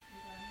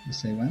You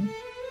say when?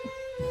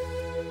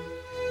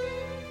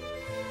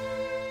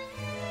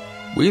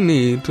 We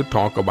need to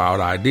talk about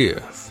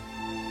ideas,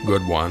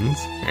 good ones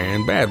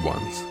and bad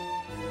ones.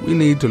 We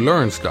need to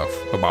learn stuff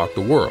about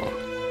the world.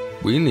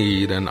 We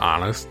need an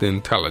honest,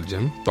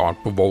 intelligent,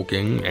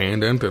 thought-provoking,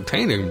 and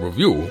entertaining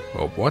review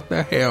of what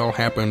the hell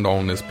happened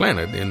on this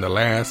planet in the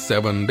last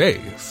 7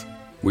 days.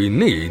 We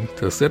need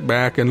to sit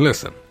back and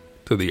listen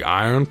to the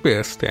Iron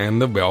Fist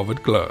and the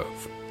Velvet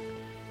Glove.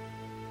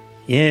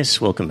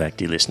 Yes, welcome back,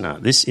 dear listener.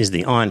 This is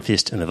the Iron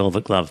Fist and the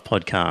Velvet Glove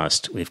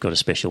podcast. We've got a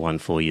special one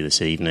for you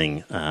this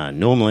evening.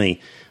 Normally,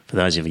 for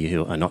those of you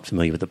who are not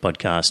familiar with the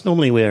podcast,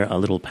 normally we're a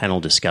little panel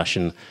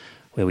discussion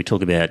where we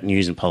talk about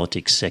news and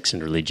politics, sex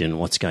and religion,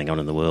 what's going on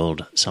in the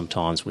world.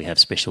 Sometimes we have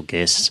special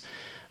guests.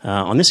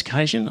 On this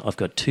occasion, I've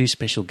got two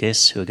special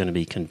guests who are going to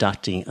be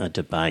conducting a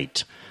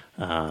debate.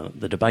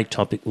 The debate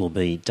topic will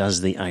be,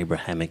 does the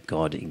Abrahamic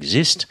God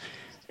exist?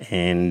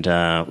 And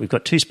we've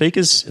got two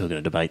speakers who are going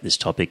to debate this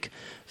topic.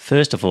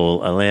 First of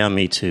all, allow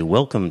me to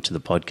welcome to the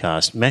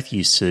podcast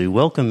Matthew Sue.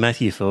 Welcome,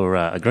 Matthew, for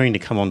agreeing to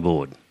come on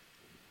board.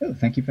 Oh,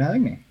 thank you for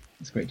having me.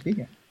 It's great to be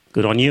here.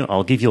 Good on you.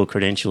 I'll give your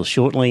credentials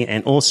shortly.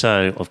 And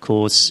also, of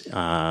course,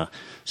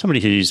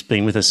 somebody who's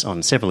been with us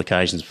on several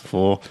occasions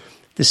before,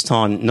 this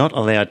time not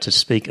allowed to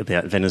speak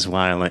about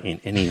Venezuela in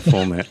any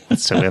format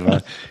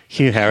whatsoever.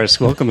 Hugh Harris,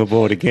 welcome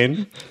aboard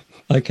again.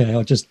 Okay,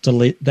 I'll just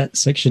delete that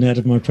section out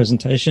of my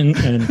presentation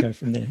and go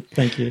from there.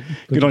 Thank you.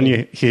 Good on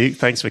you, Hugh.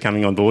 Thanks for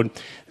coming on board.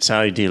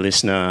 So, dear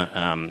listener,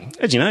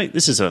 as you know,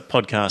 this is a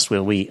podcast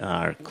where we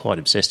are quite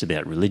obsessed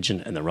about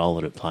religion and the role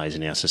that it plays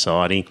in our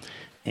society.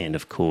 And,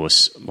 of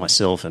course,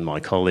 myself and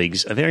my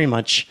colleagues are very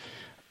much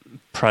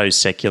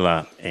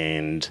pro-secular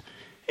and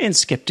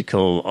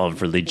sceptical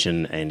of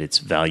religion and its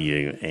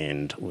value,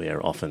 and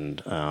we're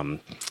often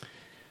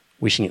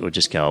wishing it would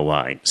just go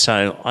away.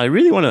 So I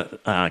really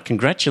want to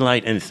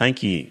congratulate and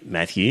thank you,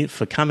 Matthew,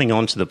 for coming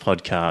onto the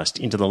podcast,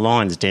 into the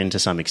lion's den to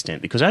some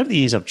extent, because over the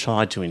years I've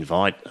tried to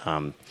invite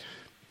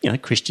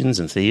Christians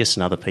and theists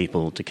and other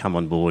people to come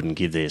on board and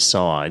give their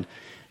side,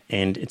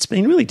 and it's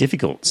been really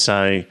difficult.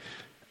 So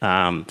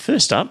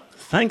first up,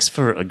 thanks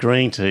for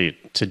agreeing to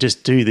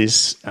just do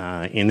this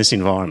in this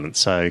environment.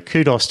 So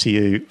kudos to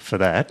you for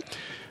that.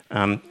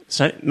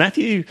 So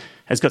Matthew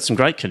has got some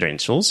great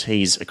credentials.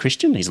 He's a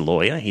Christian, he's a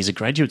lawyer, he's a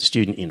graduate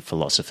student in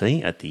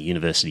philosophy at the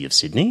University of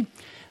Sydney.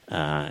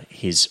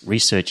 His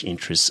research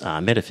interests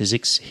are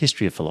metaphysics,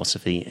 history of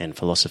philosophy, and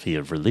philosophy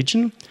of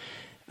religion.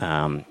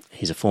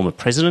 He's a former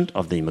president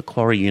of the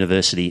Macquarie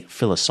University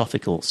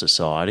Philosophical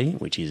Society,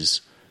 which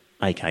is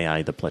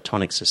aka the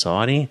Platonic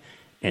Society,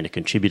 and a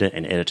contributor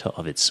and editor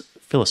of its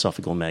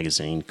philosophical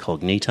magazine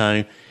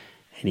Cognito.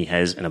 And he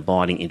has an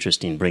abiding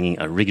interest in bringing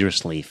a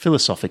rigorously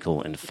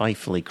philosophical and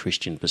faithfully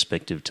Christian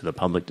perspective to the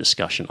public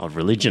discussion of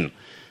religion.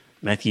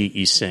 Matthew,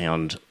 you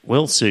sound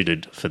well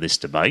suited for this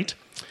debate.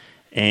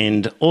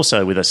 And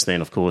also with us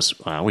then, of course,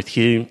 with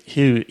Hugh.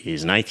 Hugh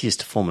is an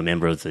atheist, a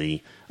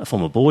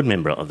former board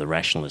member of the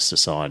Rationalist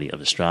Society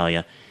of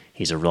Australia.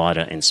 He's a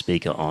writer and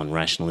speaker on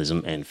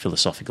rationalism and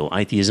philosophical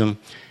atheism.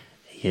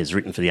 He has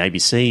written for the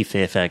ABC,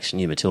 Fairfax,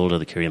 New Matilda,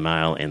 the Courier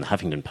Mail and the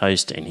Huffington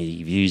Post, and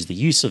he views the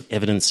use of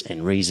evidence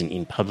and reason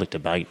in public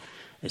debate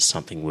as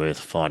something worth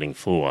fighting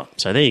for.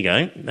 So there you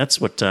go.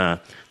 That's what the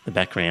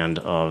background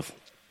of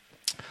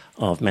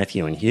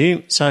Matthew and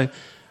Hugh. So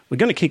we're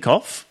going to kick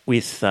off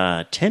with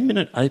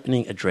 10-minute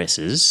opening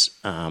addresses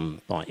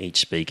by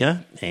each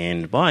speaker,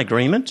 and by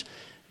agreement,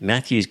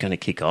 Matthew's going to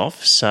kick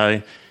off.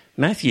 So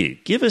Matthew,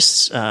 give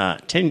us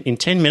in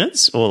 10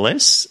 minutes or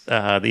less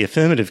the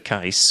affirmative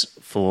case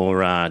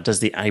for does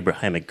the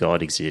Abrahamic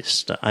God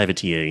exist? Over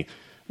to you,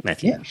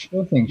 Matthew. Yeah,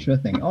 sure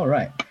thing. All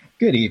right.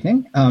 Good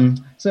evening.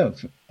 So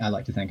I'd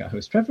like to thank our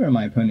host Trevor and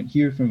my opponent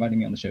Hugh for inviting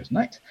me on the show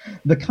tonight.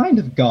 The kind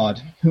of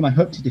God whom I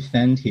hope to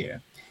defend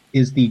here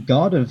is the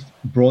God of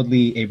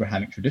broadly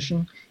Abrahamic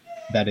tradition,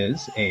 that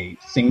is, a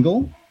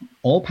single,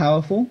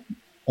 all-powerful,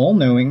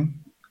 all-knowing,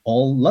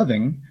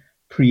 all-loving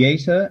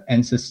creator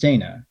and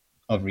sustainer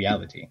of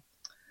reality.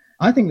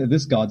 I think that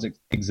this God's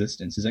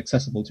existence is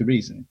accessible to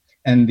reason,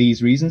 and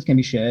these reasons can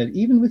be shared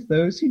even with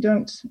those who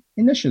don't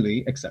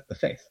initially accept the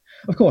faith.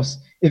 Of course,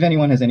 if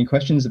anyone has any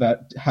questions about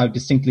how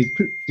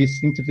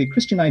distinctively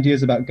Christian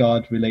ideas about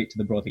God relate to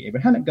the broadly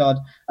Abrahamic God,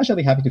 I shall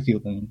be happy to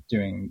field them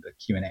during the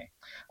Q&A.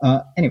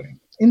 Anyway,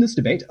 in this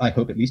debate, I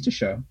hope at least to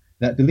show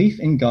that belief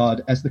in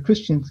God as the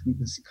Christians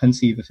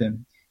conceive of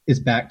him is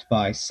backed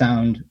by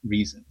sound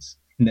reasons,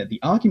 and that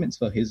the arguments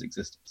for his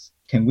existence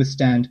can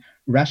withstand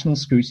rational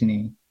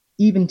scrutiny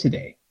even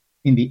today,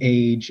 in the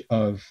age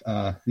of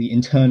the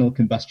internal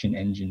combustion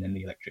engine and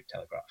the electric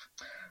telegraph.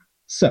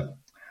 So,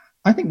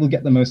 I think we'll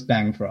get the most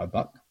bang for our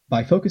buck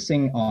by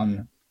focusing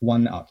on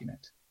one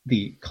argument,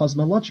 the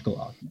cosmological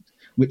argument,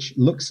 which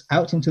looks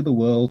out into the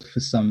world for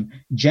some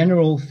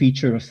general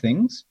feature of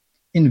things,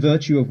 in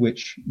virtue of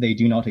which they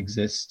do not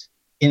exist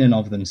in and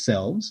of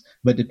themselves,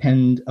 but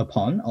depend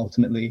upon,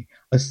 ultimately,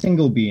 a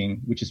single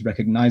being which is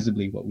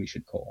recognizably what we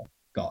should call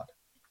God.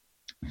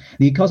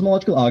 The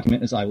cosmological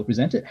argument, as I will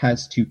present it,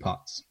 has two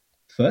parts.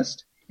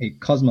 First, a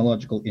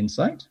cosmological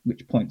insight,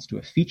 which points to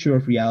a feature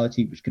of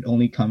reality which could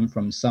only come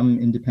from some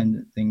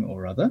independent thing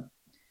or other.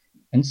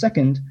 And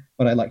second,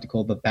 what I like to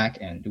call the back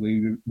end,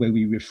 where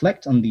we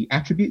reflect on the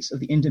attributes of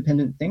the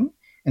independent thing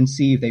and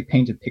see if they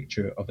paint a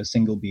picture of a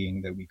single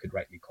being that we could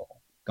rightly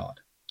call God.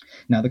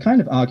 Now, the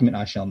kind of argument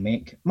I shall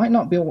make might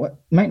not be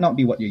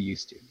what you're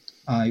used to.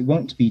 I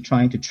won't be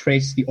trying to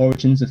trace the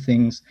origins of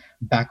things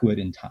backward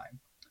in time.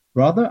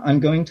 Rather, I'm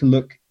going to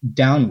look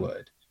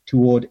downward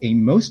toward a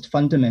most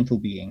fundamental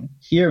being,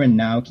 here and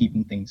now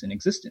keeping things in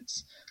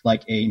existence,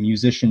 like a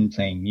musician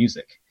playing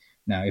music.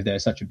 Now, if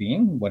there's such a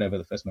being, whatever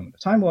the first moment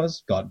of time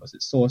was, God was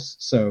its source.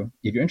 So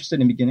if you're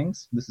interested in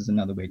beginnings, this is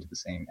another way to the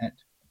same end.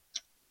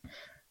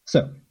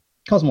 So,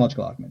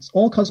 cosmological arguments.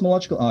 All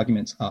cosmological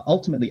arguments are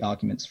ultimately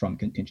arguments from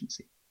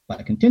contingency.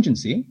 By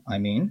contingency, I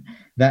mean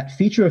that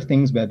feature of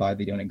things whereby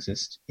they don't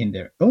exist in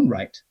their own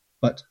right,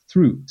 but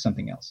through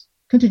something else.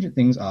 Contingent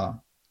things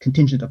are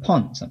contingent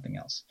upon something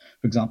else.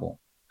 For example,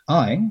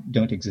 I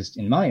don't exist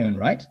in my own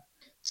right,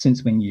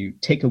 since when you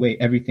take away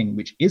everything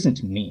which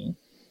isn't me,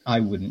 I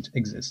wouldn't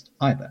exist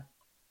either.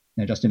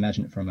 Now just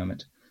imagine it for a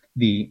moment.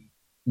 The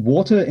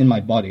water in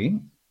my body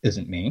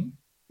isn't me.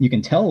 You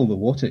can tell the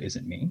water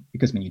isn't me,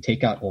 because when you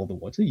take out all the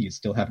water, you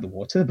still have the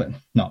water, but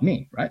not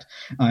me, right?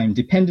 I'm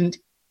dependent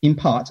in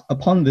part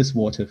upon this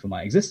water for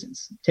my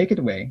existence. Take it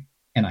away,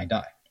 and I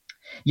die.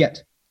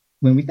 Yet,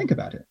 when we think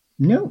about it,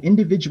 no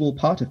individual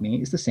part of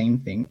me is the same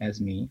thing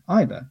as me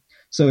either.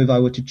 So if I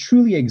were to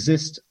truly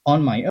exist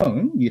on my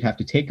own, you'd have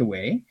to take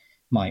away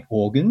my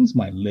organs,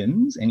 my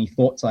limbs, any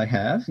thoughts I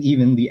have,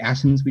 even the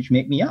atoms which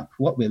make me up.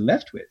 What we're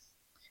left with,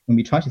 when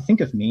we try to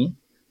think of me,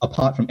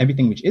 apart from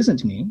everything which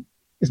isn't me,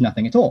 is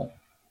nothing at all.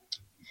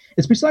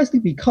 It's precisely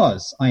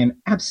because I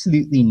am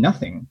absolutely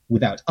nothing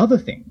without other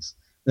things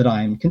that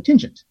I am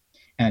contingent.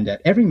 And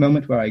at every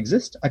moment where I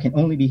exist, I can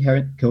only be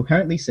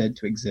coherently said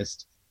to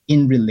exist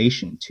in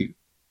relation to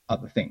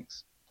other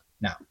things.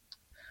 Now,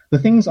 the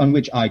things on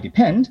which I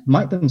depend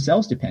might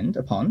themselves depend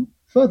upon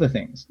further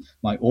things.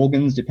 My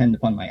organs depend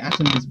upon my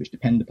atoms, which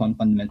depend upon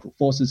fundamental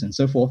forces and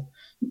so forth,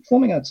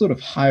 forming a sort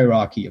of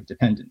hierarchy of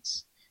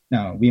dependence.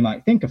 Now, we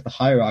might think of the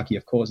hierarchy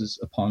of causes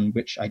upon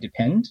which I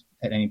depend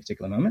at any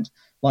particular moment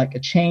like a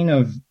chain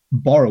of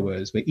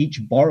borrowers, where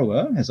each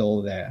borrower has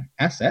all their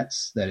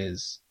assets, that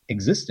is,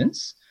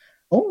 existence,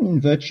 only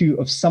in virtue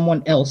of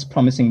someone else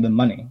promising them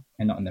money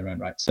and not in their own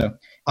right. So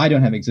I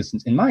don't have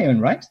existence in my own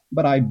right,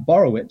 but I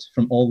borrow it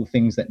from all the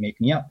things that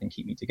make me up and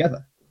keep me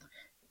together.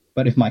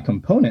 But if my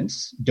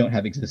components don't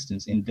have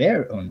existence in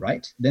their own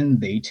right, then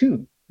they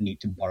too need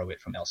to borrow it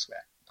from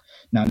elsewhere.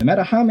 Now, no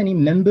matter how many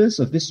members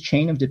of this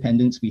chain of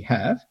dependence we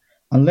have,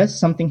 unless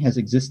something has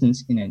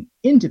existence in an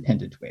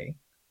independent way,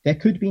 there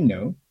could be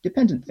no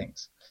dependent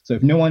things. So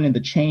if no one in the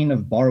chain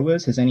of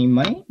borrowers has any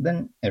money,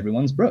 then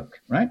everyone's broke,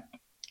 right?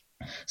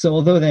 So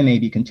although there may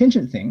be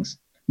contingent things,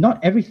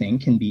 not everything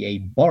can be a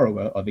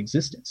borrower of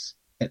existence.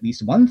 At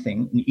least one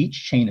thing in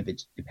each chain of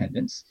its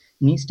dependence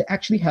needs to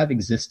actually have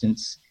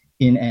existence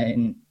in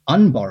an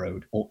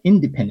unborrowed or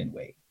independent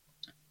way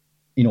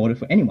in order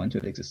for anyone to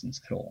have existence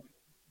at all.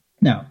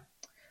 Now,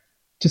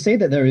 to say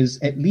that there is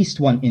at least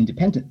one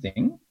independent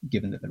thing,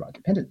 given that there are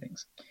dependent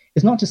things,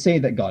 is not to say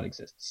that God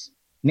exists.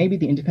 Maybe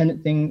the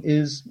independent thing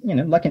is,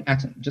 like an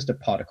atom, just a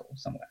particle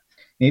somewhere.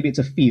 Maybe it's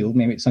a field,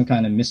 maybe it's some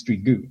kind of mystery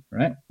goo,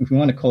 right? If we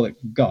want to call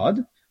it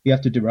God, we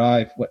have to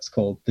derive what's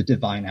called the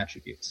divine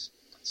attributes.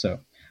 So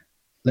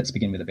let's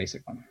begin with a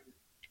basic one.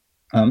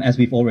 As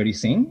we've already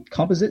seen,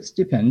 composites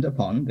depend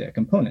upon their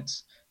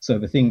components. So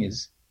if a thing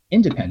is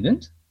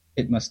independent,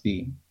 it must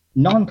be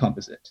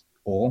non-composite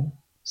or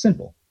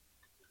simple.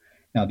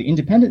 Now, the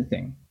independent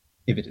thing,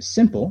 if it is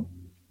simple,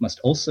 must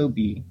also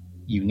be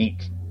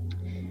unique.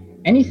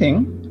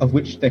 Anything of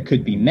which there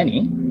could be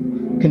many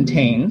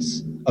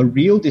contains a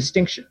real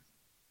distinction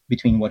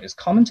between what is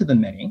common to the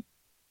many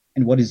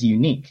and what is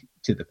unique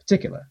to the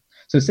particular.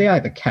 So say I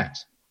have a cat.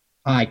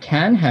 I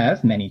can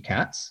have many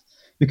cats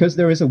because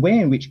there is a way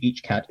in which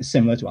each cat is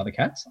similar to other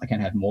cats. I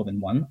can have more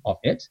than one of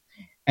it.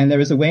 And there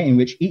is a way in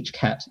which each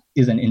cat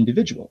is an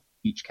individual.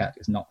 Each cat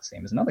is not the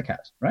same as another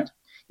cat, right?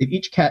 If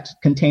each cat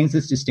contains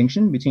this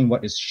distinction between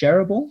what is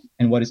shareable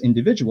and what is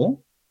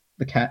individual,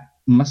 the cat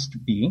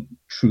must be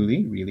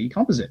truly, really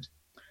composite.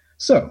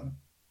 So,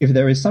 if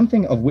there is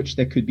something of which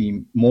there could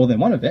be more than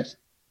one of it,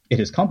 it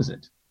is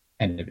composite.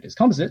 And if it is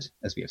composite,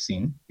 as we have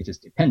seen, it is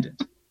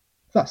dependent.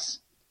 Thus,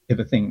 if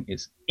a thing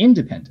is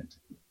independent,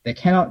 there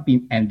cannot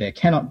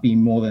be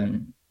more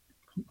than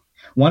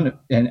one,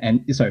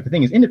 if a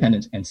thing is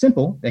independent and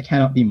simple, there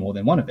cannot be more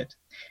than one of it.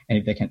 And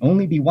if there can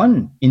only be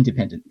one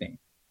independent thing,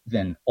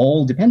 then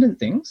all dependent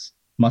things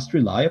must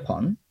rely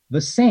upon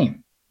the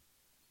same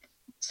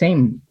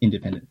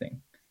independent thing,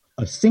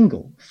 a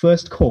single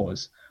first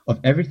cause of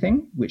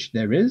everything which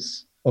there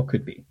is or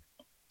could be.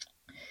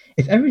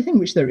 If everything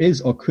which there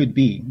is or could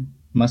be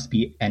must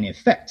be an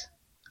effect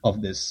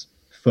of this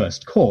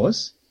first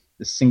cause,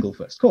 this single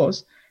first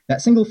cause,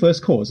 that single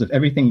first cause of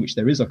everything which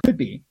there is or could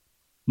be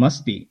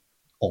must be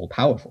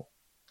all-powerful.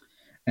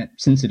 And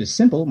since it is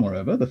simple,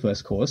 moreover, the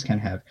first cause can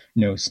have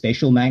no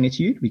spatial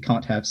magnitude. We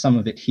can't have some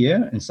of it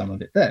here and some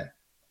of it there,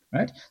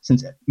 right?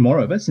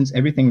 Moreover, since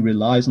everything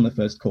relies on the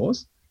first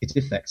cause, its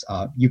effects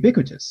are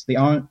ubiquitous. They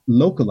aren't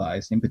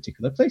localized in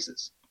particular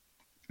places.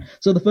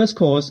 So the first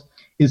cause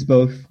is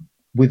both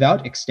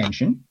without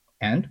extension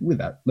and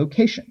without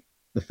location.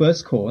 The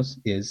first cause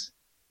is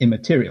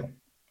immaterial.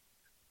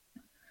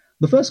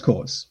 The first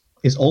cause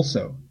is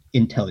also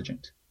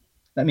intelligent.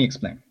 Let me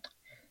explain.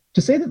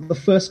 To say that the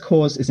first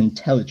cause is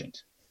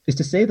intelligent is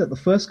to say that the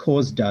first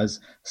cause does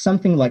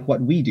something like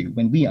what we do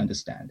when we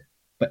understand,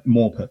 but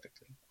more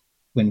perfectly.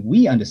 When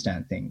we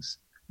understand things,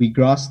 we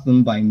grasp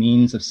them by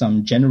means of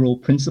some general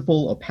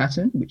principle or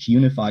pattern which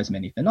unifies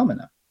many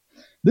phenomena.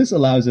 This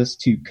allows us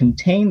to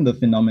contain the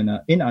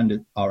phenomena in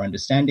our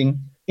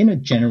understanding in a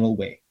general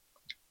way.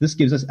 This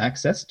gives us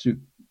access to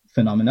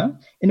phenomena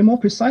in a more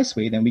precise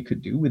way than we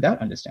could do without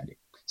understanding.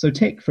 So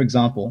take, for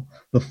example,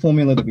 the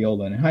formula that we all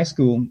learn in high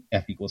school,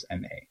 F equals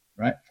ma,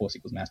 right? Force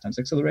equals mass times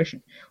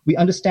acceleration. We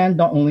understand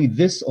not only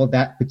this or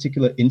that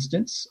particular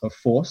instance of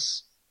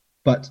force,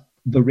 but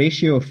the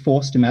ratio of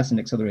force to mass and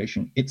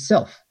acceleration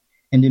itself,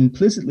 and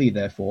implicitly,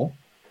 therefore,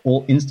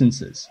 all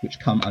instances which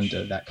come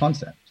under that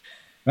concept,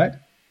 right?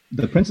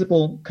 The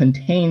principle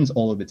contains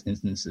all of its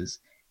instances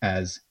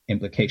as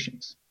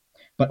implications.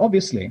 But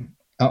obviously,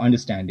 our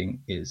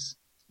understanding is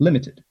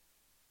limited.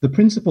 The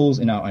principles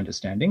in our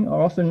understanding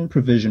are often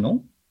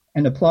provisional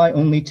and apply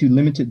only to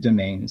limited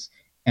domains,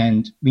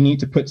 and we need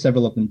to put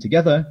several of them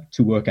together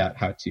to work out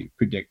how to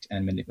predict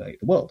and manipulate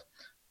the world.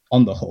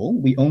 On the whole,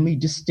 we only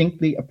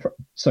distantly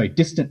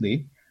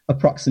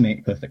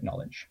approximate perfect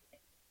knowledge.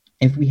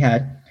 If we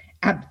had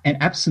an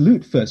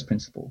absolute first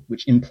principle,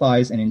 which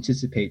implies and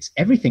anticipates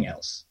everything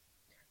else,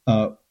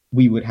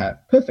 we would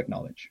have perfect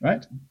knowledge,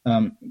 right?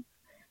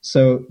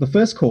 So the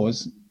first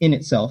cause in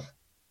itself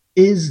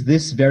is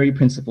this very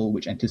principle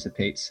which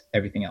anticipates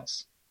everything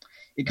else.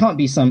 It can't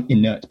be some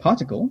inert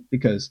particle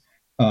because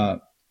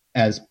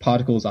as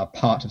particles are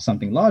part of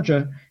something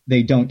larger,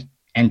 they don't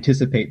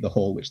anticipate the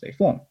whole which they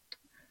form.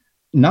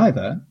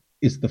 Neither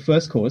is the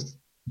first cause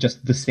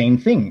just the same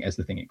thing as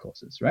the thing it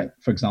causes, right?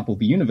 For example,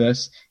 the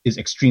universe is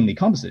extremely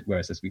composite,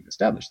 whereas as we've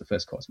established, the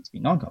first cause must be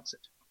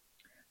non-composite.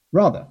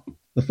 Rather,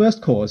 the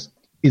first cause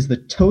is the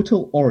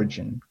total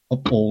origin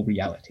of all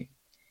reality.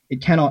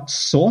 It cannot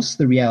source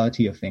the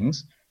reality of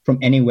things from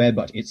anywhere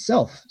but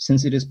itself,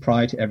 since it is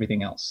prior to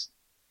everything else.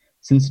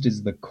 Since it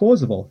is the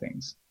cause of all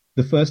things,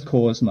 the first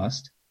cause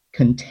must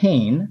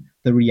contain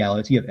the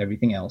reality of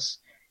everything else,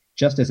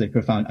 just as a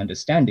profound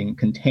understanding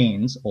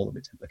contains all of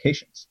its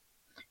implications.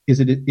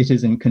 It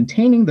is in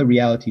containing the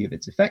reality of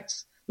its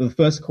effects that the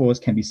first cause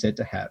can be said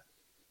to have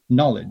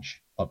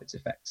knowledge of its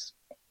effects.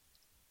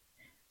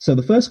 So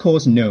the first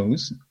cause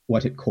knows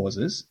what it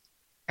causes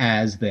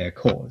as their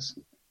cause.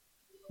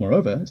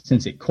 Moreover,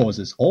 since it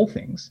causes all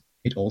things,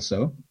 it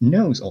also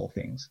knows all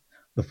things.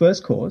 The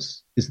first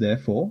cause is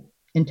therefore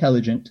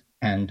intelligent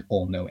and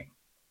all-knowing.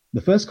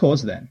 The first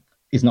cause, then,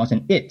 is not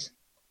an it,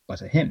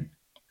 but a him.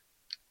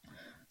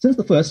 Since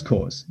the first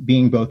cause,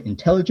 being both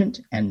intelligent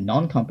and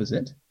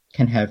non-composite,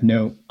 can have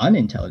no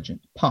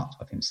unintelligent part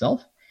of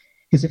himself,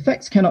 his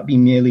effects cannot be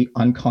merely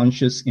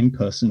unconscious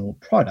impersonal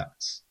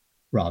products.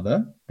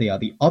 Rather, they are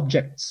the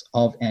objects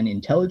of an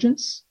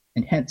intelligence,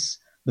 and hence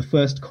the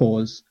first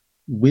cause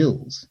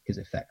wills his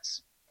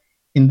effects.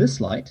 In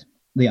this light,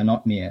 they are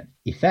not mere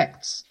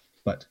effects,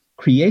 but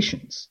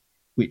creations,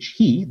 which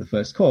he, the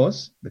first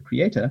cause, the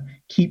creator,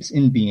 keeps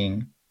in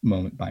being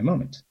moment by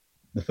moment.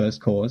 The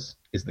first cause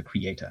is the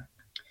creator.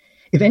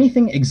 If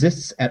anything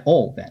exists at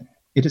all, then,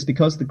 it is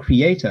because the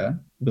creator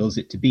wills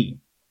it to be.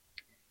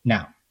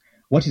 Now,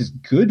 what is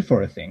good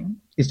for a thing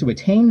is to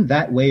attain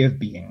that way of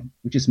being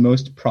which is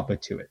most proper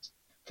to it.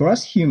 For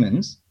us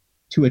humans,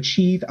 to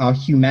achieve our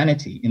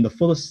humanity in the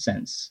fullest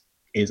sense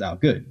is our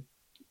good.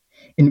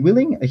 In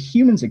willing a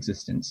human's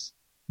existence,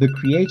 the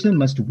creator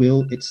must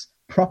will its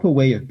proper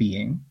way of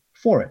being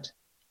for it.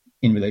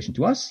 In relation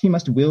to us, he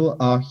must will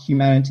our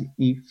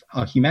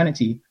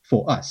humanity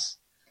for us.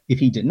 If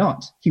he did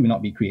not, he would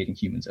not be creating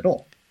humans at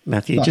all.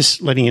 Matthew, But,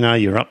 just letting you know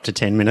you're up to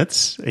 10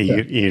 minutes. Are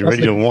you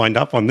ready to wind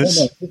up on this?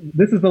 No,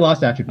 this is the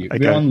last attribute.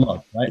 Okay. We're on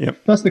love, right?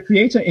 Yep. Thus, the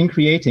creator in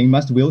creating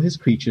must will his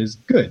creatures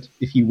good.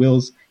 If he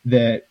wills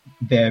their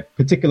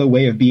particular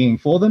way of being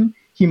for them,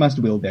 he must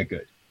will their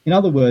good. In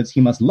other words,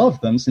 he must love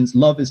them, since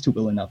love is to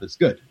will another's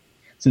good.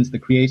 Since the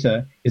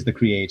creator is the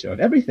creator of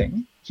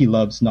everything, he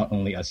loves not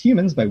only us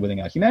humans by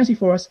willing our humanity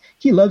for us,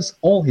 he loves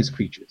all his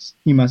creatures.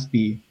 He must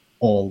be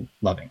all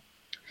loving.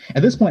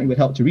 At this point, it would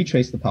help to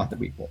retrace the path that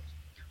we've walked.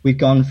 We've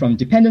gone from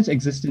dependent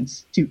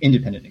existence to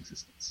independent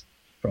existence.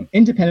 From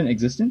independent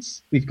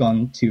existence, we've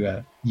gone to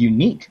a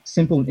unique,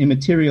 simple, and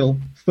immaterial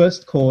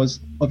first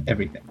cause of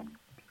everything.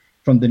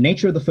 From the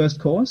nature of the first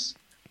cause,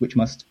 which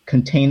must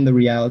contain the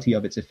reality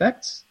of its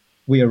effects,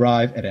 we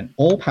arrive at an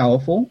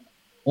all-powerful,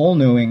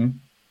 all-knowing,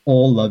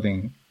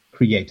 all-loving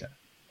creator.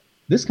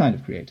 This kind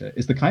of creator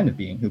is the kind of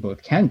being who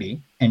both can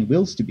be and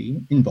wills to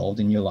be involved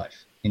in your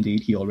life.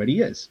 Indeed, he already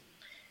is.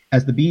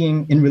 As the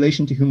being in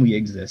relation to whom we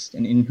exist,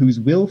 and in whose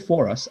will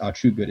for us our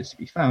true good is to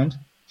be found,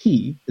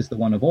 he is the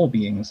one of all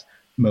beings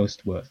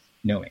most worth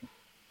knowing.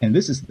 And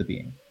this is the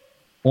being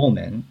all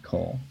men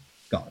call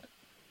God.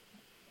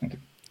 Thank you.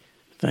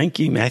 Thank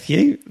you,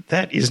 Matthew.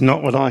 That is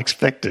not what I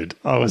expected.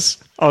 I was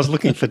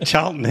looking for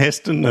Charlton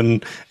Heston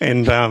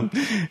and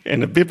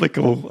a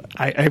biblical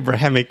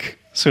Abrahamic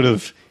sort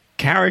of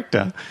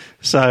character.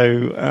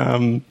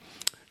 So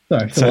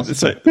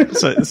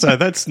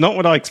that's not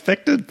what I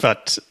expected.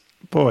 But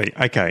boy,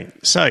 okay.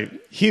 So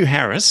Hugh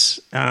Harris,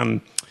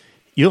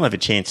 you'll have a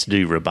chance to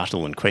do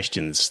rebuttal and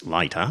questions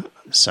later.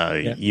 So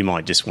you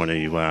might just want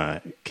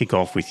to kick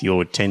off with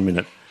your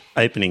 10-minute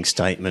opening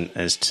statement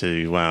as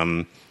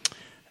to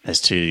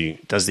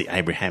does the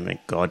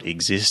Abrahamic God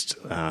exist?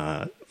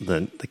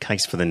 The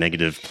case for the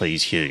negative,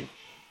 please, Hugh.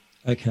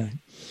 Okay.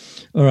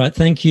 All right.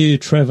 Thank you,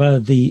 Trevor,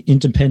 the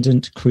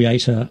independent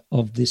creator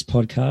of this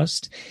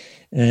podcast.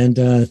 And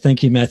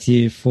thank you,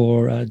 Matthew,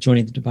 for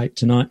joining the debate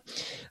tonight.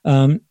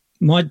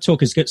 My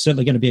talk is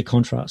certainly going to be a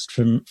contrast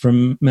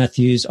from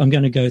Matthew's. I'm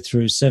going to go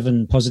through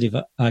 7 positive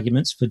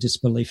arguments for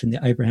disbelief in the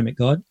Abrahamic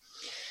God.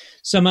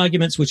 Some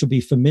arguments which will be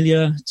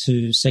familiar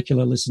to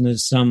secular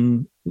listeners,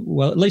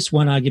 at least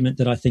one argument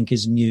that I think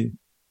is new.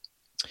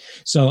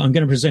 So I'm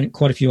going to present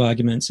quite a few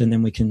arguments and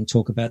then we can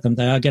talk about them.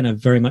 They are going to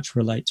very much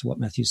relate to what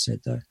Matthew said,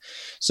 though.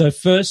 So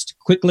first,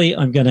 quickly,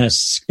 I'm going to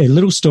a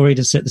little story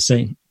to set the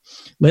scene.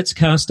 Let's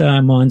cast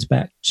our minds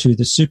back to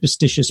the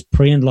superstitious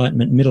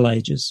pre-Enlightenment Middle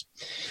Ages,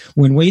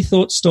 when we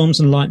thought storms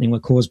and lightning were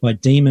caused by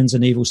demons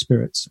and evil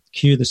spirits.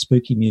 Cue the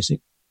spooky music.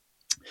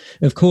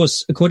 Of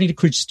course, according to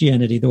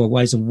Christianity, there were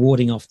ways of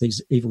warding off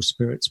these evil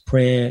spirits: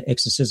 prayer,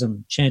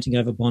 exorcism, chanting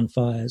over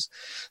bonfires,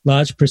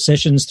 large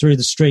processions through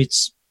the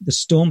streets. The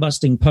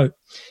storm-busting Pope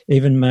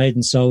even made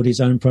and sold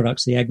his own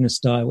products, the Agnus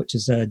dye, which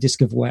is a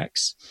disc of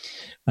wax.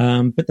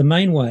 But the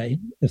main way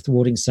of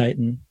thwarting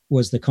Satan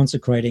was the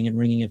consecrating and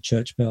ringing of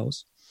church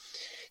bells.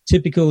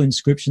 Typical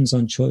inscriptions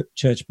on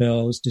church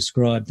bells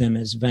describe them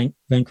as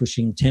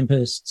vanquishing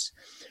tempests,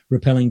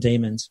 repelling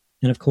demons.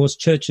 And of course,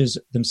 churches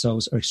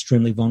themselves are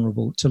extremely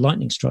vulnerable to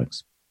lightning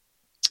strikes.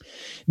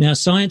 Now,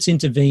 science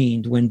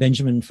intervened when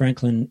Benjamin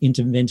Franklin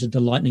invented the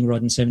lightning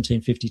rod in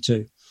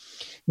 1752.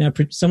 Now,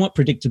 somewhat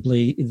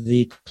predictably,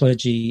 the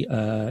clergy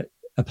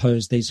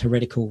opposed these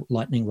heretical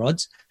lightning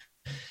rods.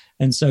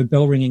 And so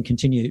bell ringing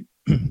continued.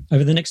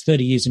 Over the next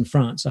 30 years in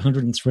France,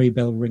 103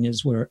 bell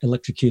ringers were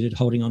electrocuted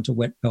holding onto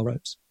wet bell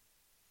ropes.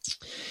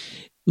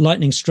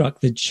 Lightning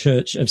struck the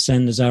church of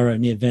San Nazaro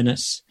near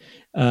Venice,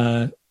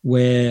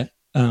 where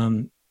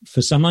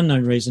for some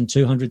unknown reason,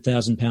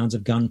 200,000 pounds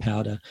of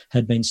gunpowder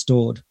had been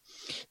stored.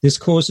 This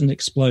caused an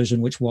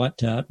explosion which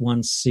wiped out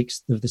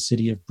 1/6 of the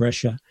city of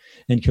Brescia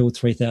and killed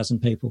 3,000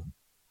 people.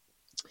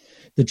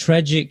 The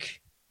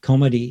tragic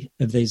comedy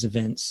of these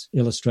events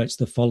illustrates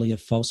the folly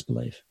of false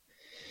belief.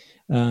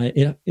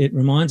 It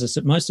reminds us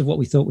that most of what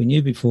we thought we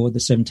knew before the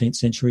 17th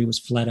century was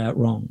flat out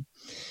wrong.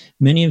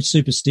 Many of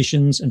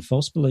superstitions and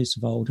false beliefs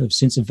of old have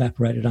since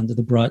evaporated under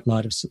the bright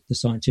light of the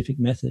scientific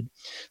method.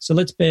 So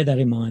let's bear that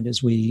in mind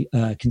as we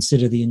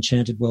consider the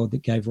enchanted world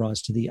that gave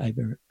rise to the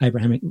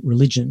Abrahamic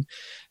religions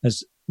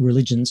as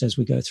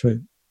we go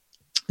through.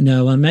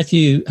 Now,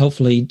 Matthew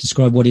helpfully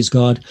described what is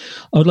God.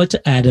 I would like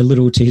to add a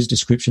little to his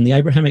description. The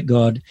Abrahamic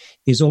God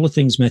is all the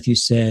things Matthew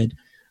said,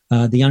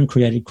 the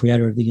uncreated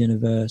creator of the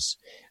universe,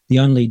 the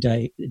only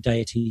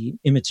deity,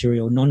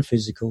 immaterial,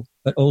 non-physical,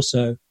 but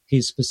also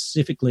he's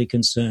specifically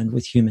concerned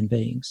with human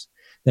beings.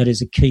 That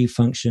is a key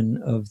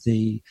function of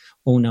the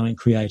all-knowing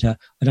creator.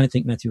 I don't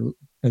think Matthew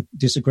will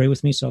disagree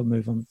with me, so I'll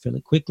move on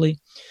fairly quickly.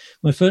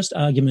 My first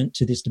argument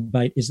to this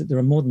debate is that there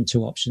are more than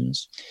 2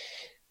 options.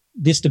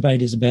 This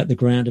debate is about the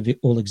ground of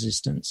all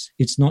existence.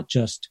 It's not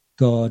just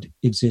God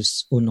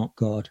exists or not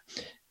God.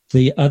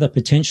 The other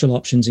potential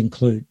options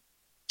include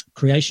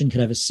creation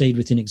could have a seed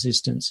within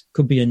existence,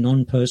 could be a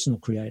non-personal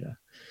creator.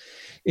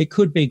 It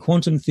could be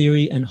quantum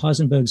theory and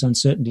Heisenberg's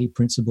uncertainty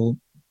principle,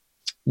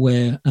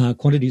 where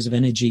quantities of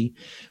energy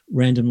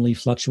randomly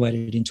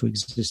fluctuated into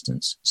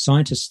existence.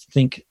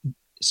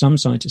 Some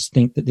scientists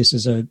think that this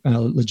is a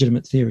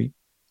legitimate theory.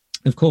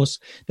 Of course,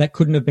 that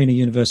couldn't have been a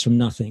universe from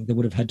nothing. There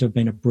would have had to have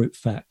been a brute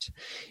fact.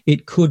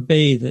 It could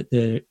be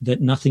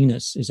that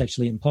nothingness is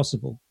actually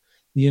impossible.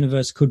 The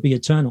universe could be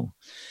eternal.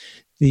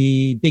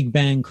 The Big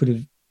Bang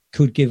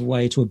could give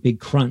way to a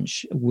big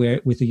crunch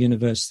with a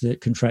universe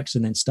that contracts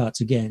and then starts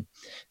again.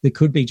 There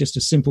could be just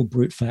a simple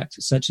brute fact,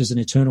 such as an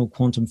eternal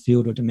quantum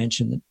field or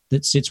dimension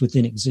that sits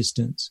within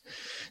existence.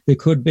 There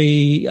could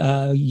be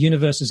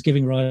universes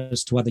giving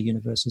rise to other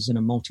universes in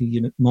a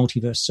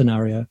multiverse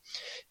scenario.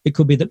 It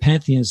could be that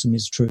pantheism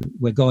is true,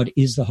 where God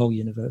is the whole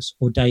universe,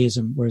 or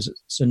deism, whereas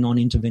it's a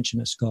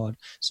non-interventionist God,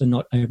 so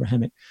not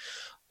Abrahamic.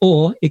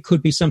 Or it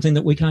could be something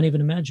that we can't even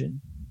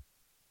imagine.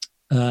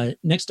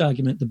 Next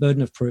argument, the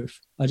burden of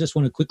proof. I just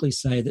want to quickly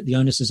say that the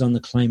onus is on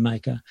the claim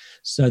maker.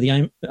 So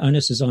the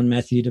onus is on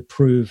Matthew to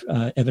prove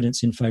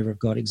evidence in favour of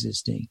God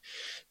existing.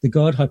 The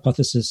God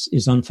hypothesis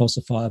is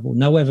unfalsifiable.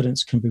 No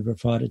evidence can be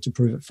provided to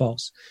prove it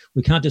false.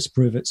 We can't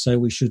disprove it, so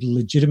we should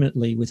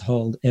legitimately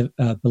withhold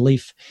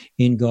belief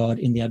in God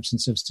in the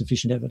absence of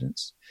sufficient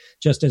evidence,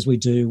 just as we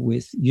do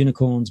with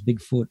unicorns,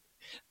 Bigfoot,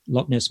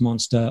 Loch Ness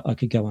Monster, I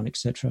could go on,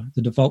 etc.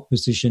 The default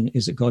position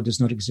is that God does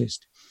not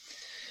exist.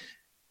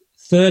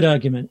 Third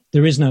argument,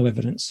 there is no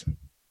evidence.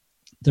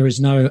 There is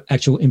no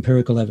actual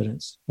empirical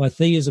evidence. By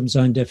theism's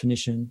own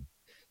definition,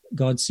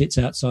 God sits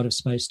outside of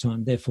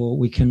space-time. Therefore,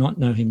 we cannot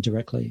know him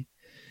directly.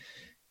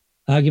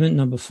 Argument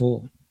number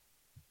 4.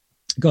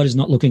 God is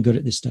not looking good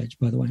at this stage,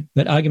 by the way.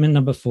 But argument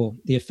number 4,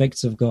 the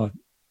effects of God.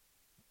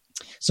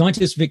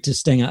 Scientist Victor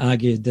Stenger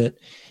argued that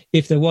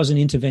if there was an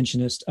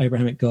interventionist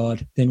Abrahamic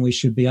God, then we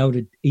should be able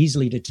to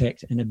easily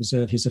detect and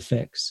observe his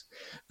effects.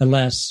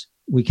 Alas,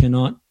 we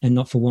cannot, and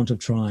not for want of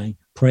trying.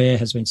 Prayer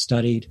has been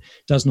studied,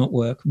 does not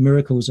work.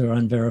 Miracles are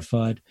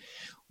unverified.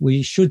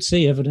 We should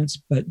see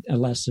evidence, but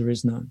alas, there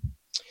is none.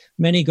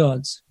 Many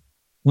gods,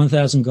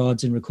 1,000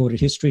 gods in recorded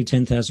history,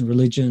 10,000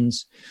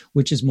 religions.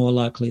 Which is more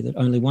likely, that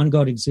only one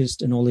God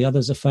exists and all the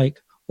others are fake,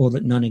 or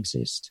that none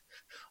exist?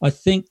 I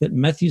think that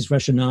Matthew's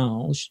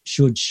rationale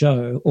should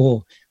show,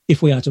 or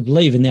if we are to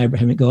believe in the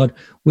Abrahamic God,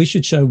 we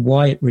should show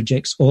why it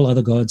rejects all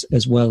other gods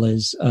as well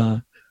as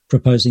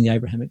proposing the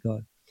Abrahamic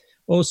God.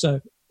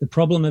 Also, the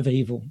problem of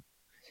evil.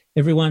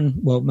 Everyone,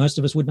 well, most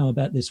of us would know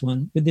about this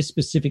one, but this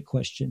specific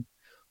question: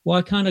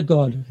 why can't a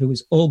God who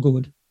is all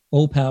good,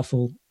 all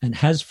powerful, and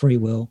has free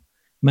will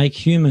make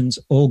humans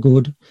all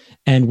good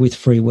and with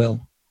free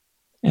will?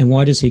 And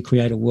why does he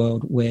create a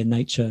world where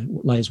nature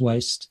lays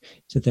waste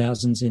to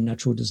thousands in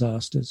natural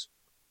disasters?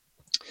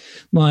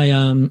 My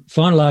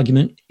final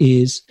argument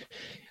is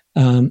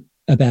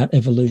about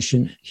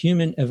evolution.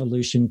 Human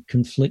evolution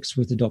conflicts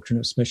with the doctrine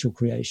of special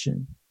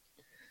creation.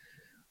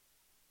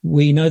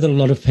 We know that a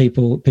lot of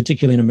people,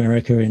 particularly in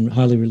America, in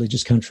highly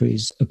religious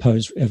countries,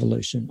 oppose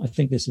evolution. I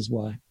think this is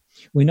why.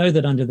 We know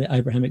that under the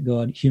Abrahamic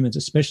God, humans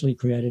are specially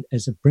created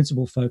as a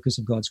principal focus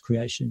of God's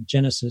creation.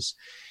 Genesis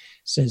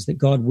says that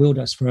God willed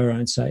us for our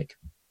own sake.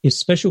 If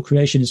special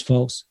creation is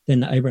false,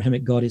 then the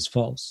Abrahamic God is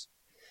false.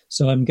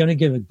 So I'm going to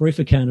give a brief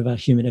account of our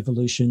human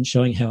evolution,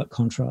 showing how it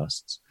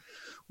contrasts.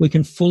 We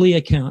can fully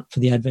account for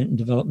the advent and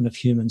development of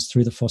humans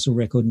through the fossil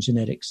record and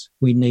genetics.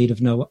 We need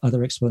of no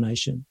other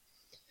explanation.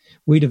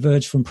 We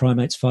diverged from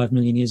primates 5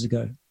 million years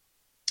ago.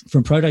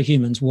 From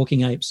proto-humans,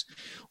 walking apes,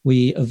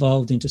 we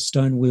evolved into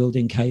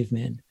stone-wielding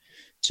cavemen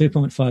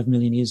 2.5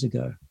 million years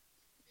ago.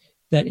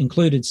 That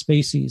included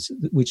species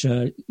which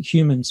are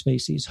human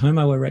species: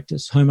 Homo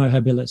erectus, Homo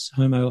habilis,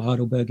 Homo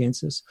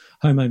heidelbergensis.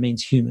 Homo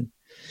means human.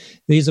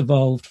 These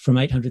evolved from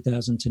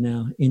 800,000 to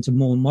now into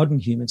more modern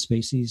human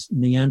species: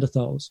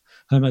 Neanderthals,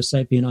 Homo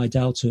sapien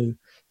idaltu,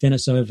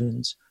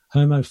 Denisovans,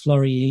 Homo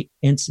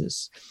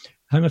floresiensis.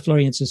 Homo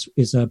floresiensis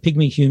is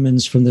pygmy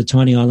humans from the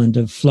tiny island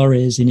of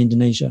Flores in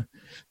Indonesia.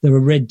 They were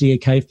red deer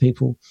cave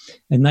people,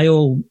 and they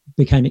all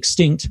became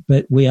extinct,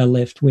 but we are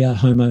left. We are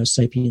Homo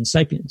sapiens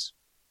sapiens.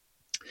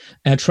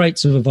 Our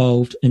traits have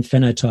evolved and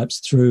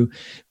phenotypes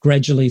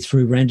gradually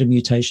through random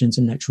mutations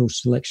and natural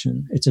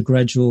selection. It's a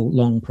gradual,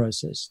 long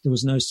process. There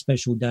was no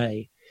special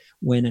day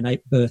when an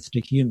ape birthed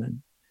a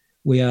human.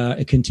 We are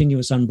a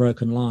continuous,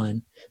 unbroken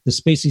line. The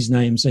species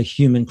names are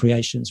human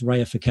creations,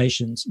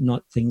 reifications,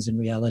 not things in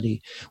reality.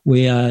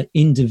 We are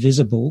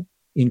indivisible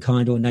in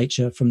kind or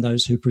nature from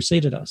those who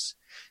preceded us,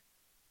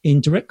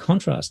 in direct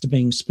contrast to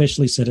being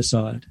specially set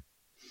aside.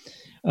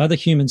 Other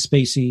human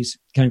species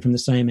came from the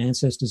same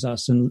ancestors as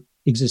us and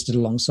existed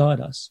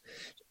alongside us.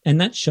 And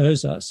that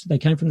shows us they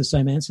came from the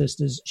same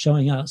ancestors,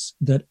 showing us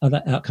that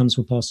other outcomes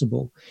were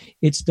possible.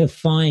 It's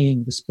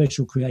defying the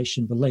special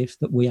creation belief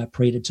that we are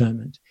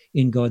predetermined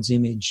in God's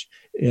image.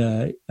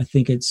 I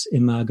think it's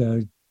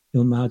imago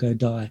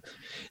Dei,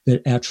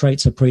 that our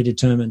traits are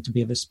predetermined to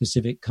be of a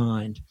specific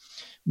kind.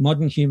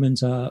 Modern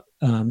humans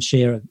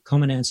share a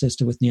common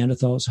ancestor with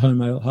Neanderthals,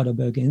 Homo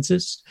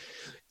heidelbergensis.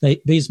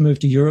 These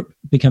moved to Europe,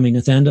 becoming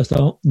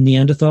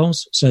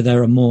Neanderthals, so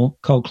they're a more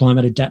cold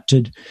climate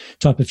adapted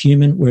type of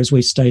human, whereas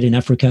we stayed in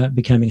Africa,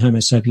 becoming Homo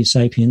sapiens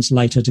sapiens,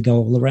 later to go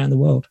all around the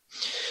world.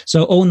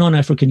 So all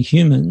non-African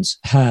humans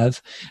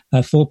have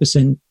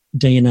 4%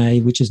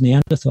 DNA, which is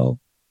Neanderthal.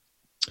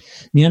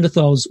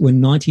 Neanderthals were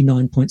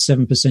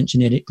 99.7%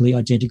 genetically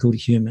identical to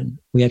human.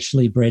 We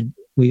actually bred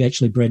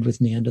with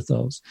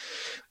Neanderthals.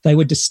 They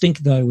were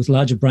distinct, though, with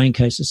larger brain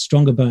cases,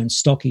 stronger bones,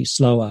 stocky,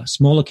 slower,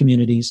 smaller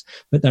communities,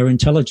 but they were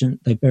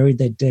intelligent. They buried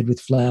their dead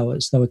with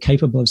flowers. They were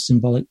capable of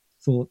symbolic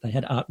thought. They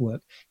had artwork,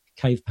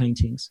 cave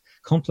paintings,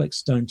 complex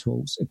stone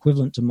tools,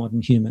 equivalent to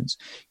modern humans.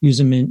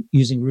 Using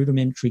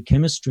rudimentary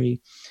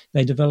chemistry,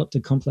 they developed a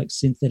complex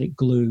synthetic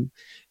glue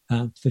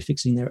for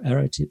fixing their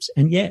arrow tips,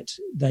 and yet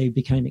they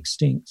became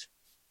extinct.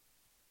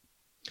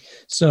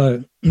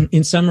 So,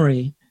 in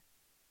summary,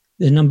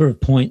 the number of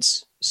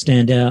points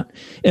stand out.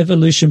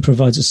 Evolution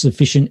provides a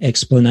sufficient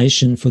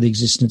explanation for the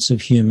existence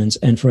of humans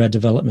and for our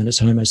development as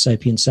Homo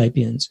sapiens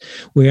sapiens.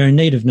 We are in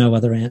need of no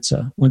other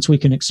answer. Once we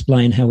can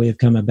explain how we have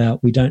come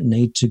about, we don't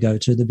need to go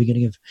to the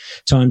beginning of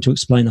time to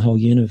explain the whole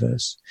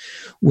universe.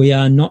 We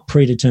are not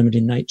predetermined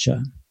in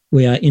nature.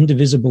 We are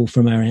indivisible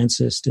from our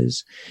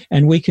ancestors,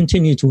 and we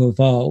continue to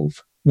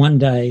evolve, one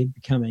day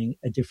becoming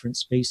a different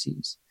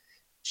species,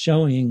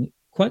 showing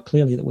quite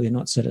clearly that we are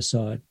not set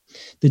aside.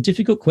 The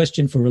difficult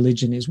question for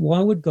religion is, why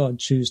would God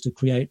choose to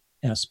create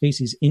our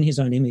species in his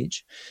own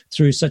image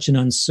through such an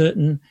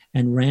uncertain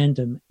and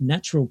random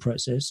natural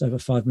process over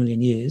 5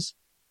 million years,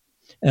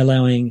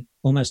 allowing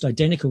almost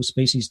identical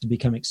species to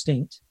become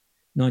extinct,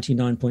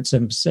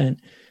 99.7%,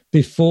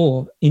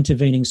 before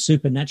intervening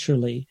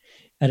supernaturally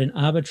at an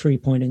arbitrary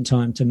point in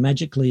time to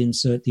magically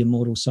insert the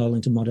immortal soul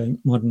into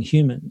modern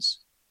humans?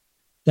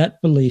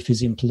 That belief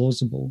is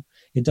implausible.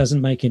 It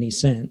doesn't make any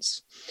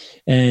sense.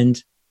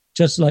 And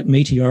just like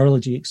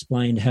meteorology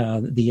explained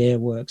how the air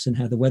works and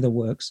how the weather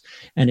works,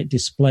 and it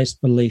displaced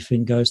belief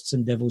in ghosts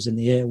and devils in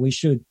the air, we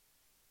should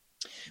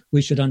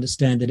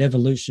understand that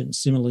evolution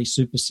similarly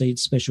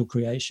supersedes special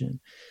creation.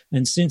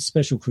 And since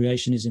special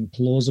creation is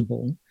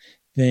implausible,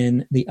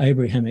 then the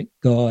Abrahamic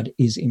God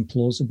is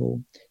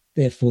implausible.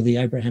 Therefore, the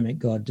Abrahamic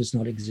God does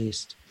not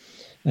exist.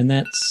 And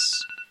that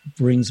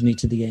brings me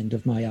to the end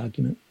of my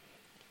argument.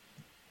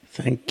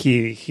 Thank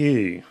you,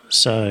 Hugh.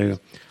 So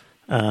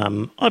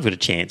I've got a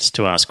chance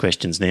to ask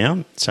questions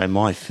now. So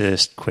my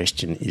first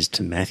question is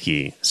to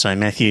Matthew. So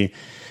Matthew,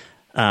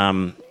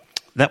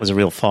 that was a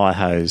real fire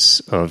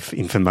hose of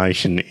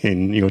information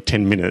in your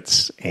 10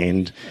 minutes,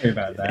 and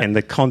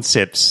the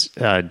concepts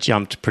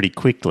jumped pretty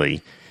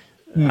quickly.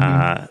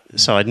 Mm-hmm.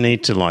 So I'd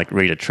need to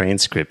read a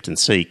transcript and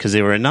see, because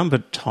there were a number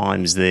of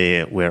times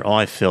there where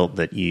I felt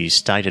that you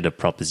stated a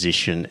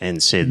proposition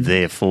and said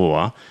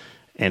therefore,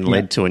 and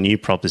led to a new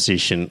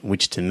proposition,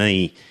 which to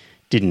me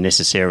didn't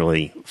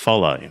necessarily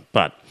follow.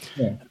 But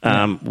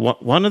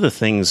one of the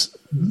things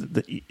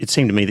that it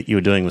seemed to me that you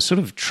were doing was sort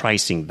of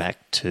tracing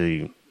back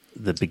to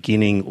the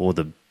beginning, or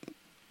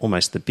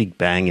almost the Big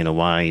Bang in a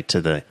way,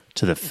 to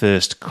the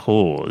first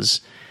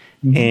cause.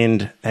 Mm-hmm.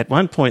 And at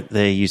one point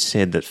there you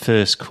said that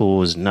first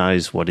cause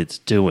knows what it's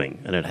doing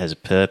and it has a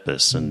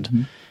purpose. And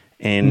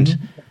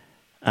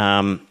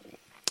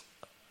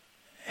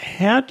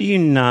how do you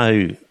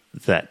know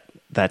that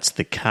that's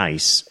the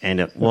case, and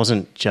it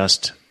wasn't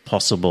just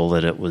possible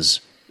that it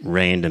was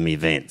random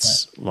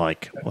events?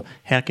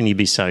 How can you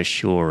be so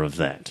sure of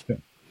that? Sure.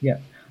 Yeah.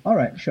 All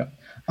right. Sure.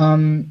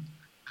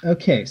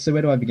 Okay. So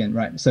where do I begin?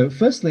 Right. So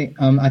firstly,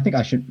 I think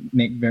I should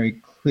make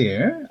very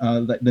clear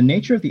that the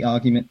nature of the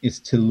argument is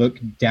to look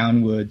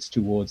downwards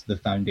towards the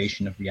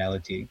foundation of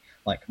reality,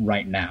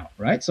 right now.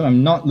 Right. So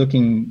I'm not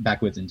looking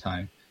backwards in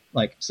time.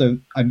 I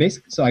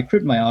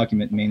cribbed my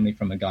argument mainly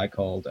from a guy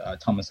called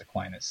Thomas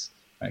Aquinas,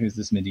 who's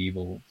this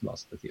medieval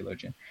philosopher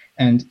theologian.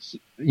 And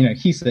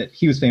he said,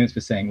 he was famous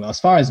for saying, well, as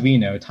far as we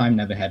know, time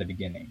never had a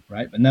beginning,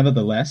 right? But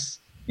nevertheless,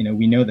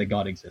 we know that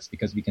God exists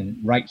because we can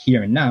right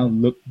here and now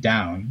look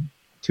down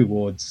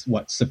towards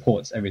what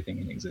supports everything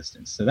in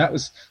existence. So that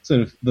was sort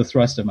of the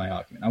thrust of my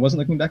argument. I wasn't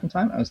looking back in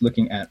time, I was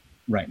looking at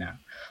right now.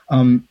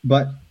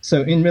 But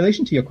so in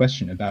relation to your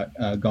question about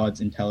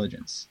God's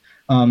intelligence,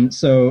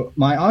 so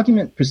my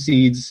argument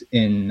proceeds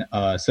in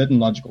certain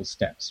logical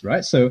steps,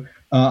 right? So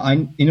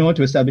in order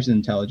to establish his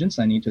intelligence,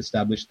 I need to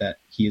establish that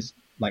he is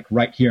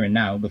right here and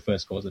now the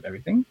first cause of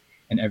everything,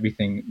 and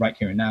everything right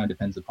here and now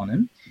depends upon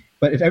him.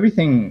 But if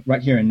everything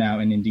right here and now,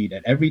 and indeed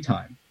at every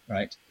time,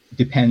 right,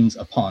 depends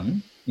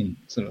upon, in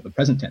sort of the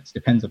present tense,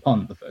 depends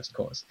upon the first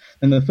cause,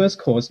 then the first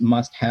cause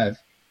must have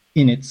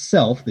in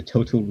itself the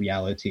total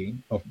reality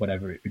of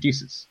whatever it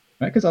produces,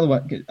 right? Because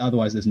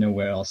otherwise there's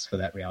nowhere else for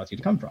that reality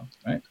to come from,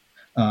 right?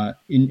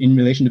 In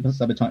relation to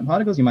subatomic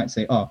particles, you might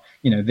say,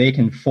 they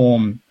can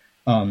form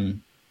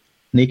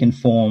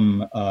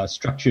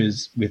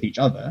structures with each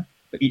other,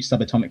 but each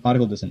subatomic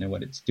particle doesn't know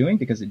what it's doing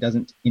because it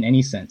doesn't, in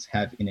any sense,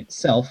 have in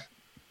itself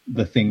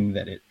the thing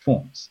that it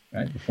forms.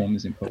 Right, the form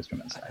is imposed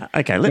from outside.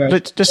 Okay,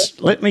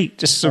 let me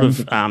just sort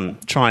of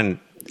try and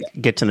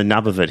get to the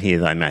nub of it here,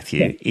 though,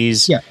 Matthew.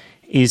 Is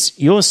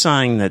you're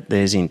saying that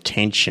there's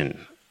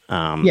intention?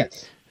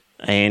 Yes,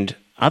 and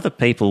other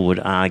people would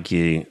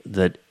argue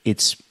that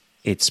it's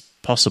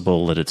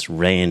possible that it's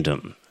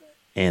random,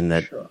 and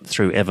that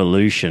through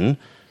evolution,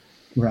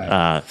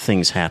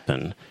 things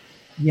happen.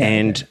 Yeah,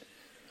 and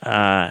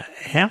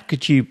how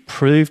could you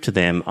prove to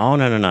them, oh,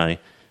 no,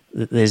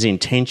 there's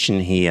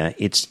intention here,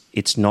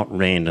 it's not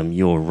random,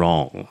 you're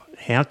wrong?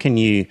 How can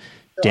you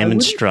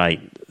demonstrate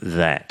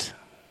that?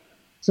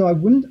 So I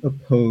wouldn't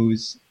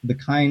oppose the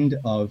kind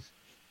of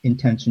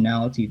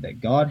intentionality that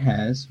God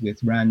has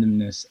with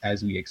randomness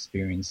as we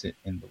experience it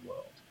in the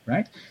world,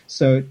 right?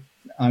 So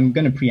I'm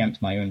going to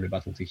preempt my own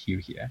rebuttal to Hugh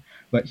here,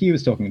 but he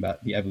was talking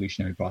about the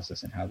evolutionary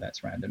process and how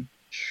that's random.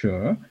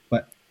 Sure,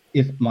 but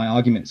if my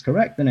argument is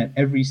correct, then at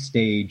every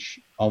stage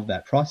of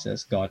that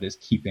process, God is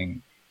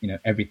keeping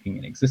everything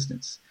in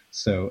existence.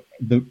 So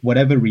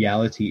whatever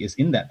reality is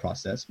in that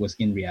process was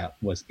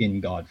in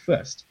God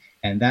first.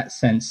 And that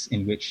sense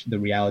in which the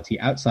reality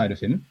outside of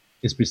him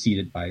is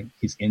preceded by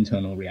his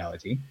internal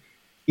reality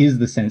is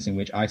the sense in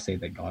which I say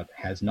that God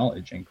has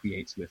knowledge and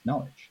creates with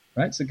knowledge,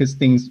 right? So because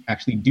things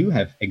actually do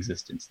have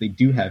existence, they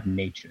do have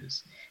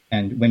natures.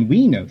 And when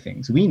we know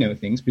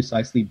things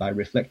precisely by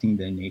reflecting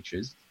their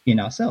natures in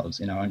ourselves,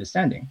 in our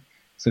understanding.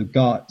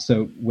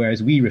 So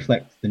whereas we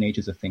reflect the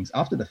natures of things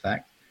after the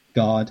fact,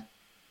 God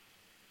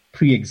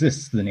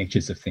pre-exists the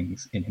natures of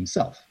things in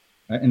himself,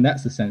 right? And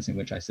that's the sense in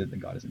which I said that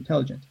God is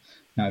intelligent.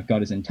 Now, if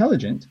God is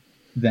intelligent,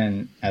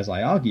 then, as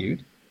I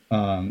argued,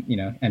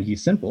 and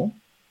he's simple,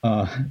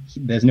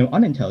 there's no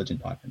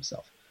unintelligent part of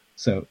himself.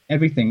 So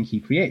everything he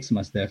creates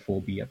must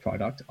therefore be a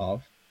product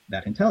of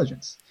that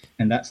intelligence.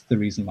 And that's the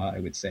reason why I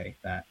would say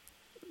that.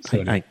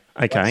 Okay.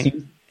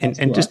 And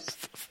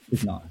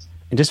not.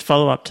 And just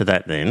follow up to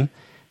that then.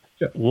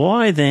 Sure.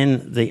 Why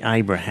then the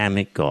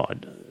Abrahamic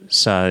God?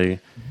 So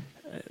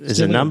there's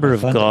a number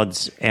of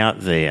gods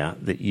out there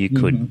that you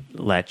could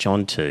latch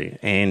onto.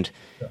 And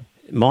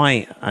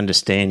my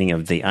understanding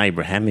of the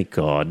Abrahamic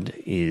God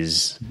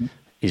is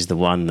the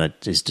one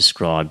that is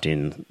described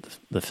in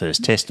the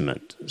First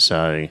Testament,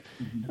 so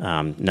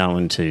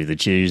known to the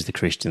Jews, the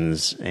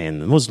Christians,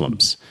 and the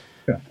Muslims.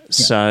 Sure. Yeah.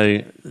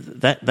 So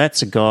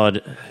that's a God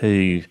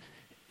who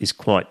is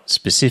quite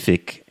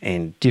specific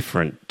and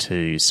different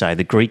to, say,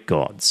 the Greek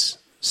gods.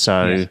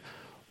 So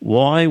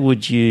why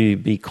would you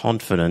be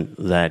confident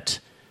that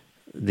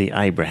the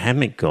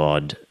Abrahamic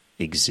God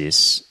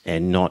exists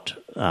and not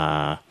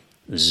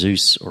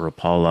Zeus or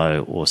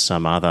Apollo or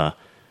some other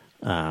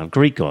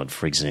Greek god,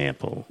 for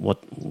example?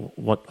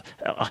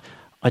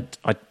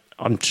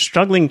 I'm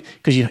struggling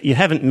because you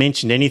haven't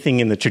mentioned anything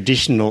in the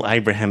traditional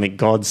Abrahamic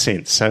God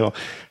sense. So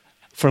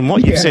from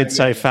what you've said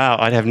so far,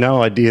 I'd have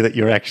no idea that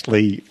you're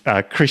actually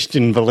a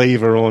Christian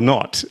believer or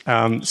not.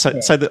 So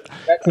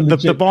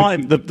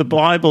the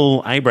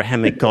Bible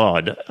Abrahamic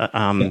God,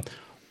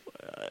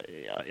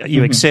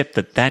 you accept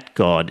that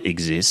God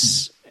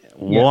exists.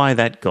 Why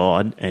that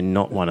God and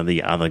not one of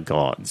the other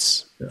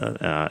gods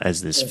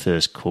as this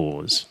first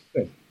cause?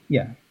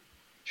 Yeah,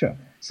 sure.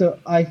 So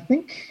I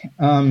think,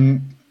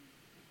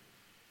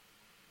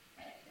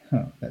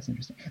 that's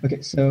interesting.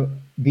 Okay, so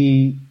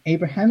the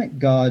Abrahamic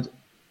God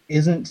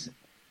isn't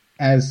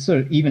as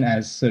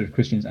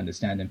Christians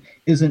understand him,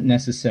 isn't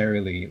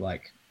necessarily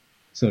like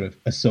sort of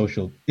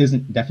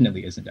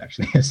definitely isn't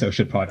actually a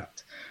social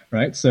product,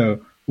 right? So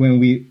when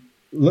we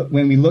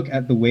look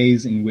at the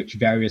ways in which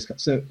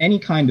any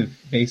kind of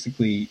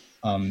basically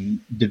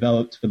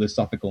developed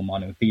philosophical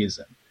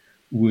monotheism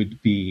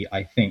would be,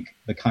 I think,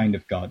 the kind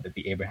of God that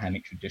the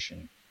Abrahamic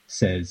tradition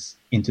says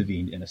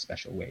intervened in a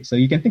special way. So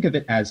you can think of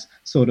it as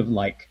sort of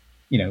like,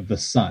 the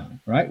sun,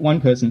 right? One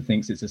person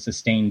thinks it's a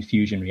sustained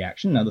fusion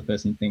reaction. Another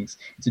person thinks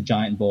it's a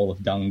giant ball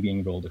of dung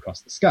being rolled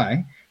across the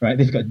sky, right?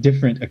 They've got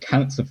different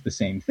accounts of the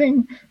same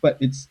thing, but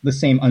it's the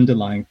same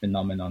underlying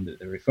phenomenon that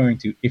they're referring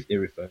to if they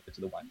refer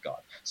to the one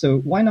God. So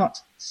why not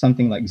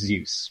something like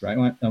Zeus,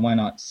 right? Why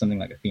not something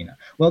like Athena?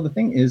 Well, the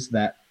thing is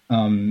that,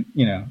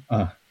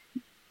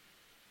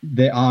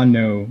 there are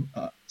no...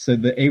 so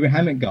the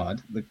Abrahamic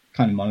God, the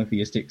kind of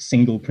monotheistic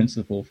single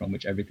principle from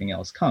which everything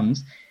else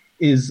comes,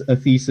 is a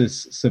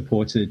thesis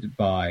supported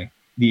by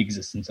the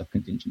existence of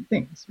contingent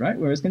things, right?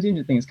 Whereas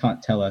contingent things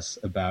can't tell us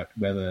about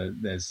whether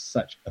there's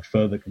such a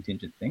further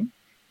contingent thing.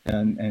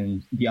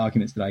 And the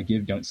arguments that I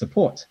give don't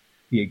support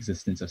the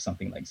existence of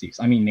something like Zeus.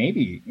 I mean,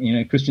 maybe,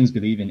 Christians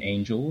believe in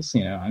angels.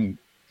 I'm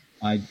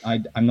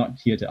not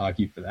here to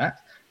argue for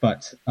that.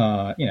 But,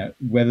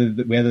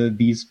 whether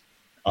these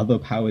other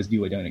powers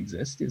do or don't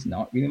exist is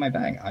not really my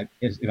bag.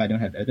 If I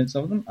don't have evidence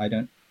of them, I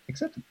don't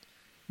accept them.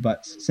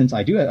 But since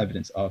I do have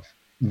evidence of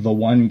the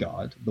one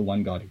God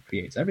who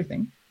creates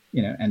everything,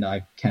 and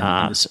I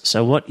can...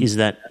 So what is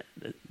that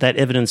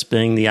evidence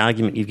being the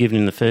argument you've given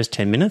in the first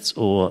 10 minutes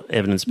or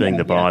evidence being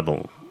the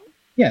Bible?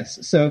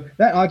 Yes, so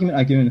that argument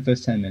I give in the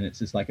first 10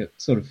 minutes is like a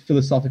sort of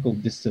philosophical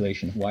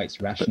distillation of why it's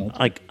rational.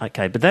 But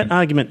that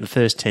argument in the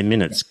first 10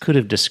 minutes could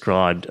have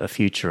described a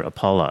future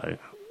Apollo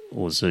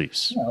or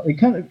Zeus. No, it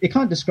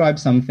can't describe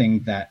something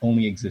that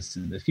only exists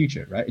in the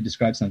future, right? It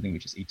describes something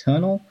which is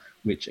eternal,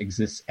 which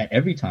exists at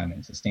every time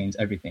and sustains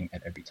everything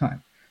at every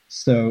time.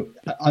 So,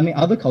 I mean,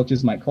 other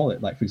cultures might call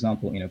it, like, for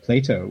example,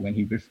 Plato, when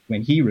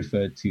he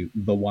referred to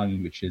the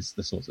one which is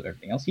the source of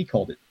everything else, he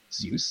called it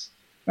Zeus,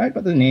 right?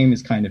 But the name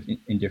is kind of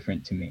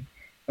indifferent to me.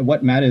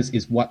 What matters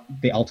is what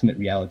the ultimate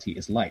reality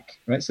is like,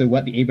 right? So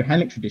what the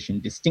Abrahamic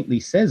tradition distinctly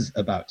says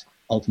about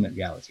ultimate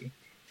reality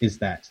is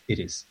that it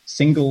is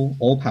single,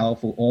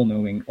 all-powerful,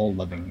 all-knowing,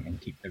 all-loving,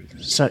 and keep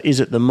everything. So is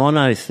it the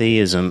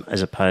monotheism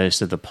as opposed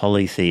to the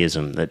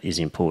polytheism that is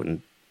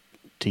important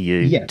to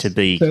you to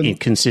be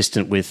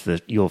consistent with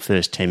your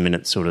first 10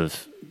 minutes sort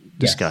of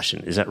discussion?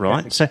 Yes. Is that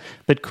right? Yes.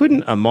 But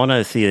couldn't a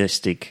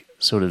monotheistic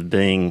sort of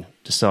being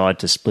decide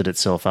to split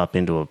itself up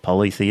into a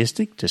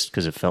polytheistic just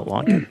because it felt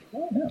like it?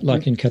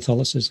 Like in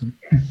Catholicism.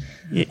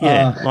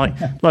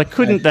 Like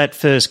couldn't that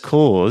first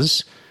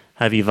cause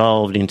have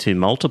evolved into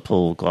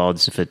multiple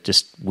gods if it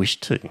just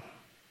wished to?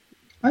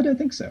 I don't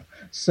think so.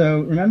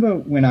 So remember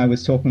when I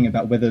was talking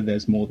about whether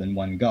there's more than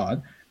one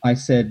God, I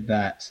said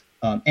that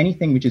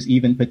anything which is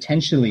even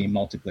potentially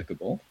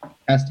multiplicable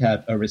has to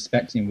have a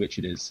respect in which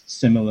it is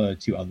similar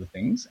to other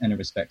things and a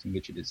respect in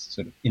which it is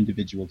sort of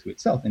individual to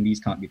itself, and these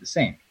can't be the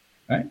same,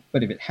 right?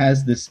 But if it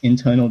has this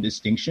internal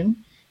distinction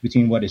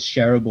between what is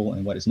shareable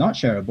and what is not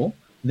shareable,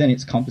 then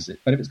it's composite.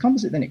 But if it's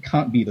composite, then it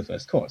can't be the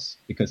first course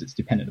because it's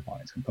dependent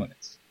upon its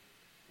components,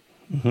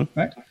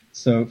 right?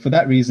 So for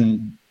that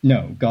reason,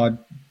 no, God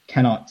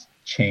cannot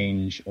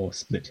change or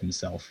split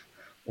himself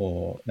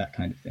or that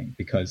kind of thing,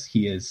 because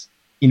he is,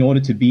 in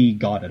order to be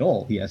God at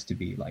all, he has to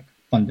be like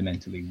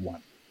fundamentally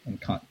one and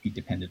can't be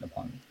dependent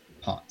upon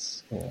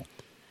parts or,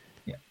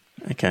 yeah.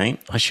 Okay,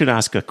 I should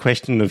ask a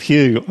question of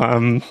Hugh.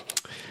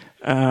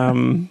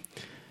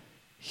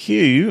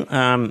 Hugh,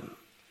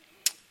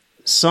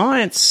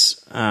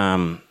 science,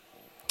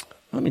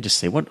 let me just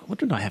see, what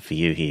did I have for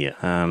you here?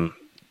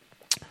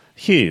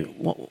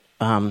 Hugh,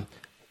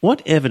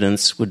 what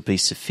evidence would be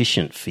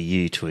sufficient for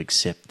you to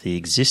accept the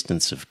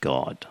existence of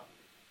God?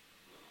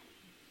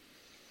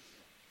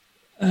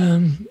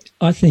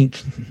 I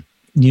think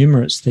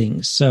numerous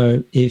things.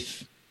 So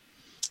if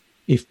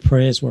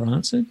prayers were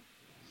answered,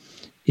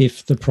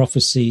 if the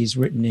prophecies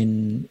written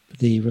in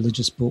the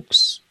religious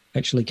books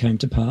actually came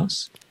to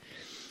pass,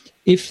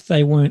 if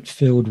they weren't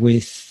filled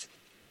with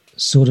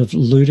sort of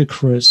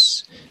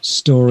ludicrous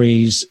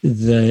stories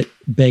that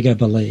beg a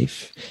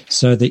belief,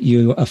 so that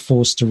you are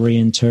forced to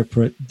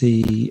reinterpret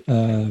the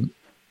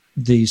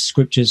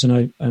scriptures,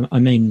 and I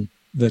mean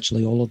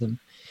virtually all of them.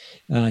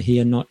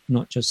 Here, not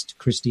just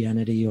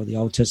Christianity or the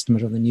Old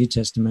Testament or the New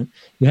Testament.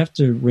 You have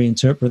to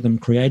reinterpret them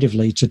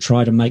creatively to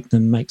try to make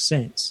them make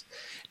sense.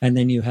 And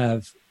then you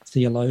have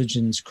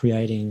theologians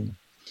creating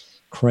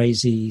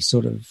crazy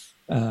sort of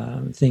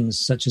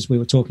things, such as we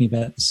were talking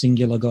about the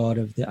singular God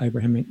of the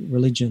Abrahamic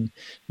religion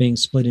being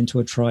split into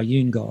a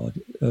triune God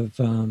of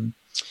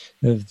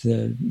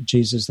the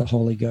Jesus, the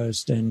Holy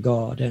Ghost, and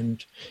God,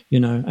 and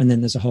and then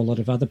there's a whole lot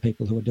of other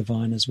people who are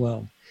divine as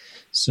well.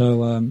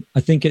 So I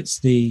think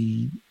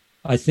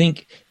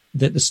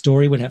that the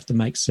story would have to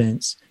make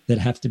sense. There'd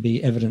have to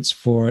be evidence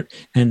for it,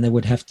 and there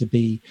would have to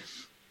be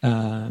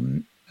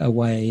a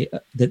way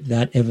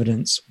that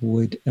evidence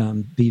would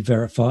be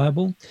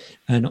verifiable,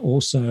 and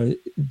also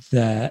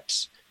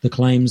that the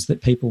claims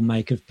that people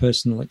make of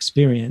personal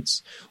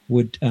experience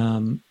would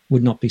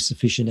not be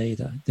sufficient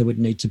either. There would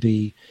need to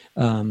be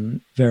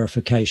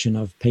verification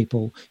of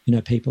people,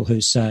 people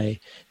who say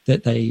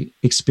that they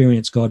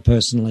experience God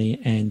personally,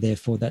 and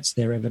therefore that's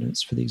their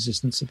evidence for the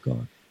existence of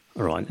God.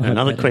 All right.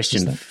 Another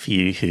question for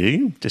you,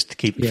 Hugh, just to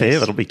keep it fair,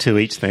 that'll be two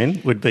each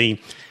then, would be,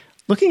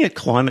 looking at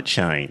climate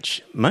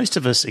change, most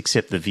of us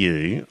accept the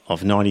view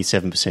of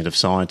 97% of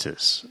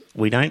scientists.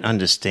 We don't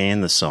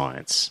understand the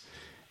science,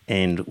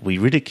 and we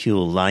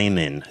ridicule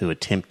laymen who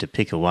attempt to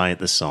pick away at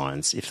the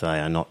science if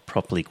they are not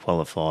properly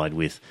qualified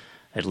with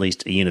at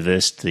least a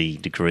university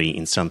degree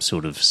in some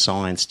sort of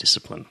science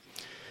discipline.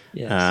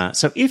 Yes.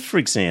 So if, for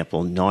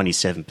example,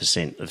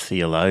 97% of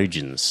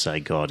theologians say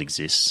God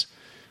exists,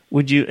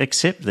 would you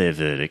accept their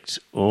verdict,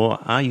 or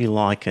are you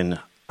like an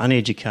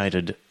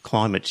uneducated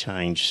climate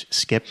change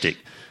skeptic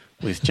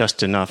with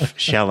just enough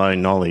shallow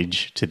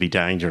knowledge to be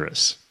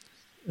dangerous?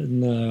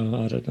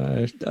 No, I don't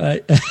know.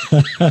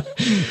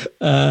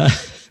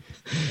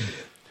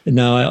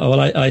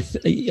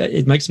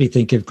 It makes me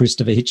think of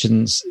Christopher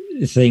Hitchens'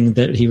 thing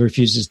that he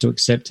refuses to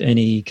accept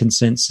any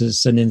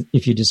consensus, and then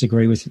if you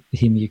disagree with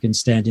him, you can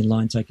stand in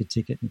line, take a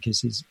ticket, and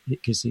kiss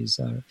his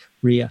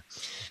rear.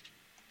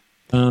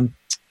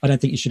 I don't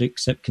think you should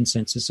accept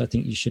consensus. I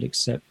think you should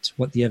accept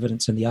what the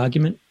evidence and the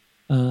argument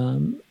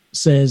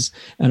says.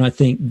 And I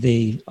think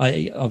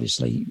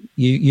obviously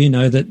you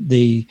know that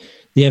the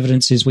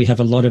evidence is we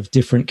have a lot of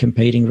different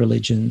competing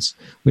religions.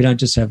 We don't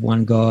just have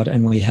one God,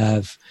 and we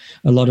have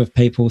a lot of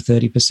people,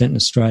 30% in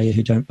Australia,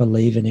 who don't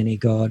believe in any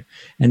God.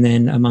 And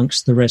then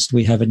amongst the rest,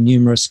 we have a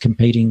numerous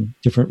competing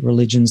different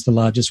religions, the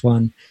largest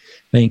one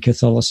being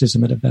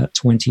Catholicism at about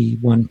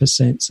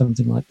 21%,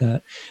 something like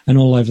that. And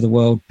all over the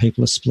world,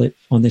 people are split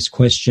on this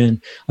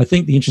question. I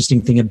think the interesting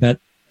thing about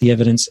the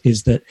evidence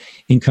is that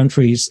in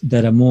countries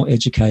that are more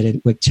educated,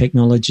 where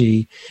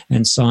technology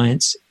and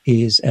science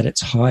is at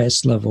its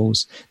highest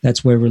levels,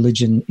 that's where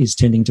religion is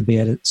tending to be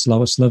at its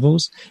lowest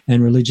levels.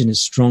 And religion is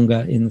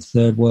stronger in the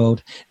third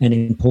world and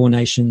in poor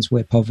nations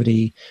where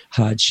poverty,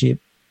 hardship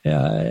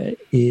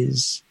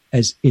is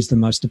the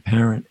most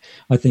apparent.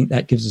 I think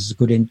that gives us a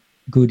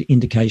good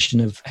indication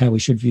of how we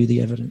should view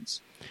the evidence.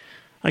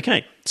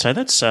 Okay, so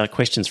that's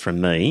questions from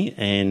me,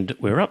 and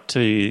we're up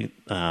to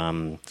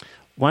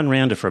one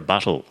round of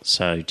rebuttal.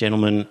 So,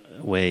 gentlemen,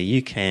 where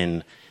you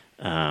can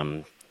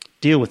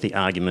deal with the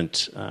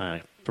argument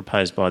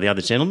proposed by the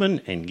other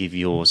gentleman and give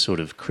your sort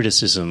of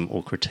criticism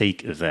or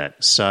critique of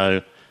that.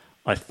 So,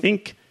 I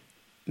think,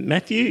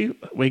 Matthew,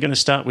 we're going to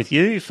start with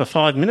you for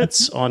 5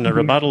 minutes on a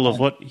rebuttal of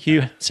what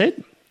Hugh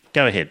said.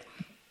 Go ahead.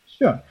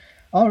 Sure.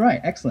 All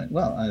right, excellent.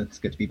 Well, it's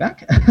good to be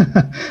back.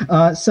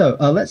 So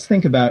let's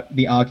think about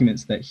the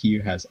arguments that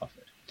Hugh has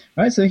offered.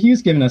 right? So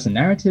Hugh's given us a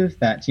narrative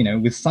that,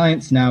 with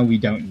science now, we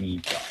don't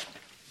need God.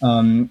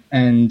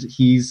 And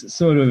he's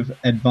sort of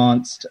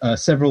advanced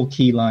several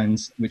key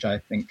lines, which I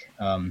think,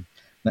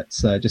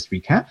 let's just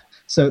recap.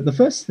 So the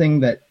first thing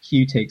that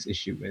Hugh takes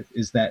issue with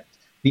is that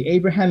the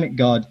Abrahamic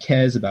God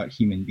cares about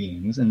human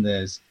beings, and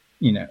there's,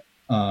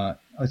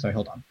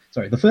 hold on.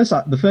 Sorry, the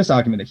first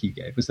argument that Hugh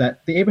gave was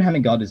that the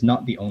Abrahamic God is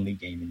not the only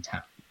game in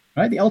town,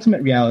 right? The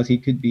ultimate reality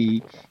could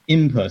be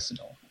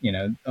impersonal,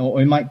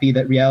 or it might be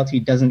that reality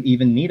doesn't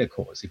even need a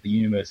cause. If the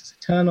universe is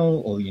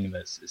eternal, or the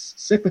universe is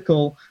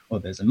cyclical, or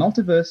there's a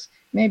multiverse,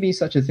 maybe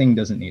such a thing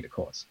doesn't need a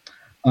cause.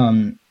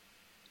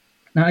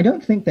 Now, I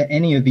don't think that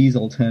any of these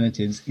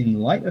alternatives,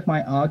 in light of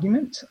my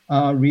argument,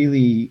 are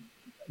really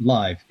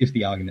live if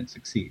the argument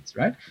succeeds,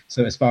 right?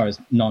 So as far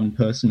as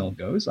non-personal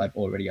goes, I've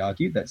already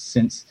argued that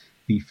since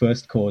the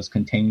first cause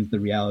contains the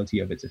reality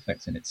of its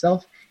effects in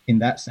itself, in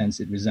that sense,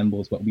 it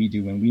resembles what we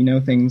do when we know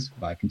things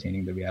by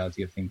containing the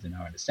reality of things in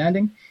our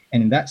understanding.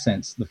 And in that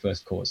sense, the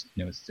first cause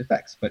knows its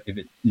effects. But if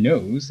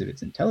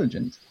it's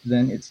intelligent,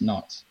 then it's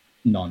not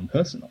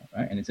non-personal,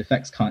 right? And its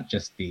effects can't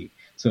just be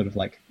sort of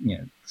like,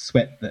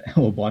 sweat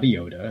or body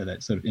odor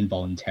that sort of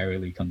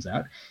involuntarily comes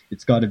out.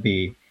 It's got to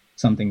be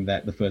something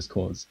that the first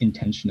cause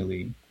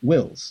intentionally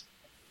wills.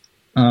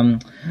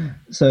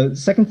 So the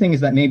second thing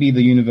is that maybe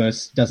the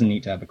universe doesn't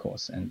need to have a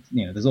cause, and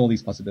there's all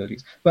these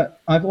possibilities.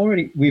 But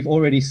we've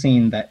already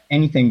seen that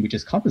anything which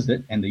is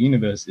composite, and the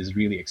universe is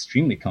really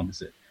extremely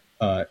composite,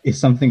 is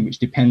something which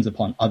depends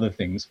upon other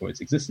things for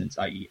its existence,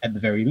 i.e., at the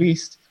very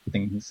least, the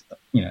things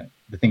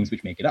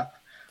which make it up.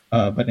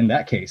 But in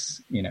that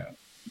case,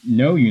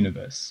 no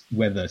universe,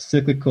 whether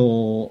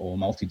cyclical or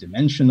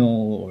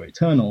multidimensional or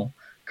eternal,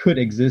 could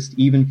exist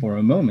even for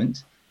a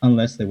moment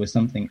unless there was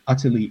something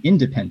utterly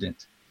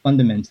independent,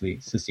 fundamentally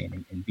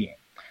sustaining in being.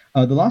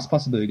 The last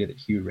possibility that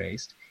Hugh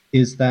raised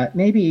is that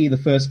maybe the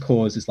first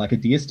cause is like a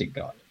deistic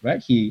God,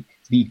 right? He's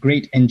the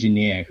great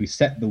engineer who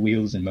set the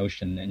wheels in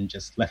motion and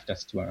just left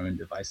us to our own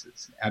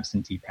devices,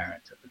 absentee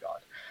parent of the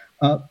God.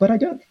 But I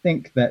don't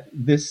think that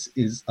this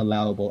is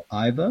allowable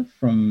either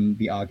from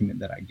the argument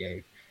that I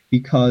gave,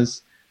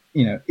 because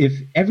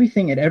if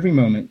everything at every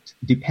moment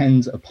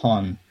depends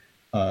upon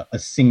a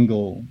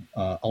single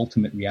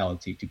ultimate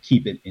reality to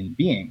keep it in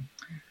being,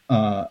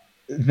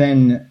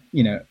 then,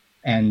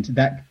 and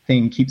that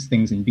thing keeps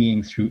things in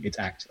being through its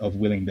act of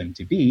willing them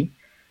to be,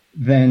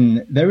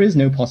 then there is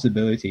no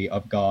possibility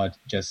of God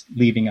just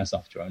leaving us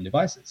off to our own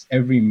devices.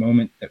 Every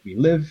moment that we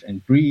live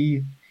and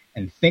breathe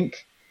and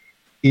think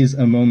is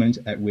a moment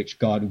at which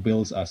God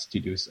wills us to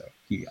do so.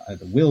 He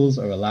either wills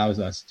or allows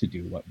us to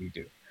do what we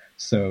do.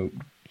 So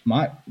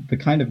the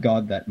kind of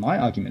God that my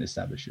argument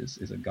establishes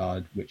is a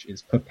God which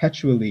is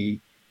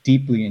perpetually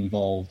deeply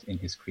involved in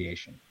his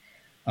creation.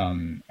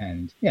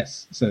 And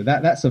yes, so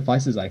that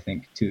suffices, I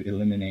think, to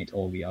eliminate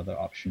all the other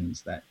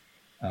options that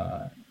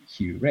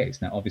Hugh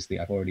raised. Now, obviously,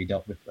 I've already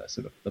dealt with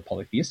the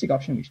polytheistic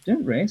option, which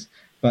didn't raise,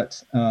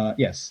 but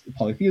yes,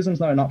 polytheism is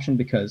not an option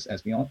because,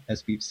 as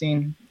we've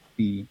seen,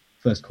 the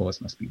first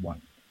cause must be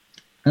one.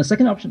 And the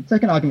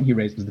second argument he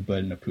raised was the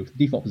burden of proof.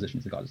 The default position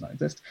is that God does not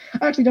exist.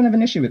 I actually don't have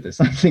an issue with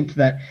this. I think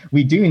that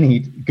we do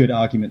need good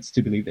arguments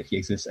to believe that he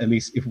exists, at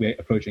least if we're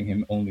approaching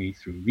him only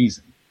through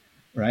reason,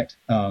 right?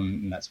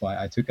 And that's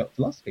why I took up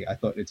philosophy. I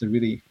thought it's a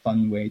really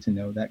fun way to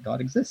know that God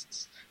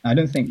exists. I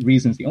don't think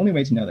reason's the only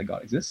way to know that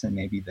God exists, and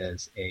maybe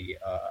there's a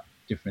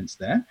difference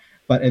there.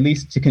 But at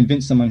least to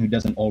convince someone who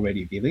doesn't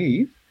already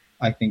believe,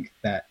 I think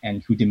that,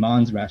 and who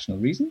demands rational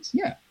reasons,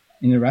 yeah,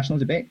 in a rational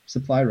debate,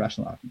 supply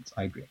rational arguments.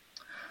 I agree.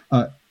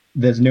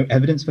 There's no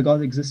evidence for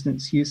God's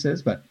existence, Hugh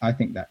says, but I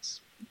think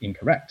that's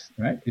incorrect,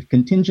 right? If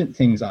contingent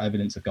things are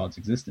evidence of God's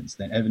existence,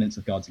 then evidence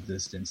of God's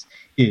existence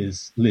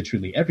is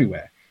literally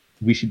everywhere.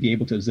 We should be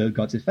able to observe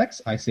God's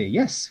effects. I say,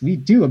 yes, we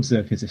do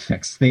observe his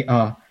effects.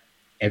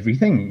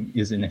 Everything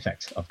is an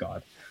effect of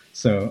God.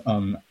 So,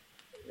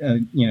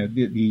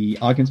 the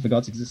arguments for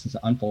God's existence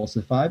are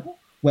unfalsifiable.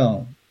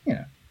 Well,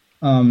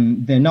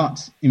 they're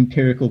not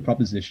empirical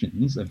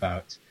propositions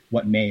about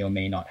what may or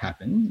may not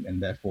happen,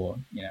 and therefore,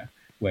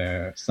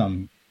 where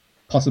some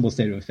possible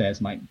state of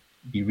affairs might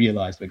be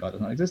realized where God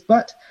does not exist,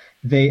 but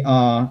they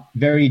are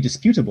very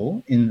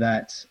disputable in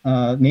that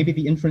maybe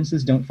the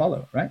inferences don't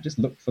follow, right? Just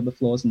look for the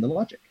flaws in the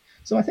logic.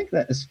 So I think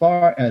that as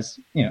far as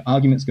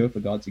arguments go for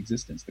God's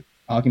existence, the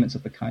arguments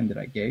of the kind that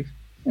I gave,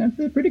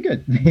 they're pretty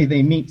good.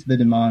 They meet the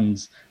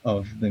demands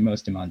of the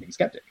most demanding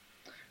skeptic.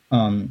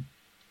 Another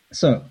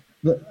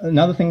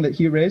thing that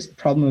Hugh raised,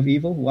 problem of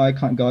evil. Why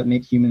can't God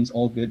make humans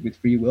all good with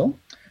free will?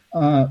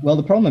 Well,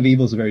 the problem of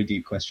evil is a very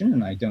deep question,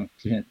 and I don't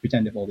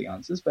pretend to have all the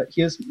answers, but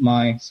here's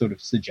my sort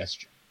of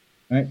suggestion,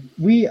 right?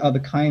 We are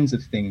the kinds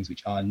of things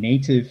which are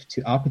native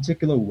to our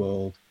particular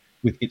world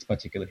with its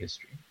particular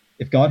history.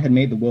 If God had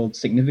made the world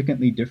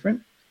significantly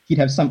different, he'd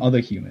have some other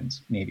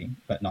humans, maybe,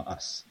 but not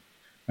us,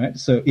 right?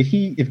 So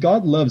if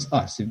God loves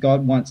us, if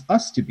God wants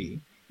us to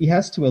be, he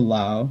has to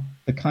allow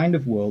the kind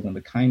of world and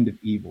the kind of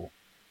evil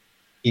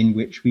in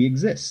which we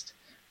exist.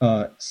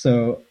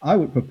 So I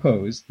would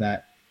propose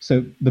that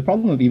So the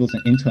problem of evil is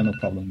an internal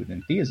problem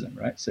within theism,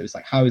 right? So it's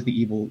like, how is the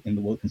evil in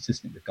the world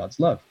consistent with God's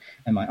love?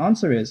 And my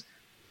answer is,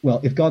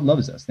 well, if God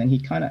loves us, then he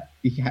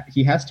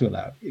has to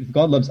allow. If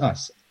God loves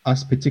us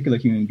particular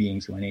human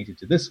beings who are native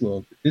to this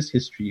world, with this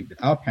history, with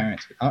our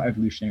parents, with our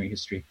evolutionary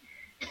history,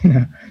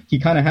 he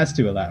kind of has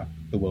to allow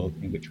the world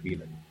in which we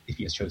live if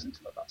he has chosen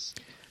to love us.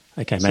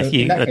 Okay,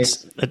 Matthew, that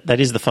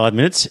is the 5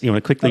 minutes. You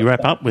want to quickly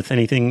wrap up with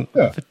anything?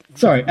 Sure.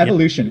 Sorry,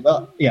 evolution.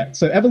 Well, yeah,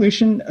 so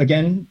evolution,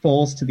 again,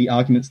 falls to the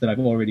arguments that I've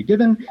already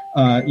given.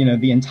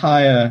 The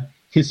entire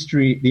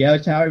history, the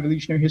entire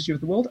evolutionary history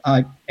of the world,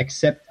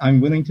 I'm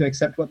willing to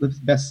accept what the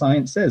best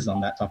science says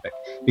on that topic.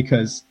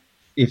 Because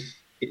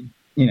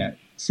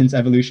since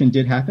evolution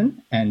did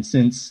happen, and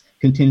since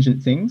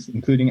contingent things,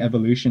 including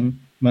evolution,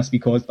 must be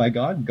caused by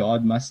God,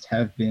 God must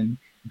have been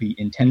the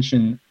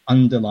intention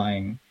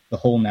underlying the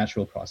whole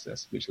natural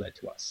process which led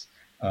to us.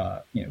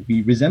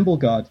 We resemble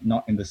God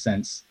not in the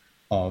sense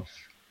of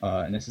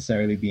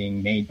necessarily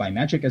being made by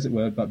magic, as it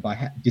were, but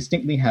by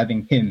distinctly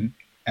having him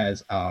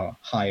as our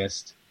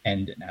highest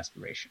end and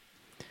aspiration.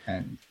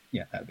 And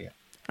yeah, that'd be it.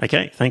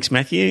 Okay, thanks,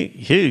 Matthew.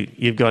 Hugh,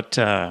 you've got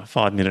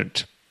 5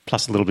 minutes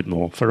plus a little bit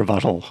more for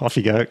rebuttal. Off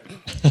you go.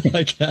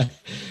 Okay.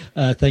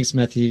 Thanks,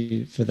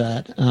 Matthew, for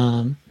that.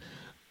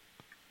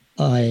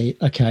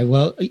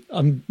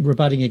 I'm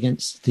rebutting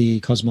against the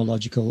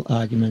cosmological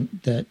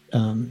argument that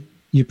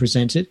you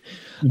presented.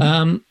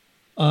 Mm-hmm.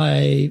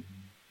 I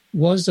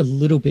was a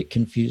little bit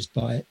confused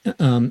by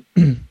it.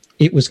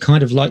 It was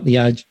kind of like the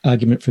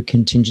argument for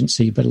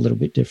contingency, but a little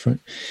bit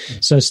different.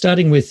 Mm-hmm. So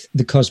starting with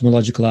the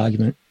cosmological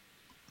argument,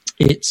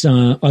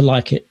 I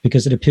like it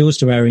because it appeals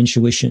to our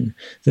intuition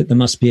that there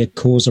must be a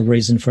cause or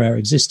reason for our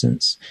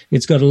existence.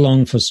 It's got a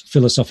long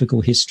philosophical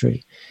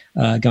history,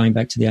 going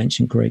back to the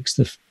ancient Greeks,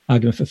 the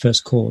argument for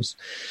first cause.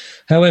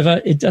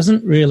 However, it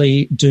doesn't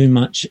really do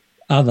much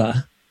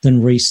other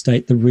than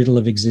restate the riddle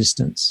of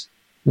existence.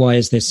 Why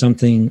is there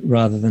something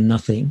rather than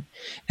nothing?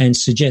 And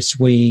suggests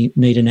we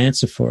need an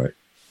answer for it.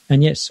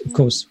 And yes, of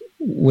course,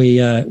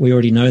 we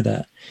already know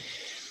that.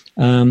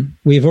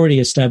 We've already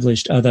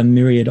established other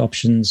myriad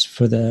options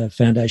for the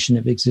foundation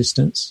of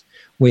existence.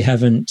 We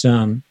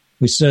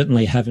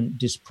certainly haven't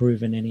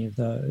disproven any of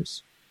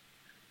those.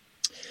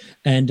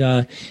 And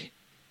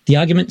the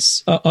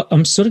arguments,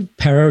 I'm sort of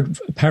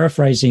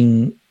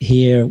paraphrasing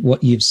here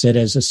what you've said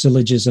as a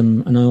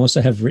syllogism, and I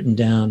also have written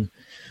down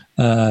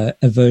a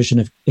version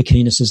of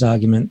Aquinas'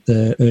 argument,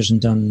 the version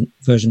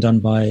done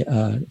by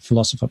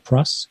philosopher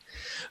Pruss,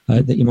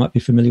 that you might be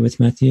familiar with,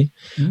 Matthew.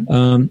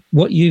 Mm-hmm.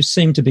 What you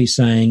seem to be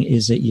saying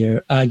is that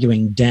you're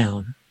arguing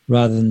down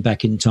rather than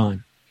back in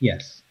time.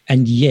 Yes.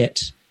 And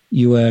yet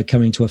you are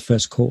coming to a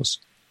first cause.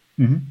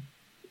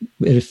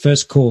 Mm-hmm. A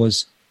first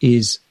cause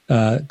is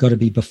got to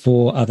be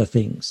before other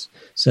things.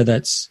 So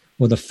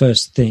the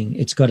first thing,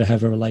 it's got to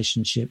have a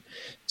relationship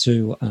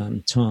to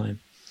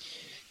time.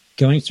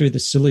 Going through the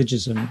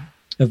syllogism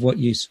of what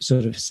you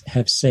sort of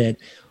have said,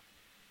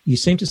 you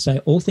seem to say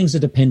all things are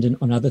dependent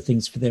on other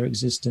things for their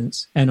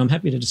existence. And I'm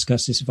happy to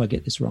discuss this if I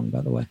get this wrong,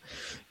 by the way.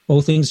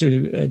 All things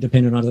are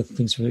dependent on other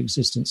things for their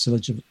existence,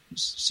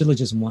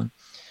 syllogism 1.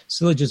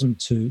 Syllogism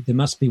 2, there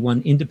must be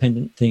one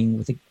independent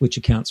thing which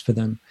accounts for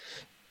them.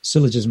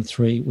 Syllogism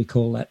 3, we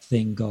call that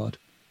thing God.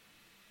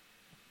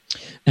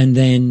 And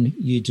then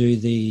you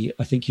do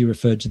I think you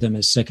referred to them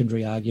as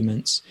secondary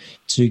arguments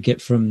to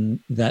get from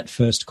that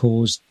first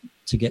cause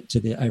to get to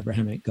the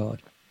Abrahamic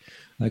God.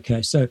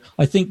 Okay, so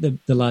I think the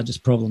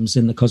largest problems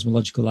in the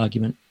cosmological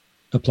argument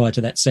apply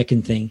to that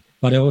second thing,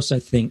 but I also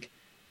think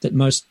that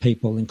most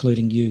people,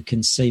 including you,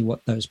 can see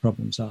what those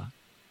problems are.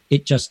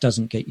 It just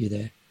doesn't get you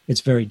there.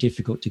 It's very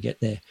difficult to get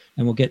there,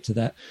 and we'll get to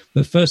that.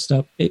 But first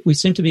up, we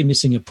seem to be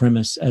missing a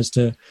premise as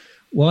to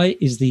why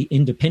is the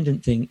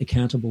independent thing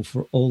accountable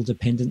for all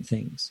dependent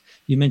things?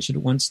 You mentioned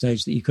at one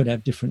stage that you could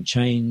have different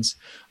chains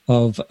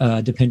of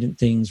dependent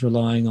things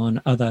relying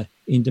on other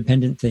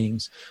independent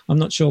things. I'm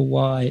not sure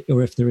why,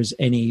 or if there is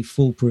any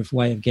foolproof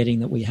way of getting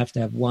that we have to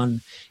have one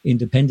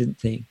independent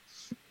thing.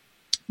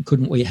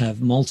 Couldn't we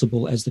have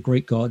multiple, as the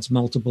Greek gods,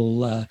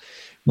 multiple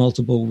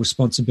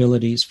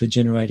responsibilities for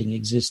generating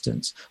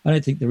existence? I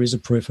don't think there is a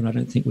proof, and I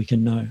don't think we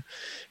can know.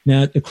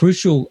 Now, the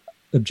crucial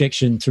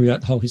objection throughout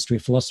the whole history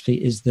of philosophy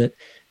is that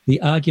the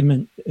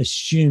argument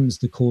assumes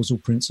the causal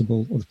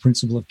principle, or the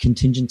principle of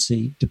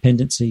contingency,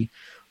 dependency,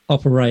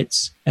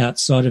 operates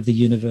outside of the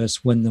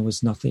universe when there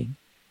was nothing.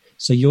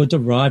 So you're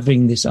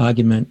deriving this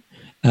argument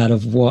out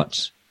of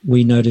what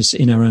we notice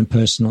in our own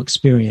personal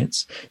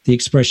experience. The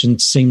expression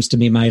seems to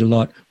be made a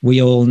lot.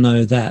 We all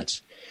know that.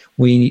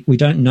 We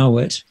don't know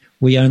it.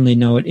 We only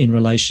know it in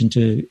relation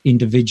to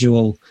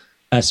individual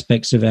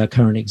aspects of our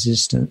current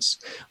existence.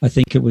 I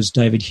think it was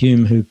David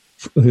Hume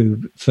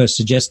who first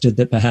suggested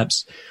that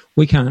perhaps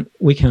we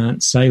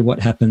can't say what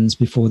happens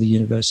before the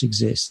universe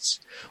exists.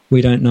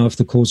 We don't know if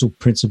the causal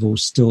principle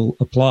still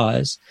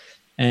applies.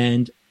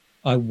 And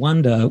I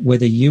wonder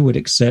whether you would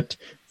accept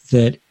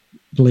that,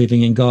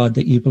 believing in God,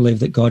 that you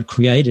believe that God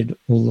created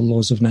all the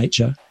laws of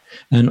nature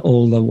and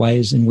all the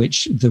ways in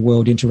which the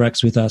world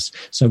interacts with us.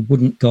 So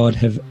wouldn't God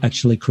have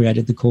actually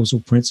created the causal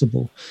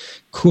principle?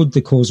 Could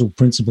the causal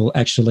principle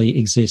actually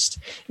exist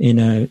in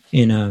a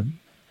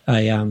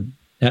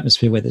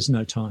atmosphere where there's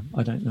no time?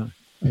 I don't know.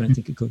 I don't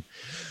think it could.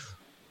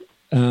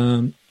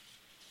 And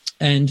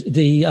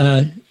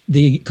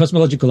the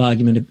cosmological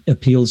argument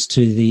appeals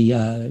to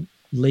the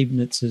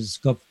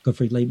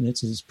Gottfried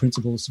Leibniz's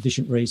principle of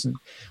sufficient reason,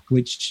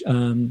 which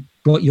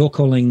what you're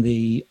calling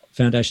the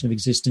foundation of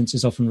existence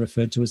is often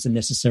referred to as the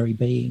necessary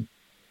being.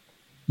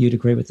 You'd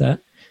agree with that?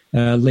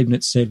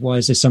 Leibniz said, why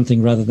is there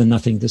something rather than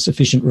nothing? The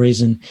sufficient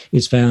reason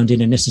is found in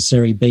a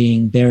necessary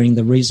being bearing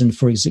the reason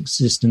for its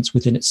existence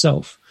within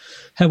itself.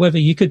 However,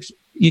 you could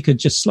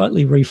just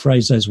slightly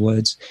rephrase those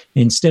words.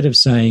 Instead of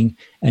saying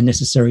a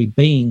necessary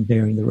being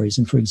bearing the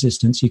reason for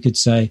existence, you could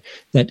say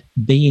that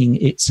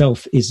being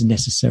itself is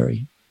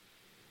necessary.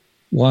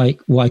 Why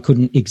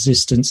couldn't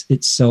existence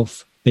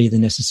itself be the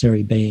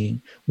necessary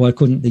being? Why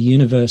couldn't the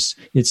universe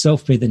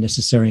itself be the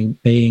necessary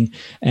being?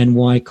 And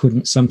why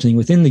couldn't something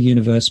within the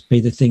universe be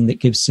the thing that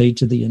gives seed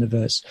to the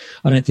universe?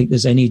 I don't think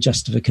there's any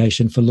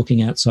justification for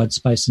looking outside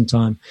space and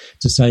time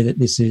to say that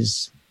this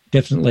is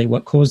definitely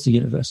what caused the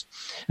universe.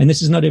 And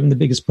this is not even the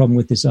biggest problem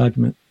with this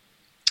argument.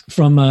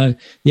 The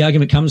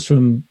argument comes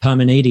from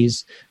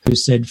Parmenides, who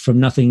said, from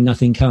nothing,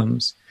 nothing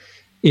comes.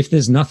 If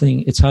there's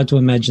nothing, it's hard to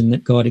imagine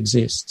that God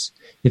exists.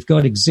 If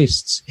God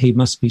exists, he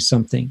must be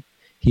something.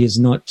 He is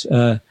not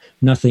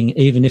nothing.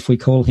 Even if we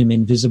call him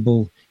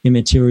invisible,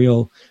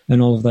 immaterial,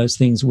 and all of those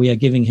things, we are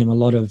giving him a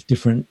lot of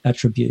different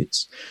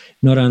attributes.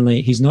 Not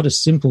only, he's not a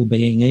simple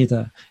being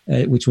either,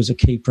 which was a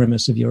key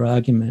premise of your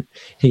argument.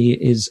 He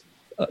is.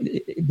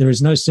 There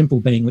is no simple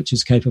being which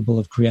is capable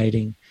of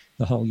creating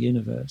the whole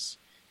universe.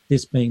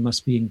 This being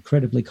must be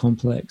incredibly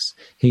complex.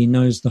 He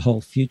knows the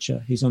whole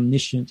future. He's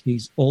omniscient.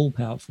 He's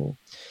all-powerful.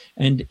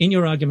 And in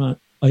your argument,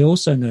 I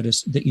also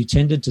noticed that you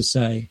tended to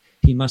say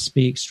he must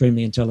be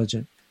extremely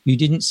intelligent. You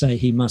didn't say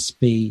he must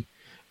be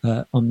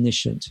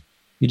omniscient.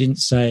 You didn't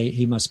say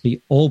he must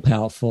be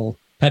all-powerful.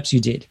 Perhaps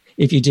you did.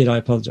 If you did, I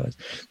apologize.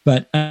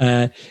 But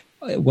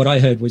what I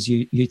heard was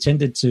you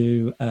tended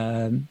to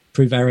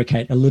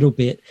prevaricate a little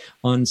bit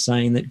on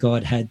saying that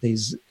God had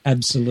these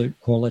absolute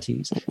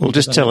qualities. Well,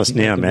 just tell us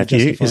now,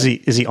 Matthew. Is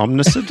he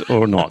omniscient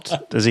or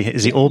not?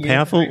 Is he all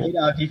powerful?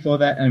 We'll argue for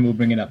that, and we'll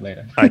bring it up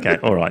later. Okay,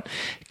 all right.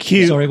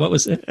 Hugh, sorry, what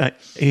was it?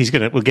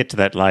 We'll get to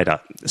that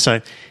later.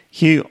 So,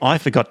 Hugh, I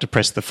forgot to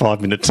press the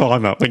 5-minute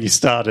timer when you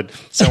started.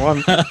 So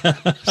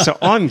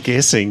I'm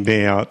guessing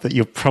now that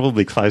you're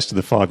probably close to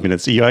the 5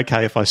 minutes. Are you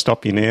okay if I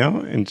stop you now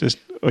and just?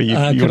 Or you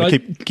want to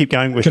keep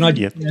going with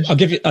it?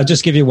 Yeah. I'll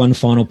just give you one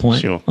final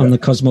point on the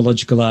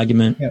cosmological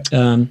argument.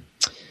 Yeah.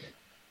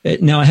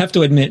 Now, I have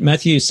to admit,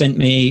 Matthew sent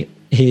me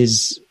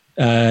his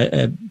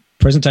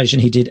presentation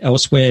he did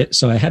elsewhere,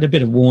 so I had a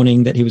bit of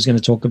warning that he was going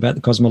to talk about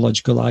the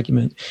cosmological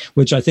argument,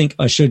 which I think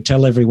I should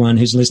tell everyone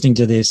who's listening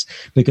to this,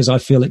 because I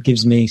feel it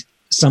gives me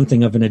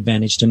something of an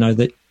advantage to know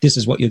that this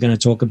is what you're going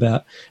to talk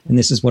about and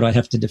this is what I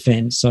have to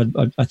defend. So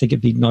I think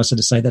it'd be nicer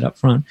to say that up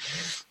front.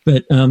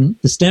 But the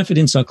Stanford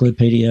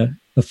Encyclopedia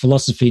of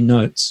Philosophy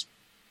notes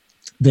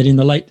that in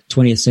the late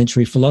 20th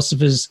century,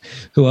 philosophers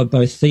who are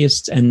both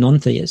theists and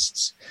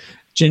non-theists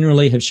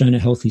generally have shown a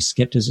healthy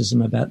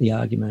skepticism about the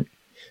argument.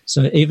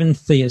 So even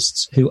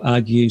theists who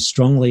argue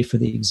strongly for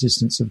the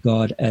existence of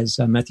God, as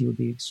Matthew would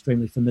be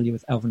extremely familiar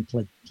with Alvin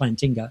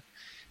Plantinga,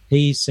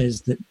 he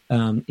says that,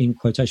 in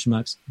quotation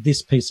marks,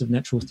 this piece of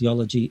natural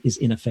theology is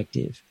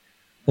ineffective.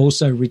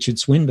 Also, Richard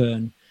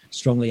Swinburne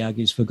strongly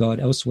argues for God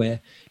elsewhere,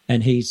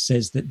 and he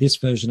says that this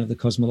version of the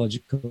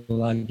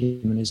cosmological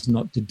argument is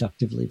not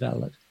deductively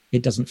valid.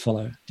 It doesn't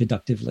follow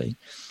deductively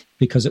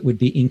because it would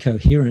be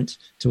incoherent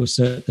to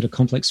assert that a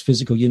complex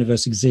physical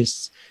universe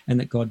exists and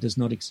that God does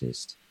not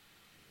exist,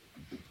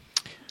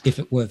 if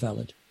it were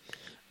valid.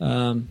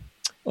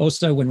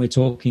 Also, when we're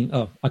talking,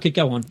 I could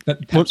go on,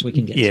 but perhaps we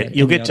can get to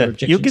you'll get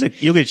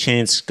a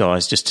chance,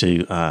 guys, just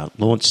to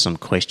launch some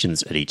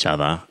questions at each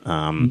other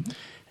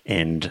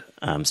and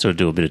sort of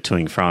do a bit of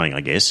toing froing, I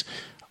guess.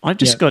 I've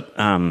just got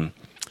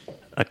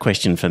a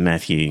question for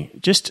Matthew.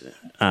 Just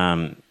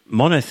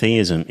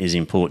monotheism is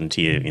important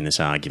to you in this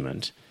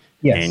argument,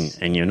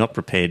 and you're not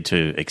prepared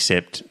to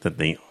accept that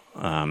the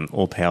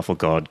all-powerful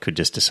God could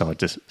just decide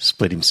to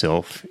split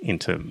himself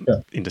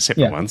into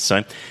separate ones.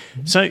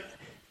 So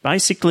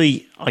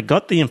basically, I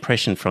got the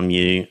impression from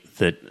you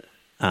that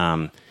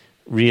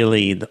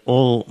really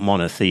all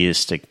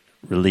monotheistic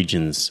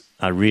religions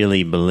are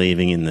really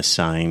believing in the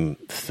same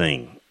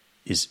thing.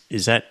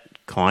 Is that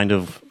kind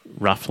of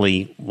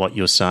roughly what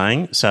you're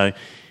saying? So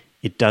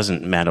it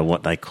doesn't matter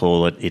what they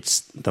call it,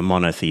 it's the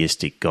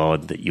monotheistic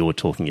God that you're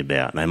talking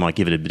about. They might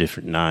give it a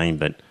different name,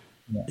 but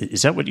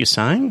is that what you're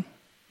saying?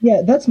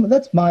 Yeah, that's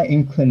my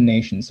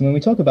inclination. So when we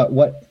talk about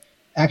what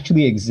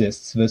actually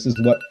exists versus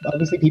what,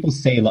 obviously people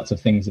say lots of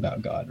things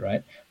about God,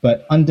 right?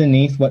 But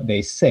underneath what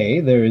they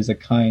say, there is a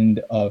kind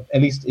of,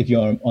 at least if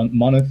you're on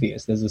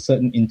monotheist, there's a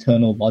certain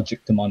internal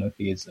logic to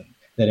monotheism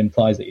that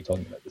implies that you're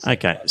talking about this.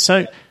 Okay,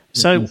 so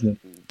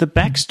the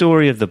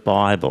backstory of the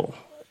Bible,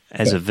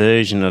 as a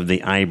version of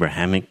the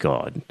Abrahamic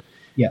God.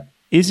 Yeah.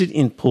 Is it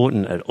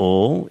important at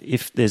all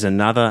if there's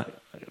another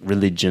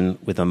religion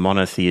with a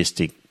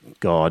monotheistic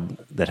God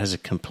that has a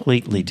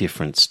completely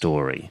different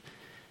story?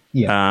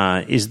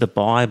 Yeah. Is the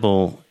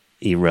Bible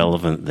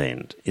irrelevant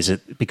then? Is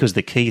it because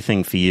the key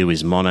thing for you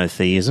is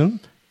monotheism,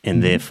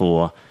 and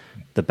therefore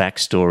the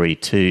backstory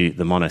to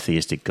the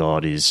monotheistic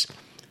God is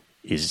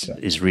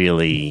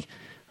really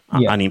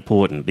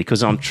unimportant?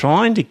 Because I'm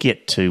trying to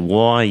get to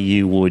why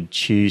you would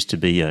choose to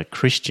be a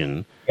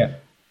Christian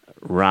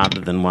rather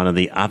than one of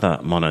the other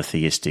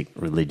monotheistic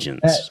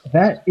religions.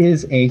 That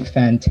is a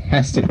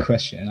fantastic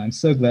question, and I'm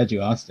so glad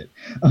you asked it.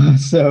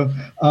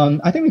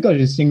 I think we've got to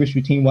distinguish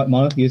between what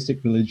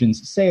monotheistic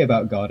religions say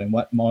about God and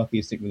what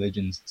monotheistic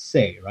religions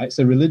say, right?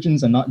 So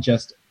religions are not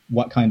just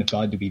what kind of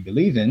God do we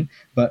believe in,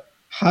 but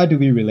how do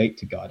we relate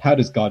to God? How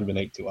does God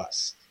relate to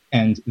us?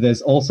 And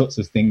there's all sorts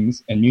of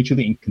things and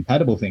mutually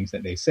incompatible things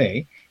that they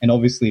say. And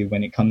obviously,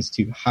 when it comes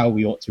to how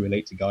we ought to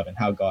relate to God and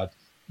how God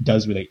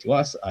does relate to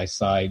us, I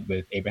side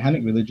with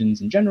Abrahamic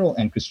religions in general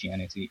and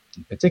Christianity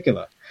in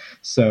particular.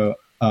 So,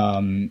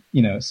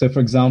 so for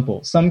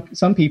example,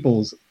 some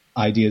people's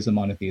ideas of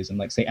monotheism,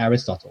 like say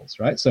Aristotle's,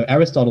 right? So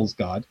Aristotle's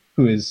God,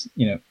 who is,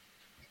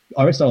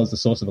 Aristotle is the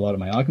source of a lot of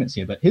my arguments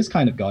here, but his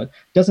kind of God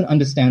doesn't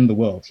understand the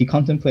world. He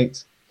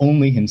contemplates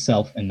only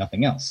himself and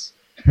nothing else,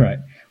 right?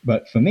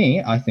 But for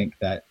me, I think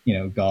that,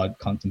 God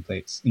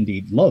contemplates,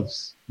 indeed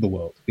loves the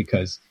world,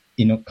 because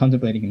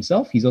contemplating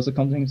himself, he's also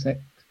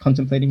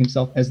contemplating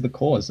himself as the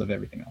cause of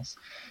everything else.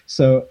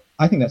 So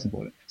I think that's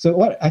important. So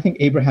what I think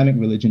Abrahamic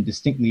religion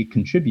distinctly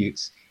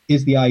contributes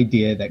is the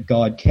idea that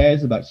God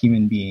cares about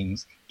human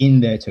beings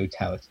in their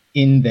totality,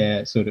 in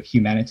their sort of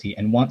humanity,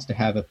 and wants to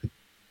have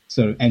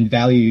and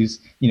values,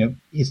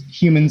 his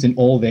humans in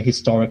all their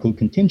historical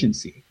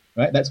contingency,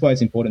 right? That's why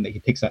it's important that he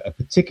picks out a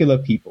particular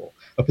people,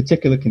 a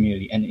particular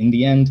community, and in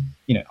the end,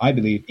 I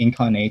believe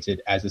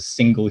incarnated as a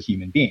single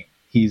human being.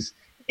 His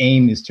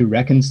aim is to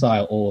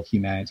reconcile all of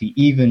humanity,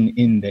 even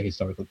in their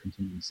historical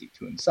contingency,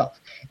 to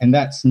himself. And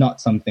that's not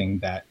something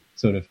that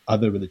sort of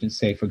other religions,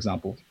 say, for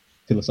example,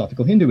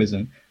 philosophical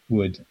Hinduism,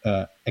 would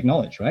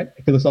acknowledge, right?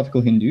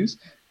 Philosophical Hindus,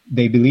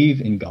 they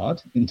believe in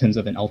God in terms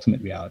of an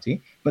ultimate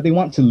reality, but they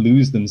want to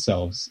lose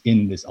themselves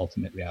in this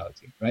ultimate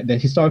reality, right? Their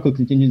historical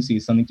contingency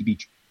is something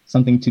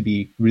to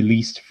be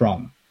released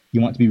from.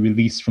 You want to be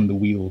released from the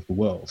wheel of the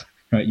world,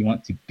 right? You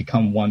want to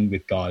become one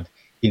with God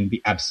in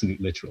the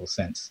absolute literal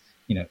sense,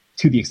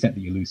 to the extent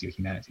that you lose your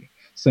humanity.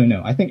 So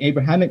no, I think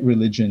Abrahamic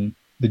religion,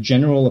 the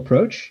general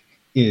approach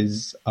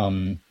is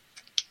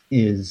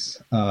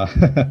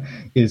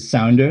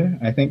sounder,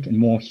 I think, and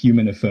more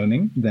human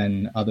affirming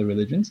than other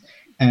religions.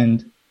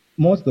 And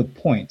more to the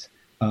point,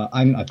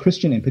 I'm a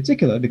Christian in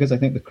particular because I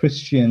think the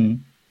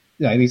Christian,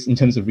 at least in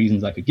terms of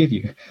reasons I could give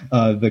you,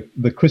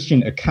 the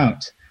Christian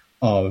account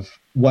of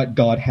what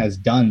God has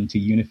done to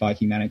unify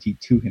humanity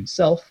to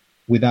himself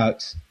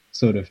without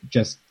sort of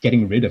just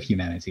getting rid of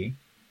humanity,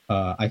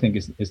 I think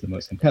is the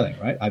most compelling,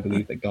 right? I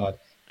believe that God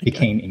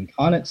became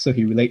incarnate, so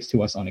he relates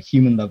to us on a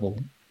human level.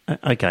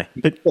 Okay,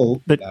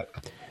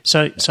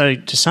 so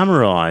to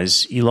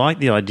summarize, you like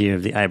the idea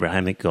of the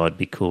Abrahamic God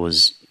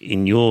because,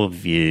 in your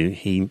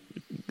view,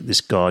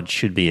 this God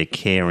should be a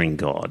caring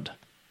God,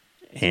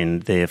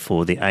 and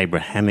therefore the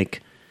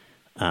Abrahamic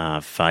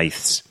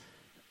faiths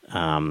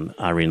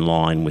are in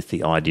line with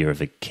the idea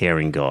of a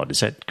caring God.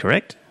 Is that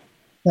correct?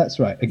 That's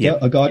right.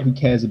 A God who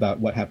cares about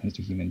what happens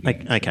to human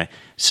beings. Okay.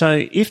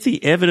 So if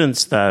the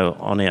evidence, though,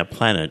 on our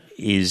planet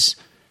is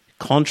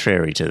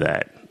contrary to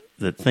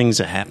that things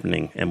are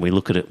happening, and we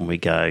look at it and we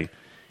go,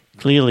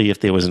 clearly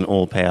if there was an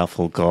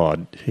all-powerful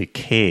God who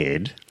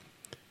cared,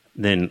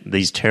 then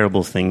these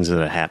terrible things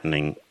that are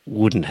happening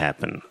wouldn't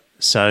happen.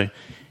 So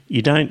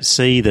you don't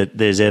see that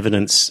there's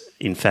evidence,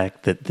 in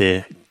fact,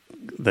 that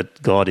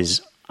God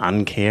is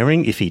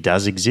uncaring if he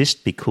does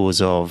exist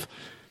because of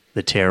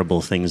the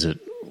terrible things that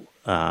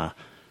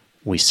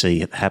we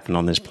see happen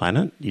on this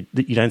planet?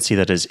 You don't see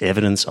that as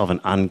evidence of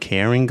an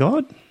uncaring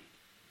God?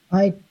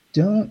 I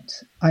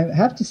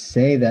have to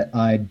say that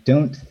I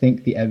don't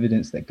think the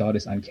evidence that God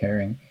is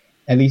uncaring,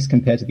 at least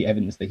compared to the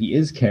evidence that he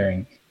is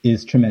caring,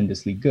 is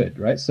tremendously good,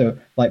 right? So,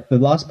 like, the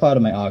last part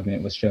of my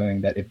argument was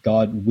showing that if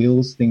God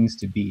wills things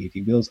to be, if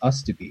he wills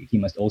us to be, he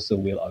must also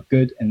will our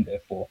good and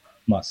therefore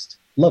must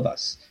love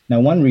us. Now,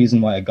 one reason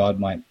why a God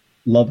might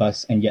love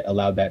us and yet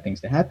allow bad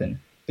things to happen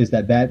is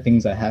that bad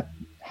things are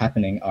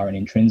happening are an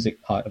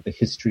intrinsic part of the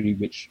history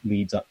which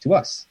leads up to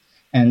us.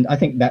 And I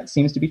think that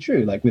seems to be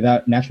true. Like,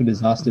 without natural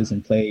disasters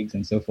and plagues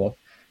and so forth,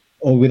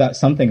 or without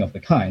something of the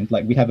kind,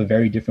 like, we'd have a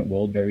very different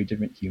world, very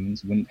different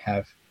humans, wouldn't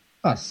have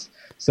us.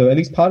 So at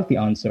least part of the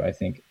answer, I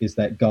think, is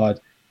that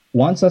God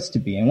wants us to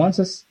be and wants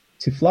us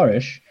to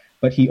flourish,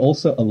 but he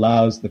also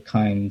allows the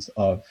kinds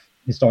of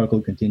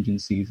historical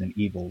contingencies and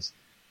evils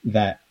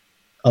that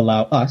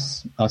allow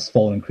us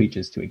fallen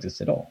creatures to exist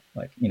at all.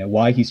 Like,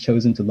 why he's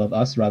chosen to love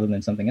us rather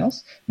than something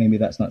else, maybe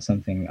that's not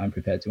something I'm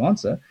prepared to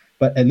answer,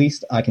 but at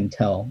least I can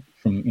tell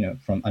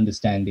from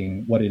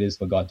understanding what it is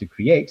for God to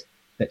create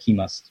that he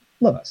must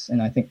love us.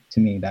 And I think, to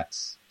me,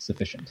 that's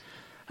sufficient.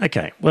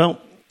 Okay,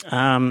 well,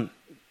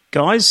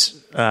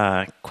 guys,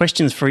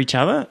 questions for each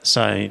other.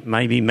 So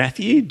maybe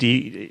Matthew, do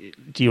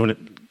you want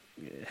to?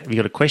 Have you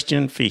got a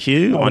question for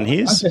Hugh on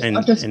his?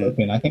 I've just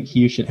spoken. I think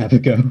Hugh should have a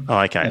go. Oh,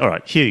 okay. All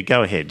right. Hugh,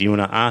 go ahead. Do you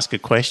want to ask a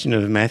question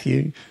of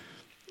Matthew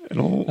at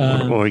all?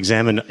 Or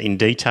examine in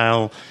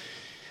detail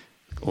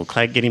or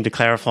get him to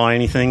clarify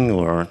anything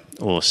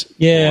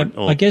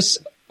I guess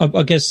I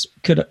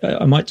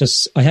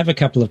have a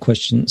couple of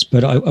questions,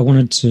 but I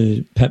wanted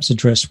to perhaps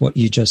address what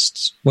you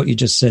just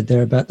said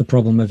there about the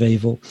problem of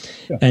evil.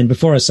 Sure. And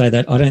before I say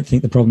that, I don't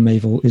think the problem of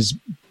evil is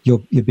your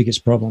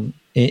biggest problem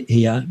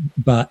here,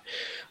 but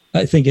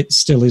I think it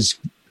still is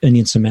an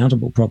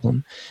insurmountable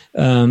problem.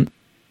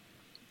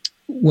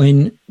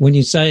 When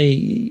you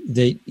say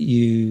that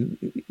you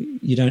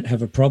don't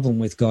have a problem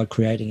with God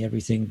creating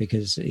everything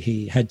because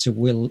he had to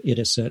will it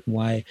a certain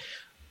way,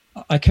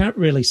 I can't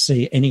really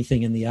see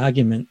anything in the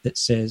argument that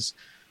says,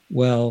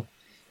 well,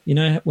 you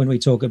know, when we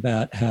talk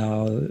about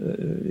how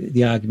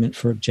the argument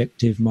for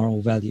objective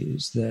moral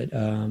values, that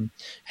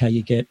how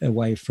you get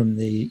away from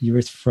the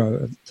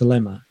Euthyphro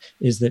dilemma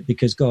is that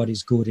because God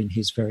is good in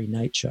his very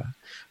nature,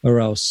 or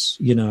else,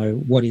 you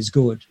know, what is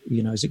good?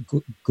 You know, is it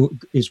good?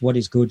 Is what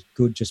is good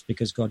just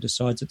because God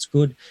decides it's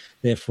good?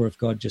 Therefore, if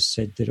God just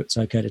said that it's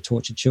okay to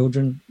torture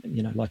children,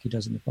 you know, like he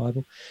does in the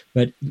Bible,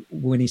 but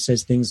when he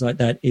says things like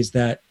that, is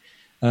that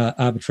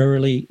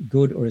arbitrarily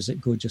good, or is it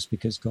good just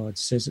because God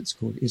says it's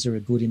good? Is there a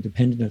good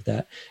independent of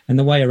that? And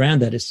the way around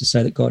that is to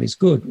say that God is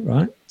good,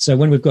 right? So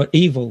when we've got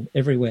evil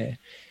everywhere,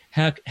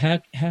 how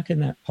can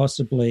that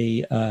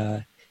possibly?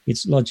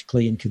 It's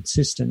logically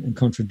inconsistent and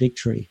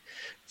contradictory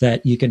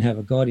that you can have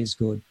a God is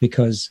good,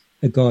 because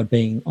a God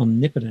being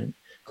omnipotent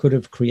could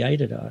have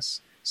created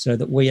us so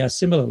that we are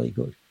similarly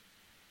good.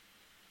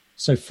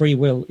 So free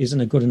will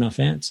isn't a good enough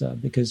answer,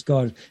 because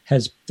God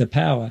has the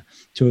power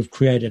to have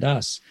created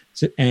us,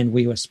 and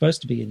we were supposed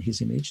to be in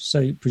his image.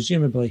 So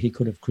presumably he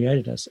could have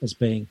created us as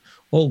being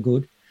all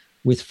good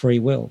with free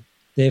will.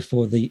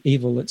 Therefore, the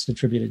evil that's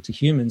attributed to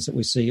humans that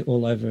we see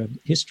all over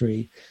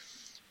history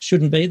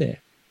shouldn't be there.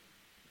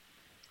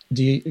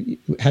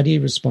 How do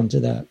you respond to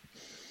that?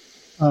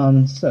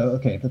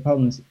 The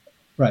problem is,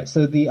 right.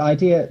 So the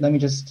idea, let me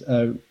just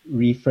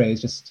rephrase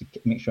just to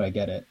make sure I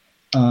get it.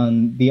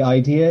 The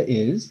idea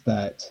is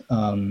that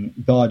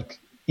God,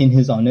 in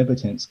his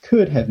omnipotence,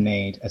 could have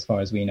made, as far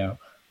as we know,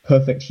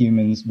 perfect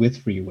humans with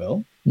free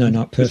will. No,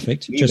 not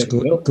perfect, just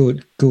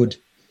good.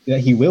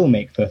 That he will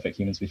make perfect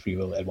humans with free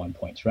will at one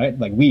point, right?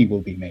 Like we will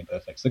be made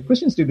perfect. So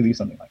Christians do believe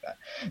something like that.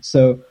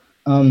 So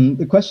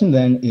the question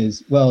then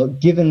is, well,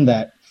 given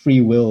that free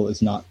will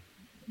is not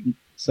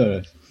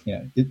God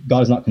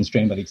is not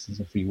constrained by the existence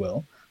of free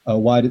will,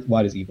 why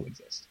does evil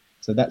exist?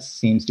 So that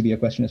seems to be a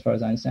question as far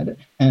as I understand it.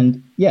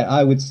 And yeah,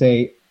 I would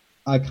say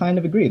I kind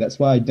of agree. That's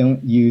why I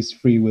don't use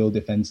free will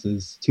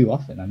defenses too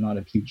often. I'm not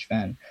a huge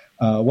fan.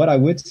 What I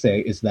would say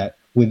is that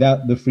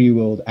without the free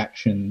willed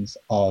actions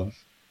of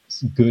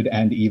good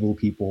and evil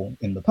people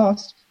in the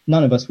past,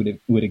 none of us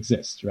would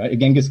exist, right? If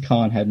Genghis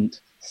Khan hadn't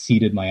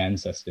seeded my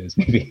ancestors,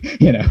 maybe,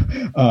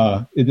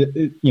 I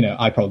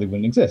probably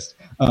wouldn't exist.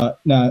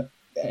 Now,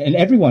 and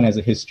everyone has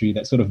a history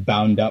that's sort of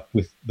bound up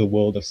with the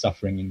world of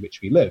suffering in which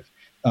we live.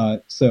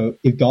 So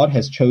if God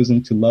has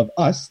chosen to love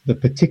us, the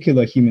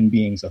particular human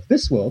beings of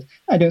this world,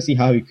 I don't see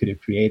how he could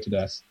have created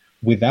us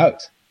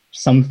without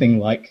something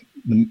like,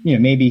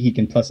 maybe he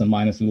can plus and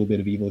minus a little bit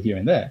of evil here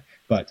and there,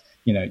 but,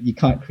 you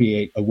can't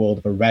create a world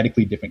of a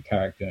radically different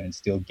character and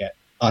still get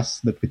us,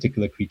 the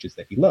particular creatures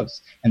that he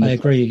loves. And I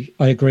agree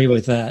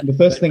with that. The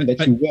first thing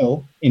that you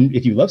will,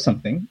 if you love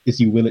something,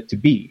 is you will it to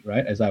be,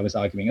 right? As I was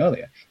arguing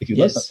earlier. If you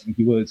love something,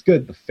 you will it's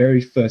good. The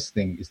very first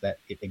thing is that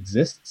it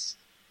exists.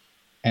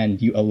 And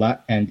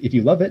if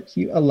you love it,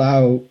 you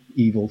allow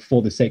evil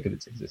for the sake of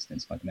its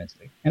existence,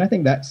 fundamentally. And I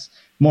think that's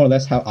more or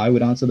less how I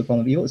would answer the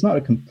problem of evil. It's not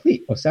a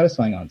complete or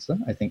satisfying answer,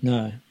 I think.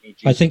 No,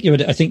 I think you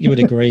would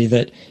agree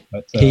that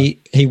but,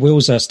 he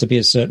wills us to be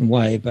a certain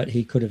way, but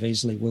he could have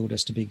easily willed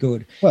us to be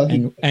good. Well,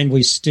 and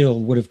we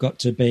still would have got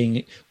to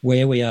being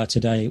where we are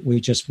today.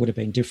 We just would have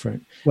been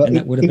different, and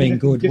that would have been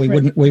good.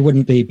 We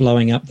wouldn't be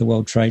blowing up the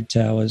World Trade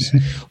Towers,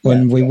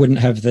 and we wouldn't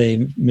have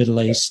the Middle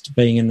East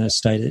being in the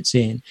state it's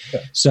in.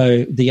 Yeah.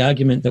 So the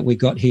argument that we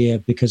got here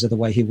because of the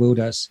way he willed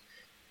us,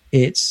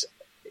 it's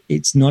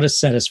not a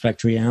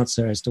satisfactory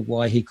answer as to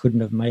why he couldn't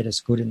have made us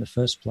good in the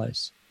first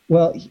place.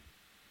 Well,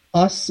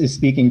 us is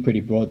speaking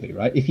pretty broadly,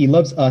 right? If he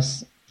loves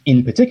us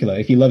in particular,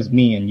 if he loves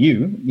me and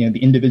you,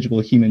 the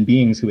individual human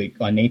beings who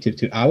are native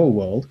to our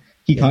world,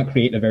 he can't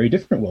create a very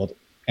different world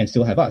and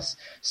still have us.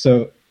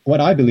 So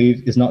what I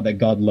believe is not that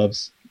God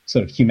loves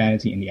sort of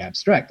humanity in the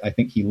abstract. I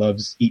think he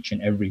loves each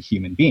and every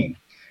human being,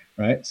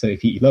 right? So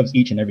if he loves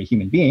each and every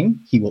human being,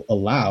 he will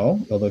allow,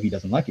 although he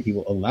doesn't like it, he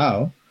will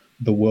allow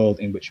the world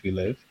in which we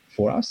live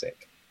for our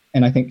sake.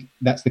 And I think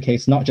that's the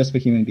case not just for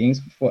human beings,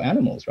 but for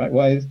animals, right?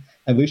 Why is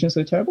evolution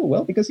so terrible?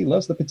 Well, because he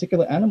loves the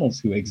particular animals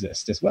who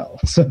exist as well.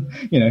 So,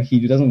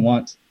 he doesn't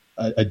want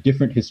a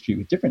different history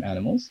with different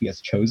animals. He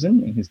has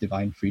chosen in his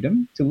divine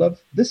freedom to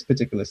love this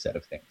particular set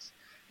of things.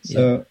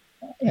 So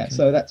Yeah, okay.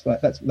 So that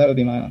would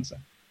be my answer.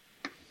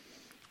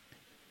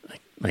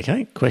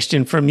 Okay,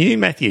 question from you,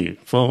 Matthew,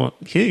 for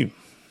Hugh.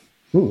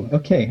 Ooh,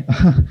 okay.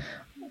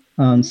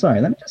 Sorry,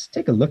 let me just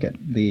take a look at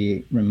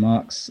the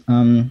remarks.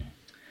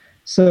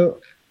 So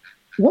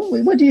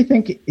what do you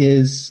think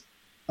is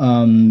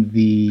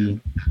the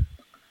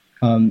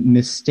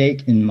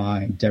mistake in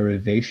my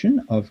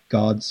derivation of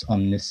God's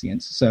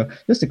omniscience? So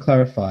just to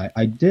clarify,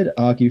 I did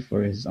argue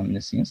for his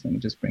omniscience. Let me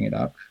just bring it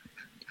up.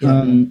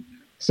 Yeah.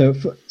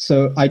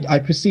 So I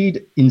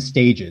proceed in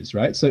stages,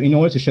 right? So in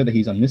order to show that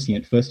he's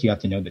omniscient, first you have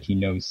to know that he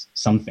knows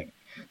something.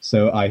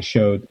 So I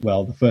showed,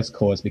 well, the first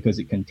cause, because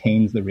it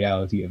contains the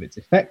reality of its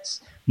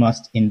effects,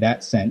 must, in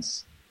that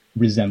sense,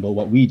 resemble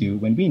what we do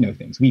when we know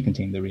things. We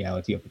contain the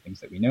reality of the things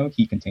that we know.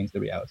 He contains the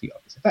reality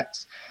of his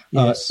effects.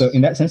 Yes. So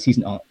in that sense, he's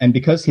not, and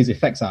because his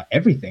effects are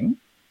everything,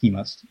 he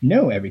must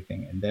know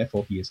everything, and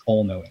therefore he is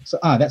all-knowing. So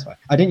that's why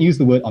I didn't use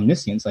the word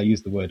omniscience. I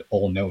used the word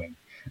all-knowing.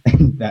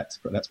 And that's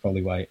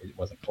probably why it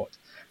wasn't caught.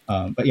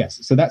 But yes,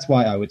 so that's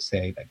why I would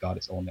say that God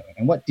is all-knowing.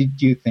 And what did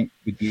you think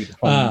would be the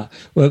problem?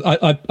 Well,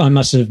 I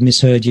must have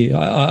misheard you.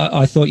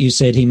 I thought you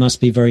said he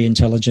must be very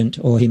intelligent,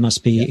 or he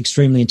must be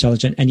extremely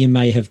intelligent, and you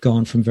may have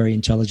gone from very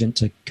intelligent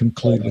to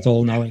conclude with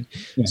all-knowing.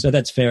 Yeah. So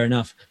that's fair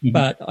enough. Mm-hmm.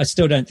 But I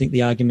still don't think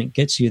the argument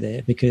gets you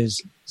there,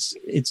 because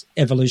it's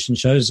evolution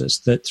shows us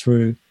that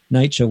through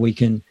nature we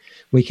can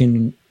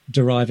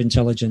derive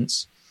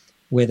intelligence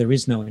where there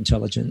is no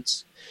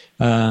intelligence.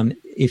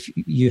 If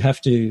you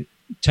have to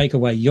take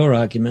away your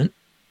argument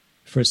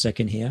for a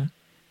second here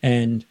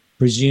and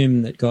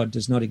presume that God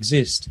does not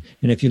exist,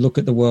 and if you look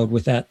at the world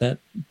without that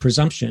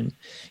presumption,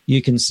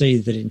 you can see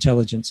that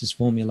intelligence is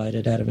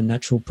formulated out of a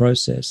natural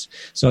process.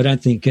 So I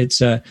don't think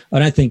it's a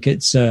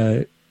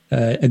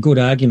good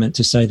argument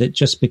to say that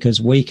just because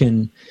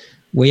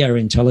we are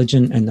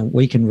intelligent and that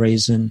we can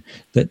reason,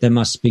 that there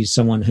must be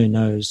someone who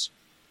knows.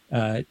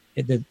 That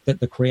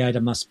the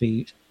Creator must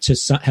be to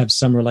have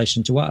some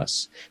relation to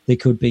us. There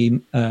could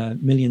be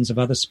millions of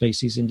other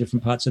species in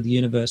different parts of the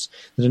universe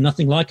that are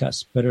nothing like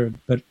us, but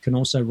can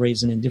also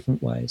reason in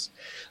different ways.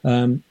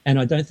 And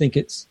I don't think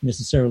it's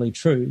necessarily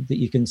true that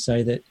you can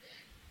say that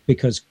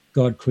because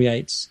God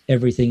creates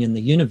everything in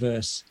the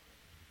universe,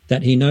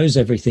 that he knows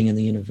everything in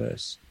the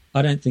universe.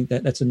 I don't think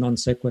that's a non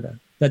sequitur.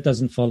 That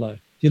doesn't follow.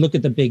 If you look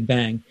at the Big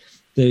Bang,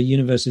 the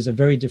universe is a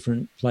very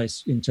different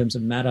place in terms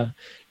of matter,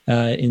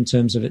 in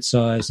terms of its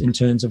size, in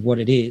terms of what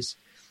it is.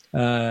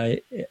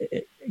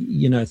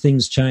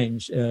 Things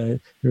change.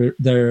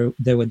 There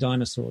were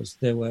dinosaurs.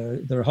 There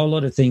are a whole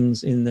lot of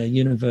things in the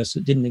universe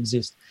that didn't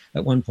exist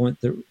at one point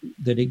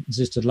that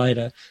existed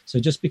later. So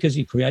just because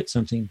you create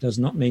something does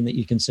not mean that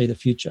you can see the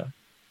future.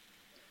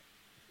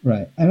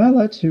 Right. Am I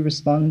allowed to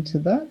respond to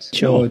that?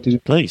 Sure.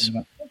 Please.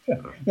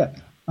 Sure. Yeah.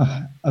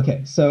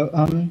 Okay. So,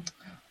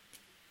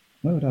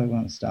 where would I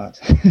want to start?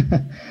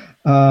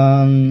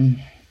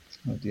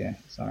 Oh dear,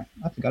 sorry.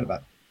 I forgot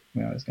about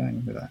where I was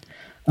going with that.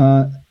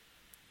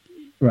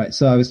 Right,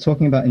 so I was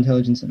talking about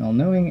intelligence and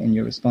all-knowing, and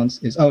your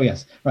response is, oh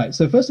yes, right.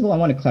 So first of all, I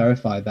want to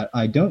clarify that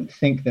I don't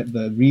think that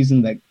the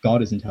reason that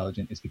God is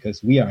intelligent is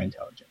because we are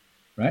intelligent,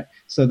 right?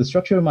 So the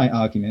structure of my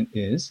argument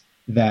is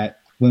that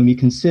when we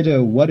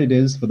consider what it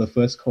is for the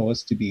first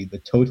cause to be the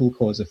total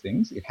cause of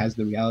things, it has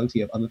the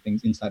reality of other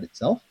things inside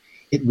itself.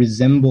 It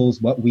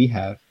resembles what we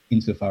have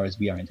insofar as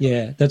we are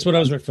intelligent. Yeah, that's what I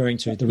was referring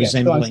to, the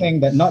resembling. So I'm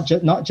saying that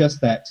not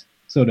just that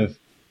sort of,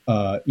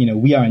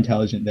 we are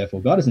intelligent,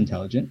 therefore God is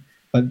intelligent,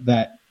 but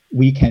that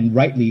we can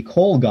rightly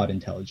call God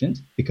intelligent,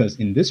 because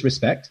in this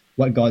respect,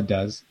 what God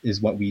does is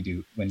what we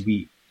do when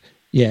we...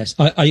 Yes,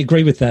 I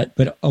agree with that,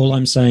 but all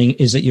I'm saying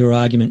is that your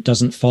argument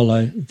doesn't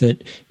follow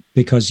that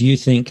because you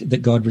think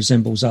that God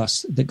resembles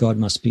us, that God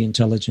must be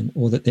intelligent,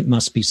 or that there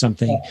must be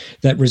something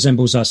that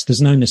resembles us.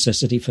 There's no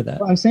necessity for that.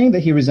 Well, I'm saying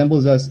that he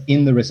resembles us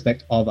in the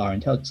respect of our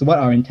intelligence. So what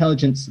our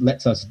intelligence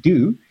lets us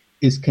do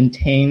is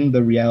contain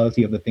the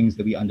reality of the things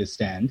that we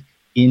understand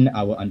in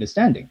our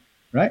understanding,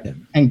 right? Yeah.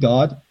 And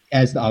God,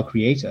 as our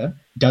creator,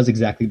 does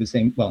exactly the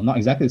same, well, not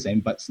exactly the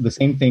same, but the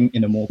same thing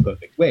in a more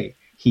perfect way.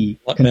 He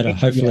contains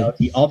the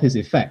reality of his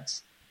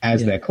effects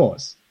as their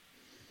cause.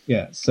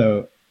 Yeah,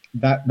 so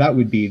that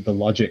would be the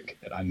logic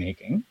that I'm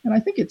making, and I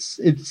think it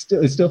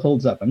still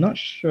holds up. I'm not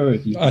sure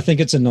if you... I think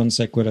it's a non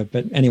sequitur,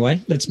 but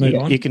anyway, let's move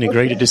on. You can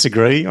agree to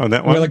disagree on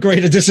that one. We'll agree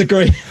to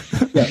disagree.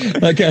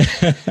 Okay.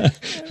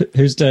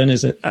 Whose turn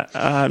is it?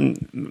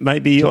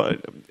 Maybe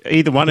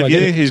either one of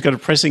you who's got a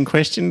pressing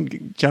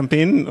question, jump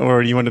in,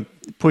 or you want to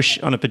push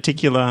on a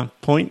particular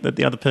point that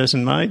the other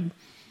person made?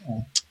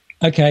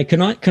 Okay,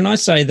 can I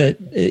say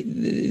that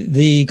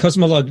the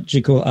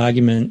cosmological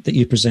argument that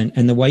you present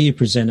and the way you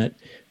present it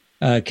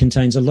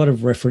contains a lot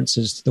of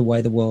references to the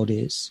way the world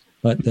is.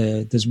 Like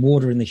there's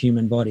water in the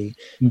human body.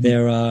 Mm-hmm.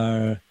 There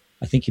are,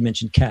 I think you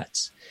mentioned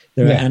cats.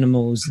 There are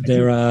animals.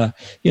 There are,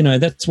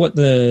 that's what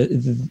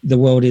the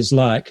world is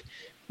like.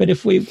 But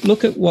if we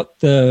look at what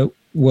the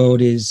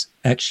world is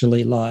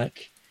actually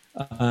like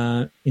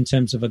in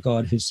terms of a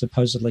God who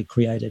supposedly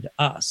created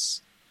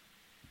us,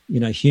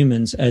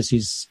 humans as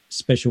his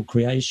special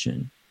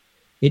creation,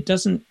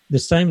 the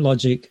same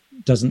logic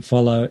doesn't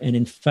follow, and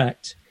in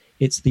fact,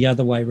 it's the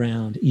other way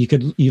around.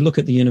 You look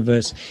at the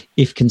universe,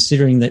 if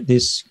considering that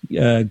this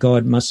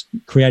God must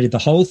created the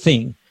whole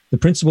thing, the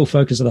principal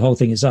focus of the whole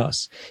thing is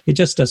us. It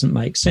just doesn't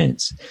make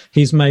sense.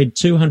 He's made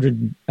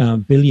 200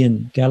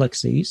 billion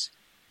galaxies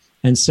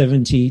and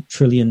 70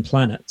 trillion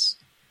planets.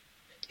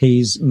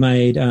 He's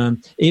made,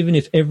 even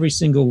if every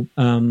single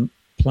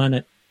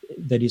planet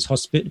that is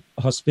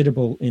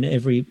hospitable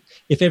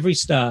if every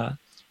star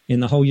in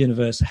the whole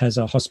universe has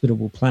a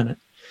hospitable planet,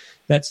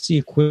 that's the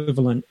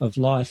equivalent of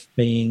life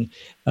being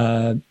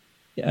one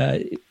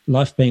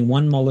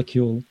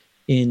molecule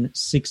in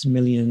 6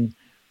 million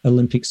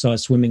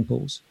Olympic-sized swimming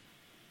pools.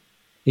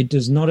 It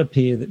does not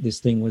appear that this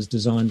thing was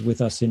designed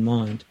with us in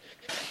mind.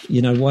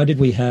 Why did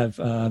we have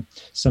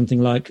something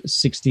like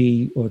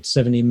 60 or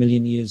 70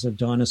 million years of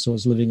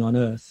dinosaurs living on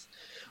Earth?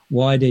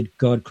 Why did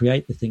God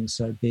create the thing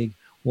so big?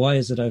 Why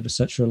is it over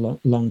such a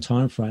long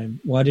time frame?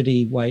 Why did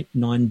he wait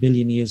 9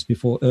 billion years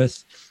before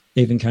Earth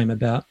even came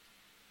about?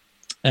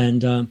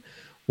 And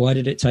why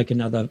did it take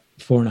another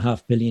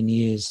 4.5 billion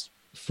years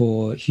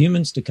for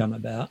humans to come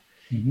about?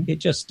 Mm-hmm. It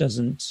just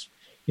doesn't,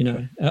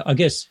 I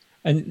guess.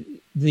 And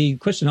the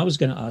question I was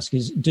going to ask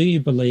is, do you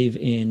believe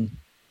in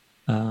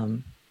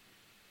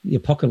the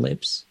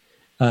apocalypse,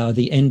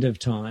 the end of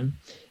time?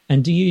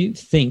 And do you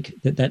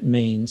think that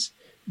means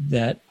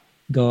that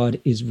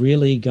God is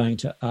really going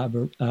to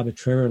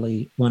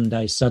arbitrarily one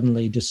day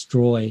suddenly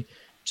destroy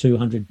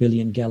 200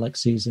 billion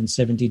galaxies and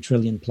 70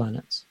 trillion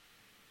planets?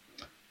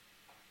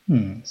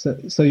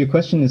 So your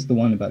question is the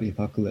one about the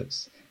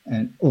apocalypse.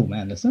 And, oh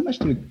man, there's so much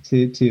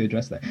to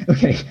address there.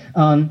 Okay,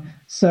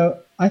 so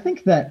I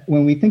think that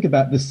when we think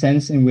about the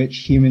sense in which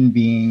human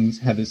beings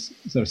have a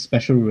sort of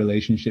special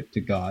relationship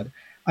to God,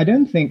 I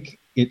don't think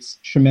it's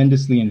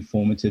tremendously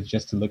informative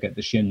just to look at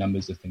the sheer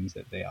numbers of things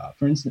that they are.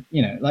 For instance,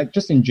 like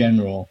just in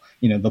general,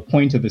 the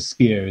point of a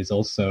spear is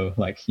also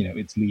like,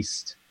 its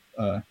least,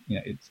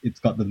 it's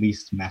got the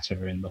least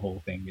matter in the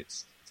whole thing.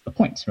 It's the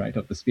point, right,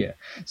 of the spear.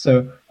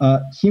 So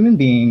human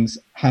beings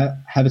have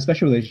a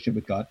special relationship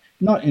with God,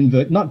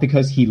 not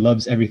because he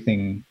loves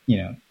everything,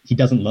 he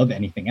doesn't love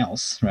anything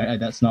else, right?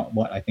 That's not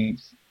what I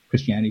think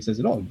Christianity says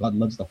at all. God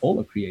loves the whole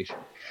of creation.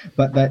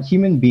 But that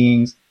human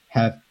beings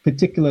have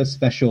particular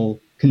special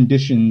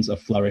conditions of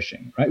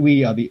flourishing, right?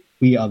 We are the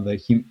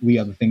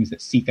things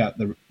that seek out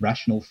the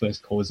rational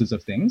first causes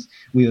of things.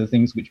 We are the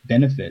things which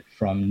benefit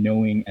from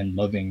knowing and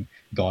loving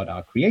God,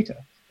 our creator.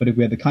 But if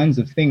we're the kinds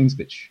of things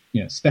which,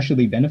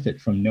 specially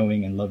benefit from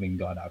knowing and loving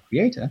God, our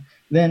creator,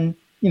 then,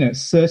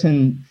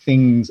 certain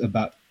things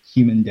about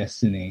human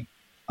destiny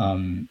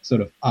sort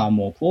of are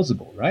more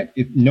plausible, right?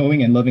 If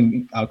knowing and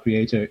loving our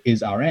creator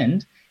is our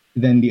end,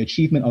 then the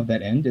achievement of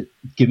that end,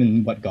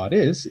 given what God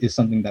is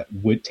something that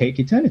would take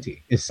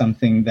eternity, is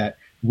something that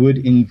would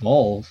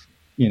involve,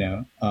 an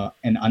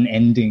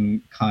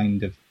unending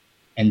kind of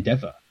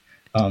endeavor.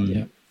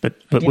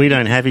 But we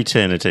don't have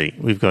eternity.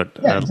 We've got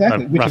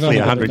exactly. Roughly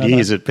 100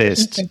 years at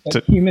best.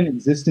 Human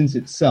existence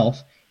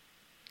itself,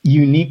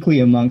 uniquely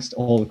amongst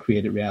all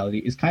created reality,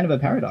 is kind of a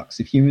paradox.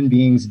 If human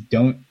beings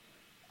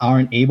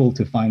aren't able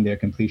to find their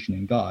completion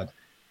in God,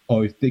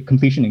 or if the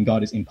completion in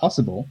God is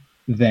impossible,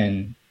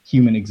 then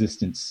human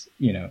existence,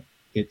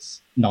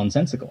 it's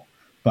nonsensical.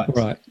 But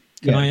right.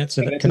 Can I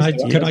answer that? Can I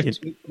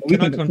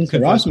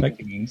confess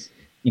beings,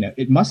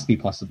 it must be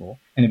possible.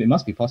 And if it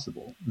must be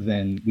possible,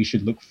 then we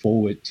should look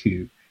forward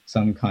to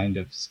some kind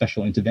of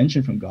special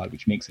intervention from God,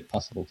 which makes it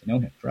possible to know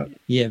him forever.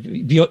 Yeah,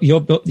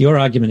 your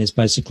argument is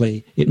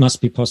basically it must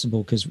be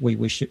possible because we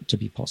wish it to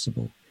be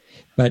possible,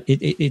 but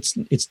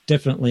it's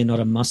definitely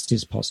not a must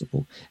is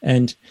possible.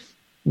 And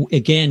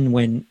again,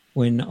 when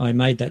I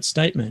made that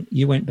statement,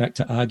 you went back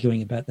to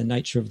arguing about the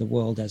nature of the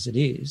world as it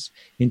is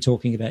in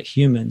talking about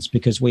humans,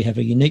 because we have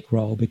a unique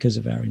role because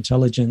of our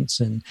intelligence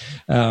and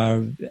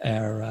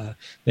our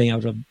being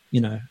able to,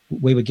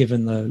 we were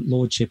given the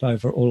lordship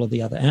over all of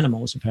the other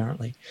animals,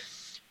 apparently.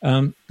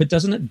 But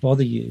doesn't it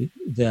bother you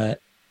that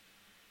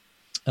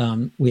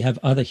we have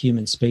other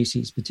human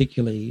species,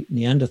 particularly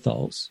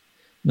Neanderthals,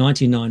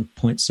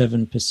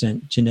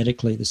 99.7%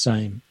 genetically the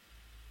same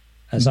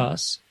as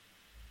us,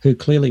 who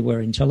clearly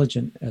were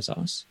intelligent as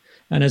us?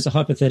 And as a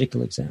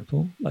hypothetical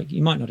example, like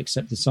you might not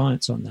accept the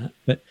science on that,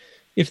 but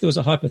if there was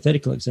a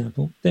hypothetical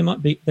example, there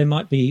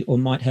might be or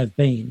might have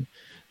been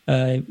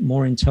a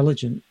more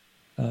intelligent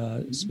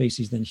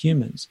species than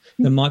humans.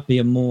 There might be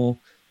a more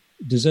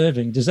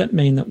deserving. Does that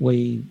mean that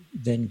we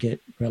then get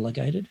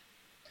relegated?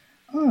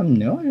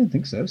 No, I don't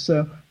think so.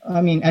 So,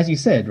 I mean, as you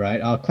said,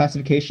 right, our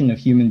classification of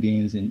human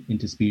beings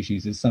into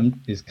species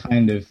is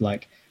kind of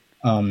like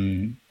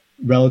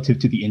relative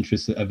to the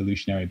interests of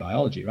evolutionary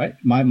biology, right?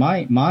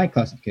 My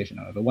classification,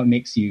 however, what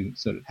makes you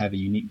sort of have a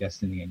unique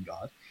destiny in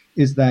God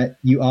is that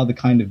you are the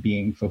kind of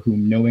being for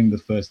whom knowing the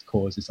first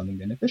cause is something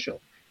beneficial.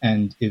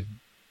 And if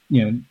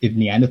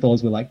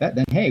Neanderthals were like that,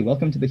 then hey,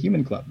 welcome to the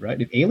human club,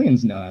 right? If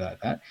aliens know about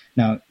that,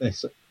 now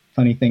it's a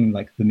funny thing,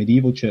 like the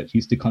medieval church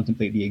used to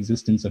contemplate the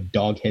existence of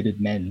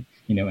dog-headed men,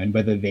 and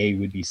whether they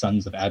would be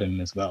sons of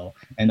Adam as well.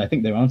 And I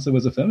think their answer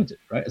was affirmative,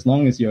 right? As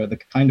long as you're the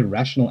kind of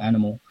rational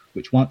animal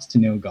which wants to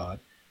know God,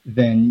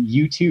 then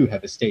you too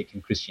have a stake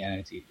in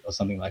Christianity or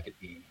something like it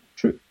being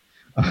true.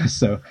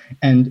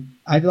 And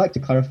I'd like to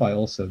clarify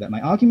also that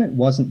my argument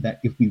wasn't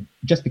that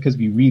just because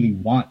we really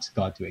want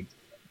God to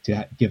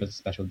give us a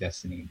special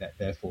destiny, that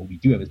therefore we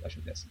do have a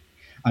special destiny.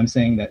 I'm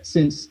saying that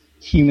since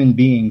human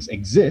beings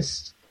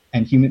exist,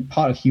 and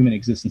part of human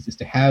existence is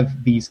to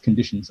have these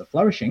conditions of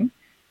flourishing,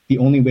 the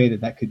only way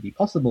that could be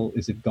possible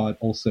is if God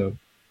also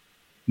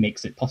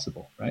makes it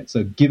possible, right?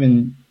 So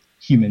given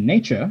human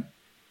nature,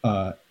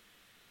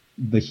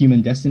 the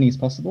human destiny is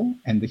possible,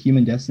 and the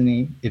human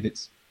destiny, if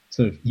it's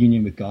sort of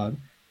union with God,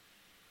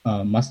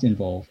 must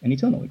involve an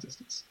eternal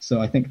existence.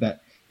 So I think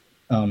that,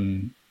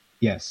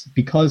 yes,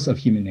 because of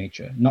human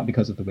nature, not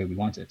because of the way we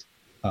want it,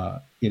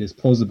 it is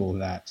plausible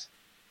that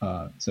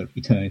sort of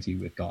eternity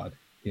with God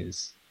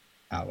is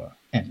our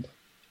end.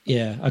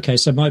 Yeah. Okay.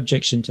 So my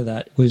objection to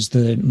that was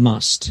the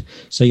must.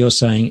 So you're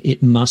saying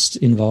it must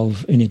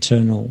involve an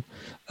eternal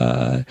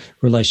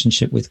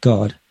relationship with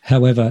God.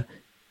 However,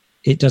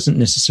 it doesn't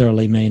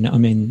necessarily mean,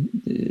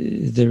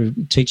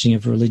 the teaching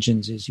of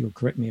religions is, you'll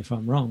correct me if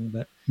I'm wrong,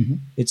 but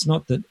it's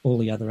not that all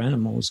the other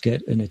animals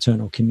get an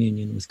eternal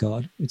communion with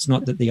God. It's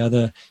not that the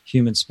other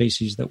human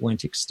species that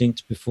went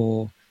extinct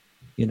before,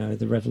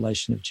 the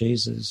revelation of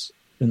Jesus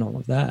and all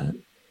of that.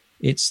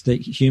 It's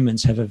that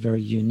humans have a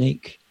very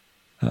unique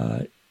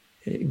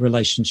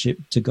relationship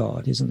to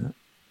God, isn't it?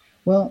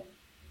 Well,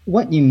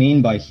 what you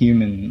mean by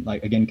human,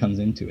 again, comes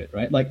into it,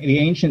 right? The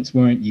ancients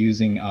weren't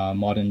using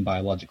modern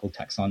biological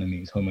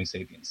taxonomies, Homo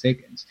sapiens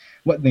sapiens.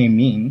 What they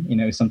mean,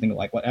 is something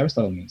like what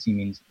Aristotle means. He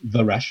means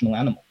the rational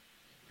animal,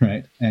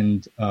 right?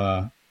 And,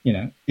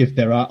 if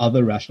there are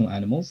other rational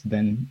animals,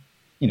 then,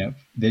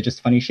 they're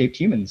just funny-shaped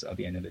humans at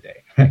the end of the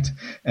day, right?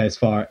 As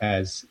far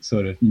as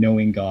sort of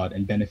knowing God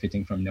and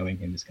benefiting from knowing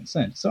him is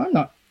concerned. So I'm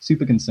not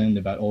super concerned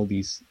about all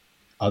these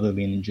other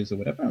lineages or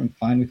whatever. I'm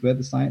fine with where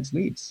the science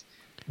leads.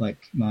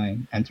 My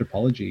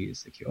anthropology is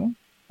secure.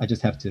 I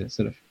just have to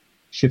sort of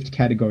shift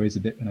categories a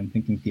bit when I'm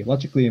thinking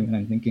theologically and when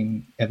I'm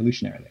thinking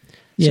evolutionarily.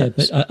 Yeah,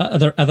 but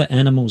other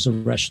animals are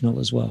rational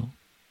as well.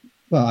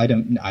 Well, I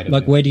don't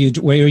know. Where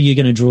are you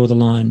going to draw the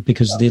line?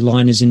 Because the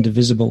line is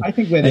indivisible. I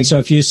think so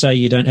if you say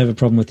you don't have a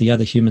problem with the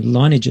other human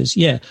lineages,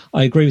 yeah,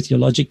 I agree with your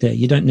logic there.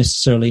 You don't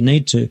necessarily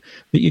need to,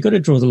 but you've got to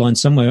draw the line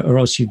somewhere, or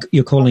else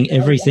you're calling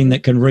everything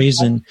that can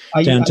reason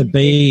down to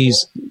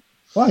bees.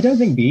 Well, I don't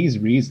think bees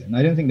reason.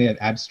 I don't think they have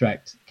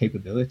abstract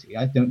capability.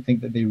 I don't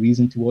think that they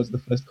reason towards the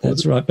first cause.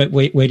 That's right. But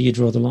where do you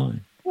draw the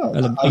line? Well,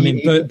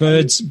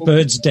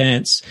 birds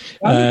dance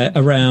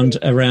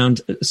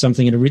around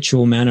something in a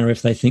ritual manner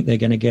if they think they're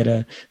going to get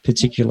a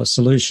particular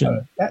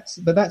solution. That's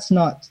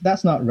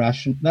not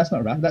rational. That's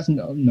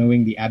not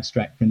knowing the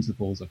abstract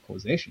principles of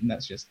causation.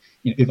 That's just,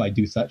 if I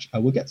do such, I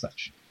will get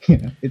such.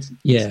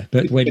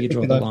 But where do you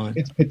draw the line?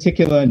 It's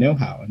particular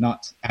know-how,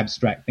 not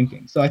abstract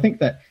thinking. So I think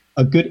that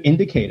a good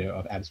indicator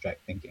of abstract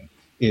thinking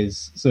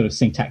is sort of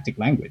syntactic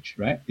language,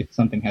 right? If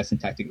something has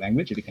syntactic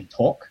language, if it can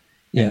talk,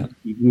 and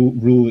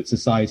rule its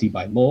society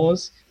by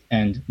laws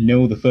and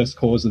know the first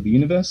cause of the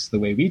universe the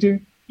way we do,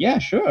 yeah,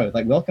 sure,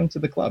 welcome to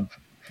the club.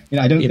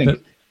 I don't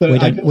think...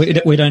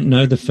 We don't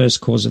know the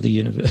first cause of the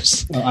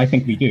universe. Well, I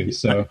think we do.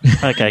 So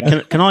okay,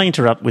 can I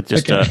interrupt with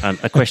just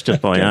a question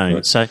of my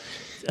own? So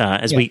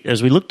as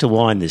we look to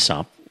wind this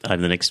up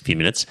over the next few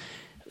minutes,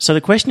 so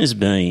the question has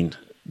been,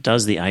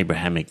 does the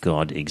Abrahamic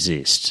God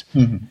exist?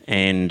 Mm-hmm.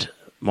 And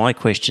my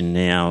question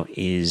now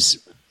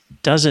is,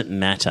 does it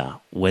matter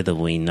whether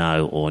we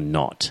know or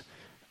not?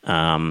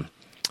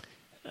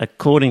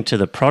 According to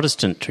the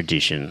Protestant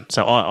tradition,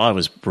 so I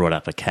was brought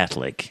up a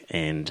Catholic,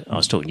 and I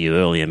was talking to you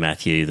earlier,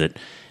 Matthew, that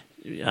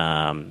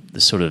the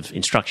sort of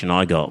instruction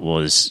I got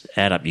was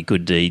add up your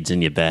good deeds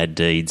and your bad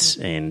deeds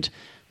and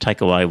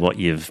take away what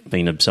you've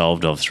been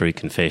absolved of through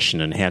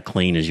confession, and how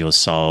clean is your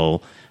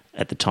soul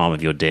at the time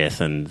of your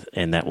death, and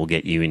that will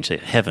get you into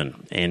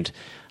heaven. And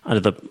under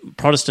the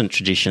Protestant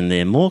tradition,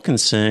 they're more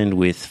concerned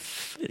with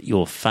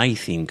your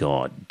faith in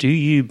God. Do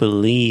you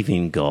believe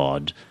in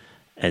God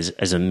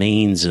as a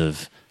means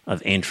of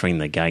entering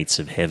the gates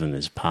of heaven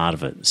as part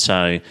of it?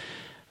 So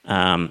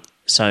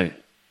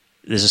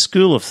there's a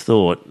school of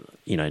thought,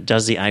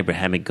 does the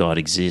Abrahamic God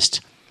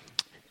exist?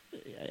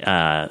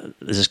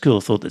 There's a school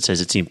of thought that says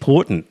it's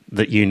important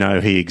that you know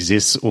he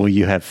exists or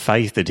you have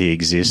faith that he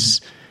exists.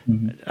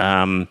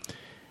 Mm-hmm.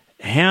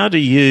 How do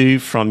you,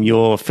 from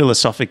your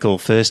philosophical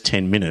first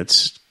 10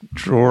 minutes,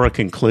 draw a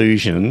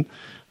conclusion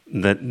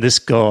that this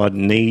God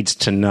needs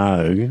to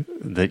know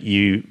that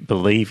you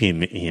believe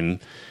him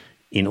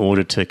in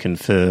order to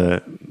confer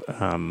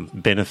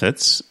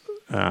benefits?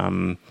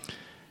 How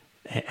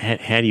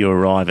do you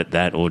arrive at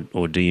that,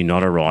 or do you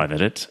not arrive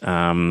at it?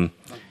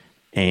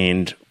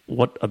 And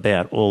what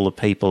about all the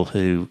people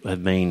who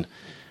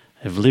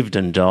have lived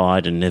and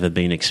died and never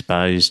been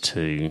exposed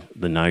to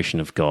the notion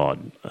of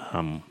God?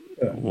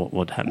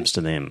 What happens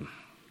to them?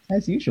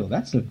 As usual,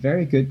 that's a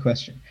very good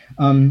question.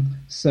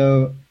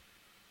 So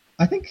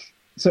I think,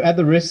 at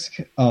the risk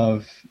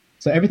of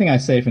So everything I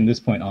say from this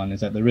point on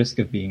is at the risk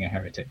of being a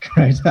heretic,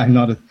 right? I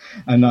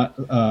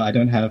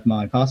don't have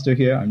my pastor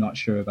here. I'm not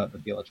sure about the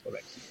theological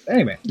rectitude.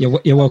 Anyway,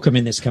 you're welcome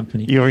in this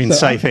company. You're in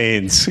safe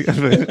hands.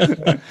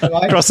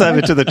 Cross over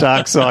to the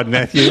dark side,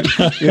 Matthew.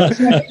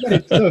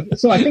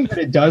 So I think that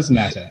it does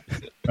matter,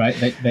 right?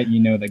 That you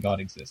know that God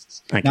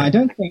exists. Okay. Now, I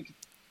don't think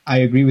I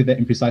agree with that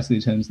in precisely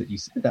the terms that you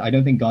said. That I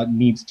don't think God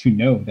needs to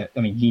know that. I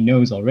mean, He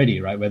knows already,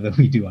 right? Whether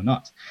we do or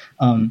not.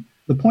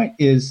 The point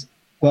is,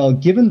 well,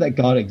 given that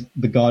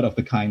the God of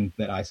the kind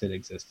that I said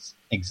exists,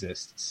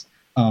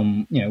 how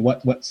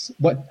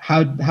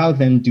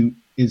then do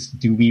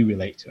we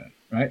relate to Him,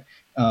 right?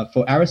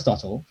 For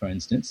Aristotle, for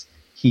instance,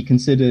 he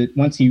considered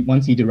once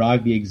he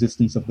derived the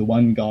existence of the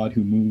one God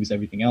who moves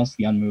everything else,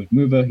 the unmoved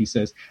mover. He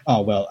says,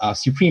 our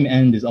supreme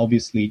end is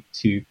obviously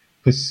to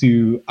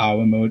pursue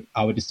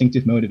our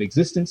distinctive mode of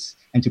existence,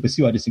 and to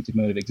pursue our distinctive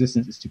mode of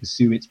existence is to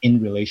pursue it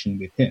in relation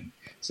with Him.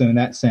 So in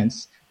that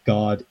sense,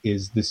 God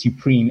is the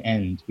supreme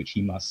end which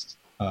He must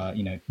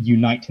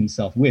unite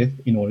Himself with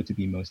in order to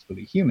be most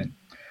fully human.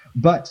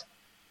 But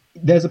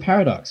there's a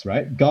paradox,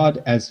 right?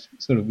 God, as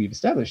sort of we've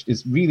established,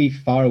 is really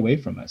far away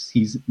from us.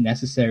 He's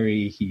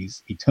necessary,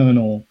 He's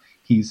eternal,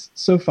 He's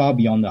so far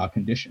beyond our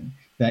condition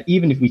that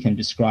even if we can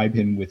describe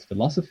Him with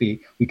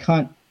philosophy, we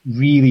can't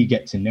really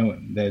get to know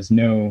Him. There's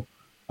no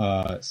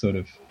and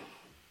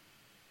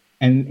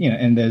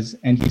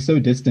He's so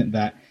distant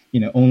that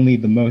only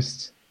the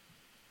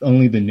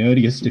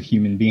nerdiest of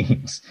human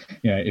beings,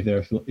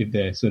 if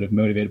they're sort of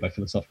motivated by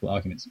philosophical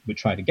arguments, would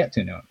try to get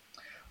to know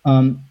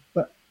Him.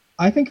 But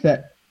I think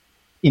that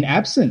in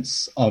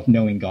absence of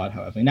knowing God,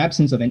 however, in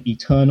absence of an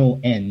eternal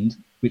end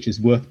which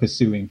is worth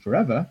pursuing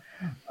forever,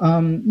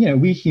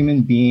 we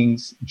human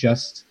beings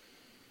just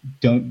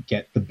don't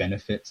get the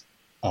benefit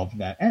of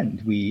that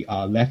end. We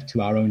are left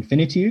to our own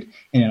finitude,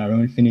 and in our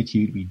own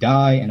finitude we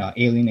die and are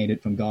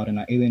alienated from God, and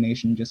our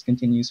alienation just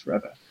continues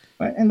forever.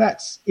 Right? And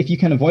that's, if you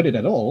can avoid it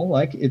at all,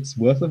 it's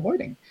worth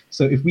avoiding.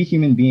 So if we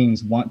human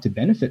beings want to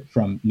benefit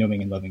from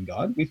knowing and loving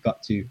God, we've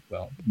got to,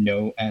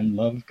 know and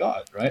love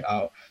God, right?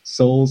 Our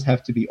souls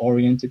have to be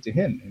oriented to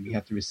Him, and we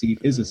have to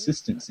receive His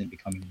assistance in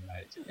becoming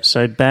united to Him.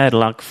 So bad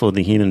luck for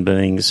the human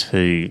beings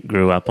who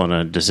grew up on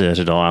a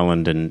deserted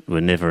island and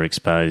were never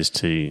exposed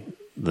to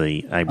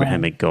the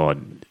Abrahamic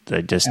God.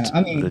 They just, is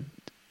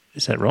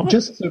that right?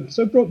 Just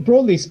so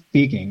broadly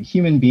speaking,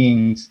 human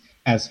beings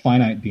as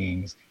finite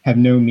beings have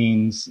no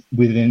means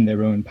within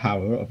their own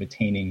power of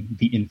attaining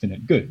the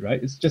infinite good,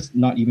 right? It's just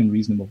not even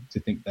reasonable to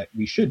think that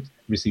we should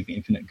receive the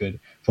infinite good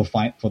for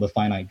the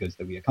finite goods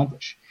that we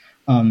accomplish.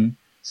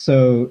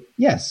 So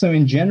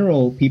in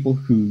general, people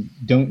who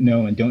don't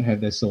know and don't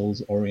have their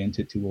souls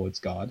oriented towards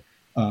God,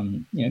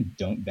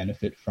 don't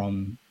benefit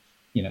from,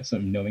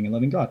 sort of knowing and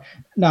loving God.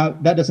 Now,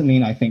 that doesn't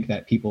mean I think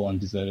that people on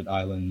deserted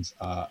islands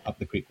are up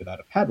the creek without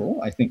a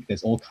paddle. I think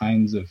there's all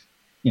kinds of,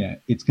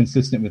 it's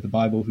consistent with the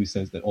Bible, who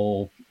says that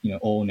all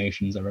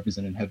nations are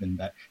represented in heaven,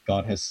 that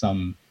God has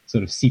some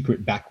sort of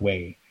secret back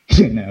way,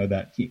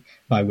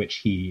 by which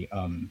he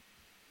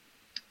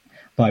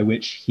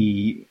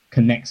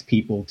connects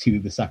people to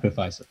the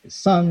sacrifice of His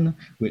Son,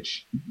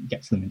 which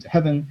gets them into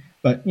heaven.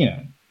 But,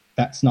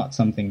 that's not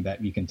something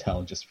that you can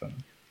tell just from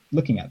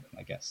looking at them,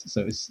 I guess.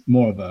 So it's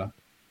more of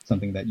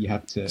something that you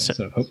have to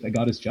sort of hope that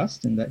God is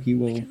just and that He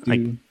will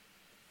do.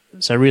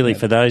 So really,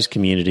 for those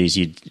communities,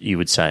 you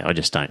would say, I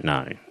just don't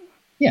know.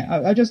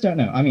 Yeah, I just don't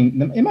know. I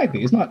mean, it might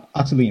be. It's not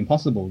utterly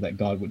impossible that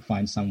God would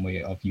find some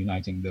way of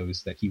uniting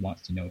those that He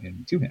wants to know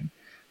Him to Him.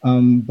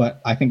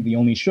 But I think the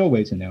only sure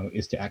way to know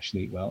is to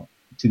actually,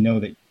 to know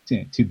that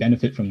to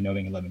benefit from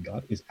knowing and loving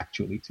God is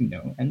actually to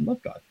know and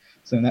love God.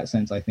 So in that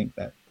sense, I think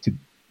that to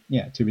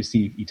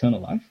receive eternal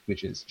life,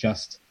 which is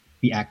just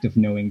the act of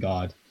knowing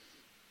God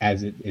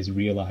as it is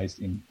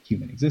realized in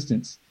human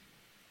existence,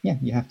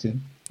 you have to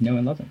know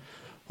and love Him.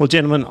 Well,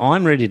 gentlemen,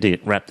 I'm ready to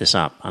wrap this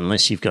up,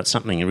 unless you've got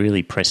something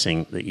really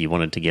pressing that you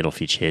wanted to get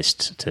off your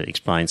chest to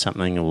explain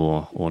something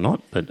or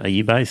not. But are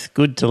you both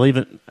good to leave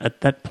it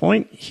at that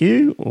point,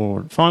 Hugh,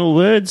 or final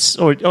words?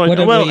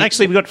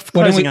 Actually, we've got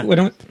closing up. Why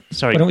don't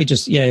we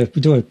just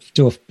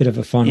do a bit of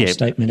a final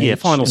statement each? Yeah,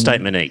 final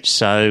statement each.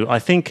 So I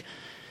think,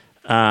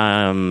 we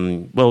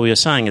were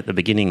saying at the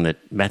beginning that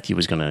Matthew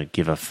was going to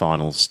give a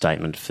final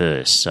statement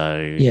first.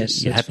 So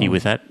yes, you're happy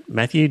with that,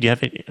 Matthew? Do you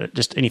have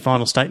just any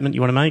final statement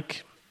you want to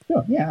make?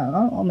 Sure, yeah,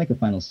 I'll make a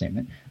final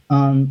statement.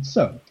 I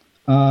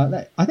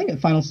think a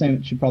final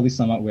statement should probably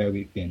sum up where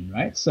we've been,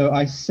 right? So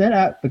I set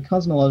out the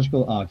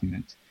cosmological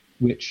argument,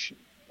 which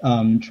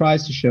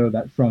tries to show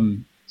that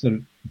from sort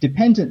of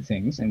dependent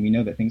things, and we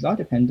know that things are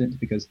dependent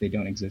because they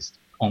don't exist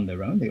on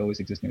their own, they always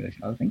exist in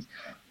relation to other things,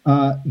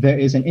 there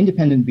is an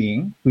independent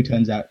being who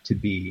turns out to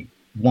be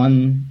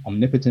one,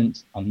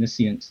 omnipotent,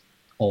 omniscient,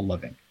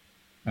 all-loving,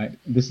 right?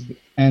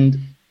 And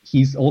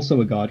He's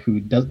also a God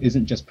who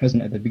isn't just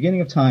present at the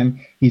beginning of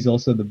time. He's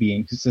also the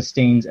being who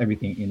sustains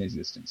everything in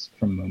existence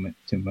from moment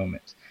to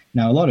moment.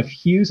 Now, a lot of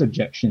Hugh's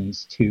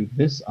objections to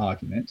this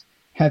argument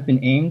have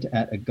been aimed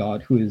at a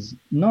God who is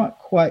not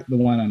quite the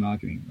one I'm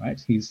arguing,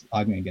 right? He's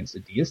arguing against a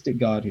deistic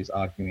God. He's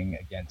arguing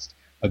against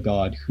a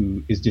God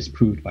who is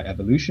disproved by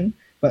evolution,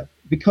 but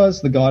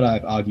because the God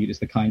I've argued is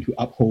the kind who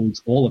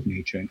upholds all of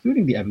nature,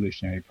 including the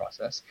evolutionary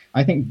process,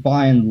 I think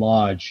by and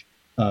large,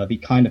 the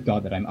kind of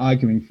God that I'm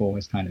arguing for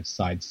has kind of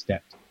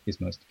sidestepped his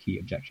most key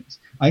objections.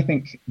 I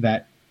think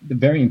that the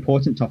very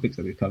important topics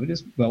that we've covered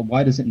is, well,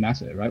 why does it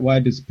matter, right? Why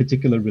does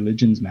particular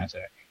religions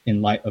matter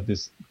in light of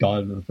this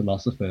God of the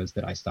philosophers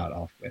that I start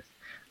off with?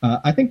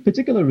 I think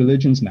particular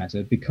religions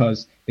matter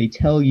because they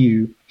tell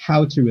you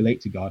how to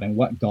relate to God and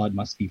what God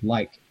must be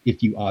like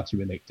if you are to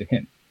relate to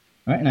him,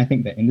 right? And I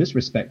think that in this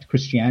respect,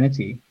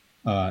 Christianity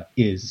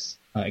is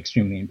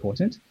extremely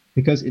important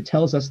because it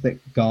tells us that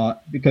God,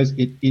 because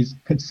it is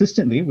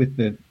consistently with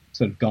the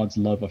sort of God's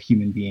love of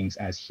human beings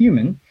as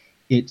human,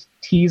 it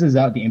teases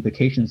out the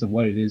implications of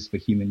what it is for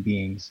human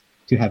beings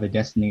to have a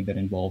destiny that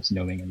involves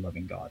knowing and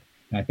loving God.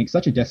 And I think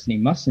such a destiny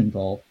must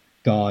involve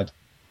God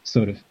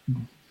sort of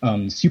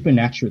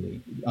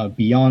supernaturally,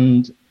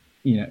 beyond,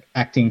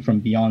 acting from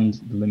beyond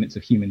the limits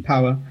of human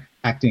power,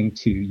 acting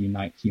to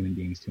unite human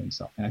beings to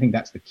himself. And I think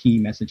that's the key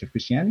message of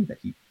Christianity, that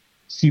he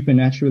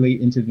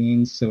supernaturally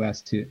intervenes so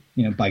as to,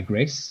 by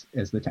grace,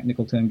 as the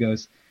technical term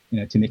goes,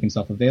 to make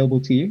himself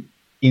available to you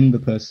in the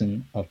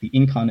person of the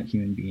incarnate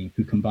human being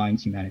who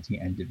combines humanity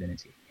and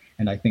divinity.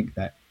 And I think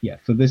that,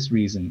 for this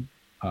reason,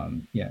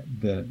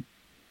 the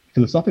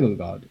philosophical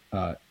God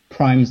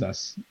primes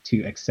us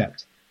to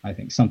accept, I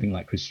think, something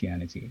like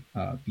Christianity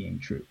being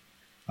true.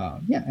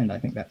 And I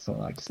think that's all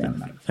I'd like to say on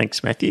that.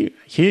 Thanks, Matthew.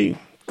 Hugh,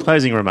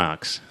 closing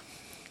remarks.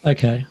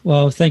 Okay.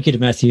 Well, thank you to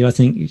Matthew. I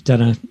think you've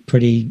done a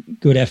pretty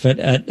good effort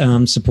at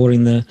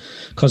supporting the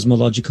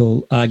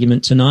cosmological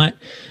argument tonight.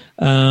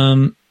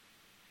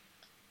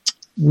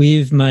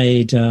 We've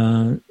made,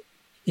 in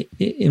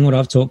what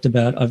I've talked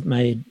about, I've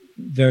made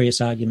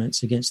various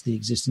arguments against the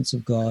existence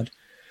of God.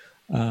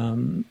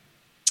 The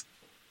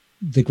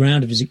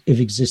ground of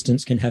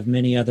existence can have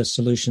many other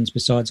solutions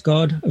besides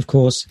God. Of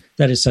course,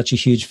 that is such a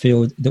huge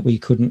field that we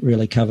couldn't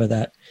really cover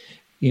that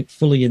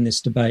fully in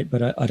this debate,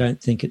 but I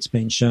don't think it's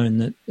been shown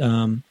that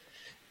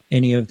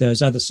any of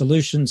those other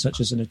solutions, such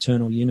as an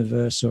eternal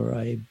universe or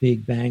a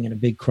big bang and a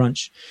big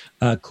crunch,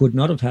 could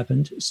not have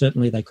happened.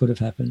 Certainly they could have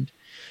happened,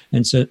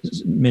 and so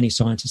many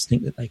scientists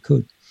think that they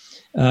could.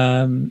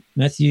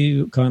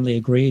 Matthew kindly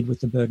agreed with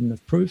the burden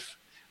of proof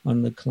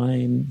on the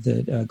claim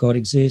that God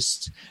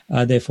exists.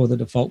 Therefore, the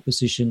default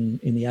position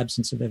in the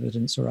absence of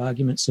evidence or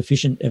argument,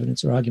 sufficient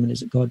evidence or argument,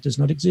 is that God does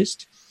not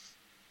exist.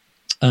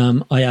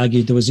 I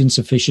argued there was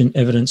insufficient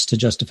evidence to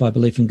justify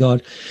belief in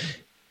God.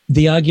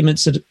 The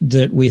arguments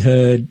that we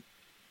heard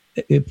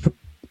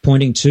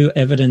pointing to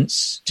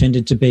evidence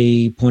tended to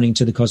be pointing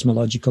to the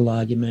cosmological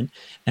argument,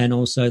 and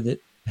also that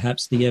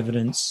perhaps the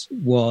evidence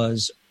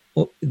was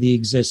the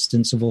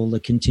existence of all the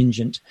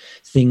contingent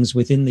things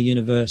within the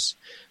universe.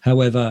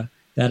 However,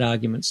 that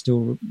argument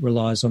still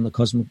relies on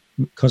the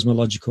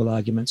cosmological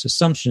argument's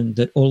assumption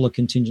that all the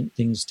contingent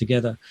things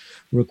together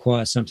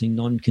require something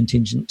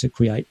non-contingent to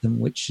create them,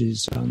 which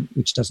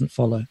doesn't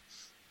follow.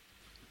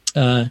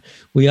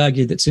 We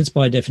argued that since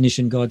by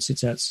definition God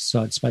sits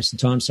outside space and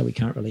time, so we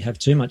can't really have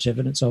too much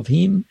evidence of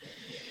him.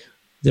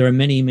 There are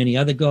many, many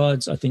other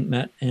gods. I think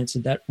Matt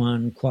answered that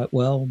one quite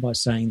well by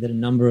saying that a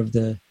number of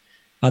the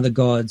other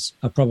gods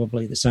are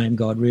probably the same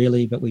God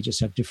really, but we just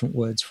have different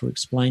words for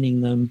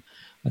explaining them.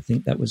 I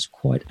think that was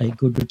quite a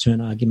good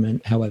return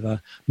argument.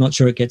 However, not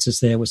sure it gets us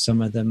there with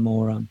some of the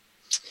more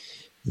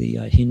the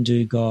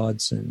Hindu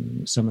gods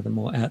and some of the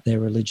more out there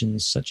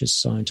religions such as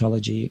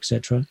Scientology,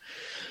 etc.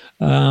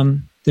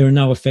 There are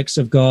no effects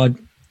of God.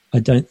 I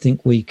don't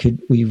think we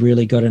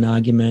really got an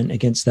argument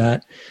against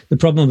that. The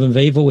problem of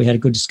evil we had a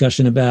good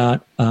discussion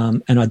about,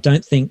 and I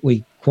don't think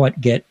we quite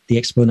get the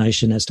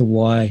explanation as to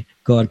why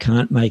God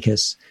can't make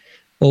us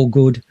all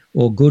good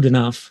or good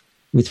enough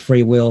with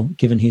free will,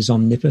 given he's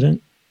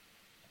omnipotent.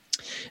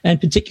 And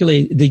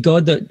particularly the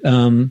God that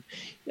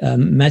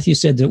Matthew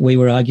said that we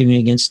were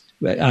arguing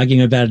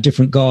about a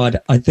different God.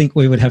 I think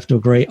we would have to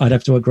agree. I'd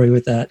have to agree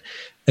with that.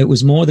 It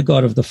was more the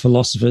God of the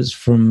philosophers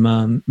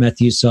from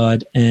Matthew's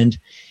side, and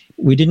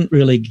we didn't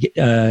really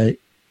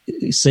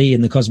see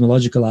in the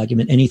cosmological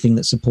argument anything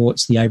that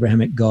supports the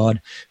Abrahamic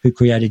God who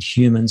created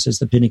humans as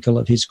the pinnacle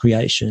of his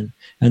creation,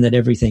 and that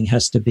everything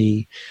has to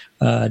be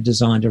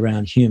designed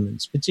around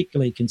humans,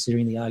 particularly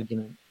considering the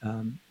argument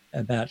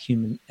about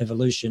human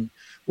evolution,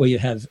 where you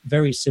have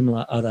very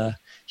similar other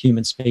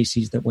human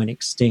species that went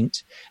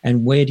extinct.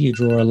 And where do you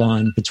draw a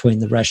line between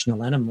the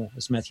rational animal,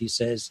 as Matthew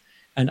says,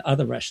 and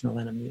other rational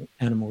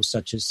animals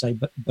such as, say,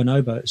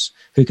 bonobos,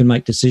 who can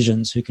make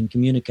decisions, who can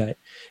communicate,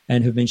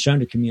 and who've been shown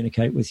to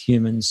communicate with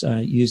humans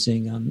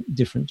using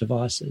different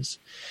devices.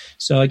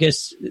 So I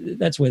guess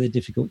that's where the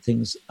difficult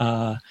things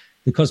are.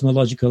 The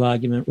cosmological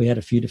argument, we had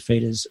a few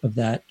defeaters of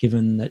that,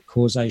 given that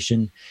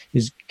causation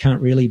can't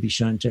really be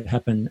shown to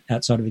happen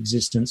outside of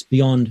existence.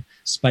 Beyond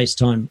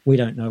space-time, we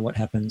don't know what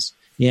happens.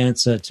 The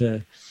answer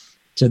to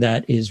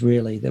that is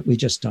really that we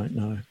just don't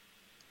know.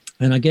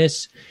 And I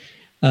guess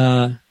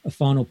a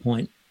final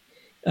point,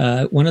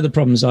 one of the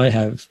problems I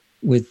have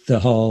with the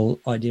whole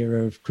idea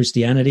of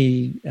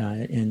Christianity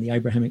and the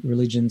Abrahamic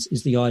religions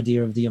is the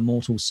idea of the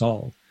immortal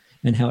soul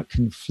and how it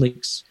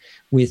conflicts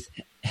with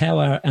how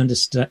our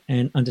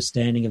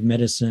understanding of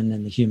medicine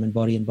and the human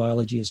body and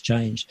biology has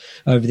changed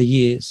over the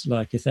years.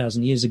 Like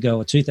 1,000 years ago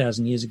or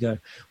 2,000 years ago,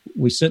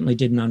 we certainly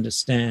didn't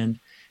understand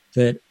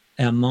that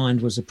our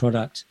mind was a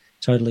product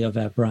totally of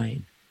our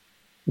brain.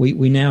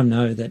 We now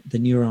know that the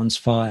neurons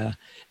fire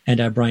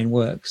and our brain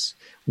works.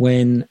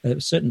 When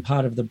a certain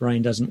part of the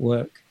brain doesn't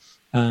work,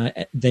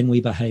 then we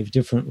behave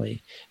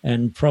differently.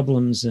 And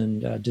problems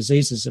and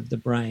diseases of the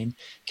brain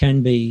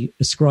can be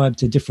ascribed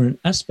to different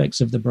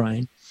aspects of the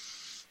brain.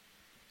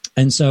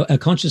 And so our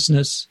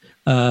consciousness,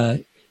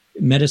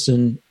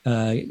 medicine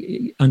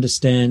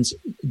understands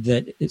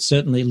that it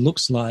certainly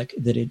looks like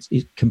that it's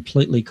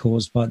completely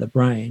caused by the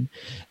brain.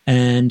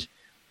 And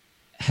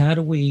how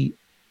do we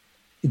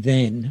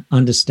then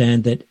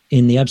understand that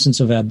in the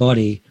absence of our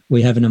body,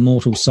 we have an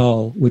immortal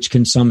soul which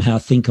can somehow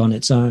think on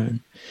its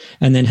own?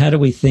 And then how do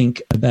we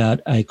think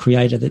about a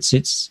creator that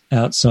sits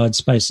outside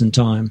space and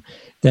time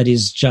that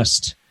is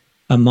just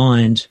a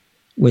mind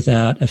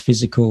without a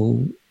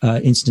physical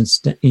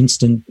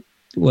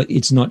well,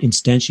 it's not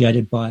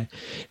instantiated by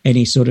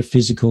any sort of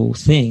physical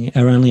thing.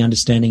 Our only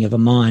understanding of a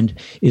mind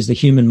is the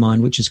human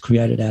mind, which is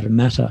created out of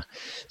matter.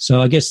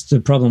 So I guess the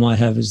problem I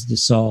have is the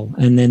soul,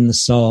 and then the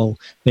soul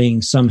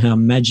being somehow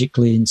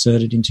magically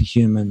inserted into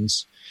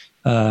humans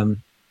at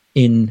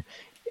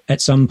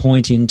some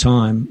point in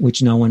time,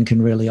 which no one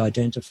can really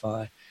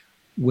identify,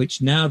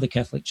 which now the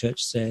Catholic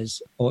Church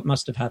says, it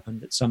must have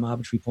happened at some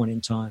arbitrary point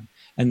in time,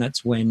 and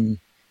that's when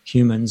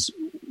humans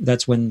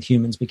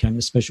became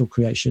the special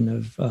creation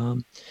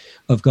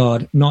of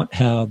God, not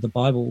how the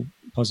Bible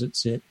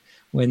posits it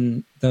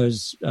when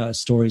those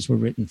stories were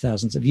written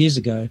thousands of years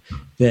ago,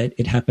 that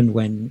it happened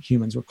when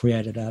humans were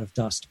created out of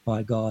dust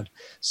by God.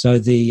 So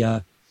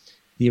the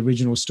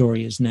original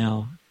story is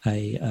now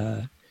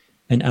an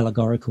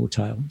allegorical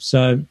tale.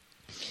 So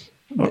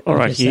all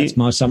right, Hugh. That's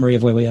my summary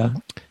of where we are.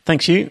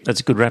 Thanks, Hugh. That's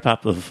a good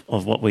wrap-up of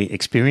what we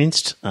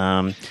experienced.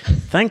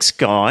 Thanks,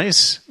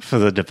 guys, for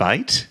the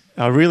debate.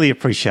 I really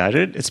appreciate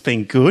it. It's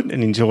been good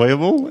and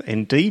enjoyable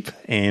and deep,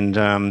 and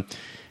I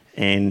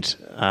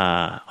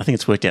think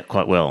it's worked out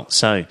quite well.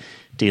 So,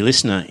 dear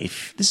listener,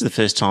 if this is the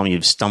first time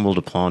you've stumbled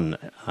upon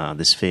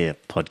this Fair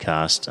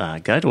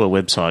podcast, go to a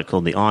website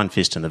called The Iron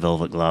Fist and the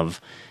Velvet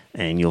Glove,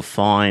 and you'll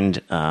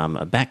find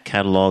a back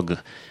catalogue.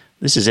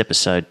 This is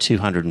episode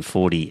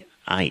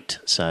 248,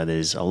 so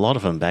there's a lot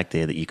of them back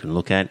there that you can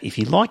look at. If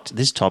you liked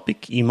this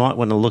topic, you might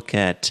want to look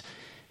at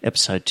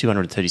episode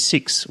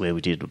 236, where we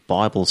did a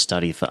Bible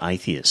study for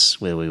atheists,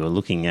 where we were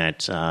looking at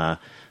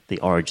the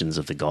origins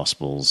of the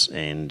Gospels,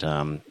 and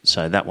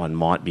so that one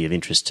might be of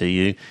interest to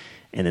you.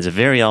 And there's a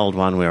very old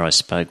one where I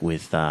spoke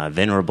with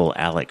Venerable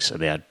Alex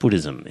about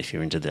Buddhism. If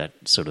you're into that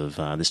sort of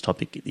this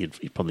topic,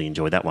 you'd probably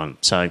enjoy that one.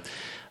 So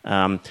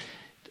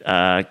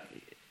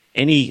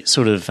any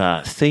sort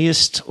of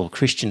theist or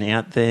Christian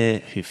out there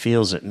who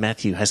feels that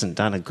Matthew hasn't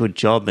done a good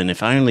job, and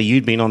if only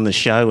you'd been on the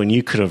show and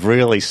you could have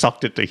really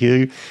sucked it to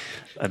Hugh,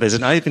 there's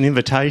an open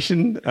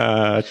invitation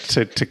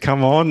to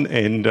come on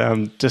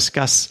and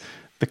discuss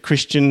the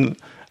Christian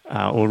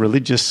or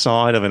religious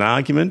side of an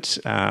argument.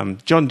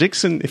 John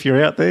Dixon, if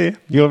you're out there,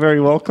 you're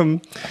very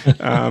welcome.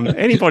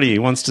 Anybody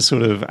who wants to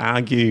sort of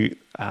argue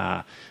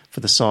for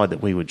the side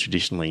that we would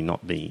traditionally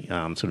not be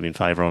sort of in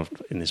favour of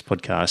in this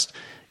podcast,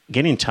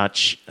 get in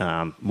touch.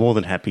 More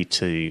than happy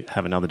to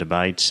have another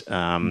debate.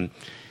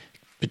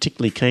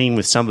 Particularly keen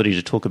with somebody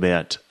to talk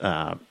about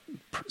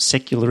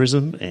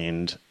secularism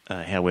and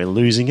how we're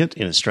losing it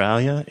in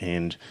Australia,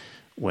 and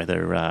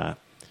whether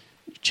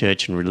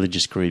church and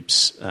religious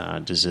groups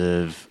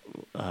deserve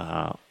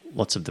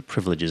lots of the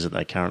privileges that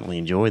they currently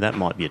enjoy. That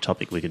might be a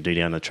topic we could do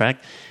down the track.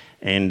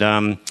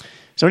 And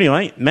so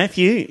anyway,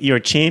 Matthew, you're a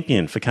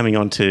champion for coming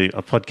on to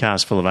a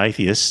podcast full of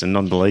atheists and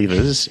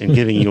non-believers and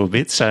giving you a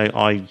bit. So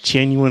I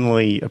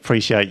genuinely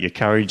appreciate your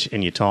courage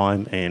and your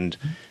time, and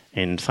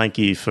thank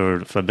you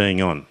for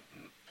being on.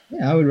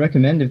 Yeah, I would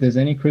recommend, if there's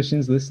any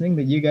Christians listening,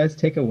 that you guys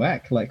take a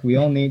whack. Like, we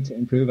all need to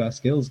improve our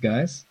skills,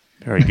 guys.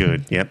 Very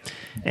good, yep.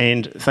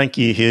 And thank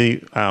you,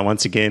 Hugh,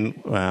 once again.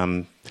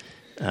 No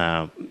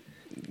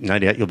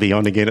doubt you'll be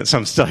on again at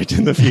some stage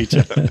in the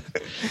future.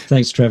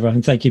 Thanks, Trevor,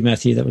 and thank you,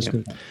 Matthew. That was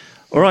good.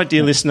 All right,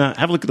 dear listener,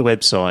 have a look at the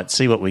website,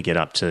 see what we get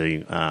up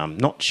to.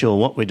 Not sure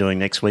what we're doing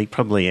next week,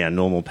 probably our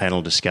normal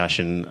panel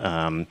discussion.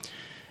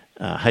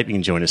 Hope you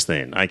can join us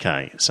then.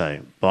 Okay,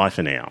 so bye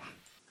for now.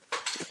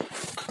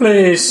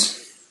 Please,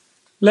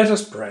 let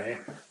us pray.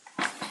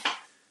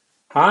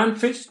 Iron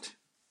Fist,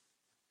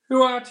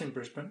 who art in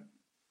Brisbane,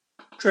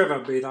 Trevor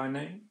be thy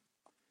name,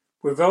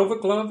 with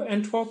Velvet Glove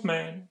and 12th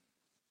Man,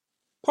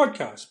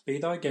 podcast be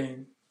thy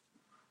game.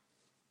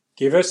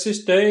 Give us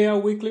this day our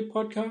weekly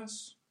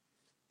podcast,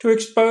 to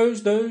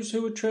expose those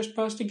who would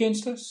trespass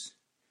against us.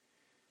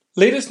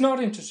 Lead us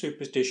not into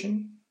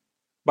superstition,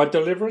 but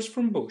deliver us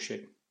from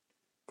bullshit.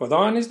 For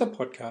thine is the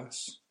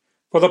podcast,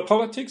 for the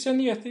politics and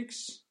the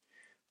ethics,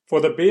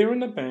 for the beer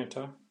and the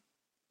banter.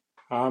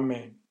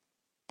 Amen.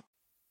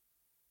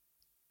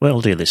 Well,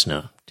 dear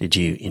listener, did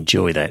you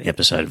enjoy that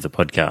episode of the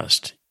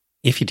podcast?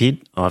 If you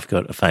did, I've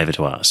got a favour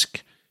to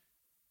ask.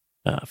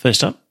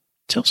 First up,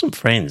 tell some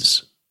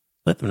friends.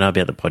 Let them know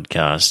about the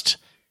podcast.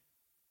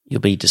 You'll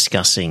be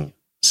discussing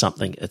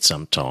something at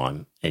some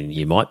time, and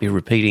you might be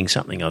repeating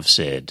something I've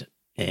said.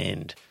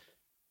 And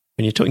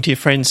when you're talking to your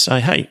friends, say,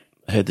 hey,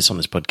 I heard this on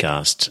this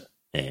podcast,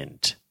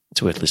 and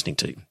it's worth listening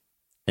to.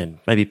 And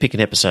maybe pick an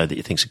episode that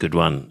you think's a good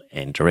one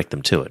and direct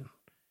them to it.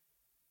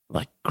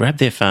 Like, grab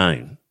their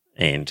phone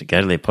and go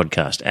to their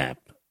podcast app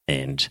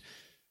and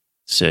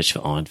search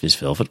for Iron Fist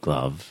Velvet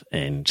Glove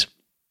and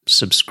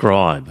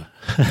subscribe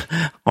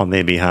on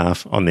their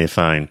behalf on their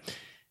phone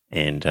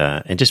and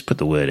just put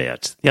the word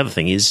out. The other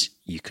thing is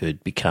you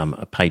could become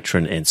a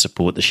patron and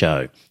support the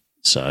show.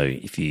 So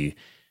if you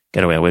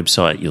go to our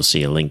website, you'll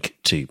see a link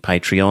to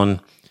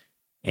Patreon,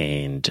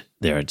 and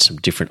there are some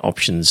different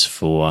options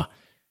for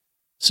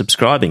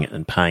subscribing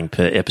and paying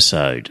per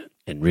episode.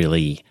 And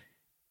really,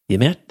 the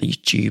amount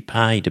that you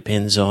pay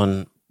depends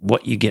on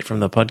what you get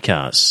from the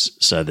podcast.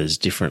 So there's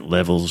different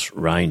levels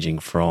ranging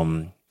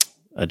from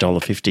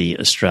 $1.50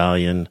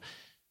 Australian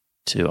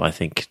to, I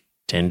think,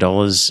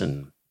 $10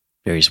 and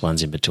various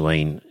ones in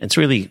between. It's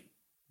really,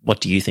 what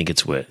do you think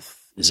it's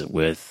worth? Is it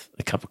worth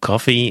a cup of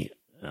coffee?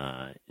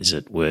 Is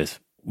it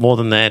worth more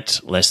than that,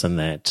 less than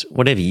that?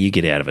 Whatever you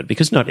get out of it,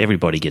 because not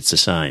everybody gets the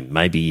same.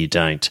 Maybe you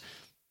don't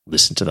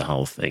listen to the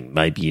whole thing.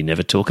 Maybe you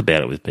never talk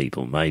about it with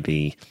people.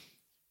 Maybe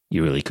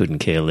you really couldn't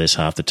care less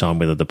half the time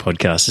whether the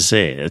podcast is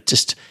there.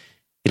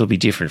 It'll be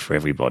different for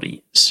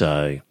everybody.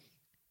 So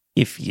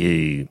if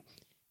you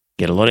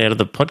get a lot out of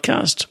the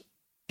podcast,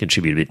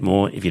 contribute a bit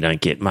more. If you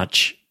don't get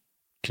much,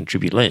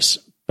 contribute less.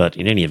 But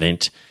in any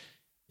event,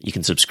 you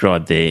can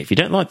subscribe there. If you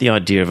don't like the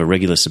idea of a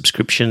regular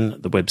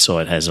subscription, the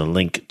website has a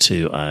link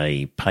to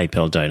a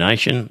PayPal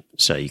donation,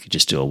 so you could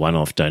just do a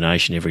one-off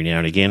donation every now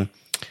and again.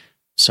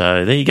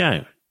 So there you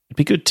go. It'd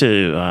be good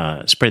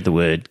to spread the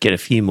word, get a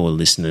few more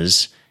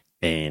listeners,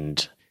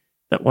 and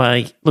that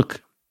way,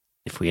 look,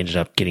 if we ended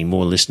up getting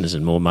more listeners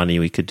and more money,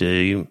 we could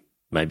do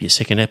maybe a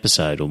second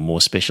episode or more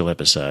special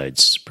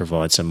episodes,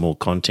 provide some more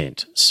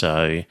content.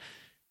 So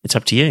it's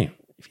up to you.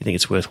 If you think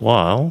it's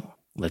worthwhile,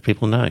 let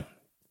people know.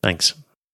 Thanks.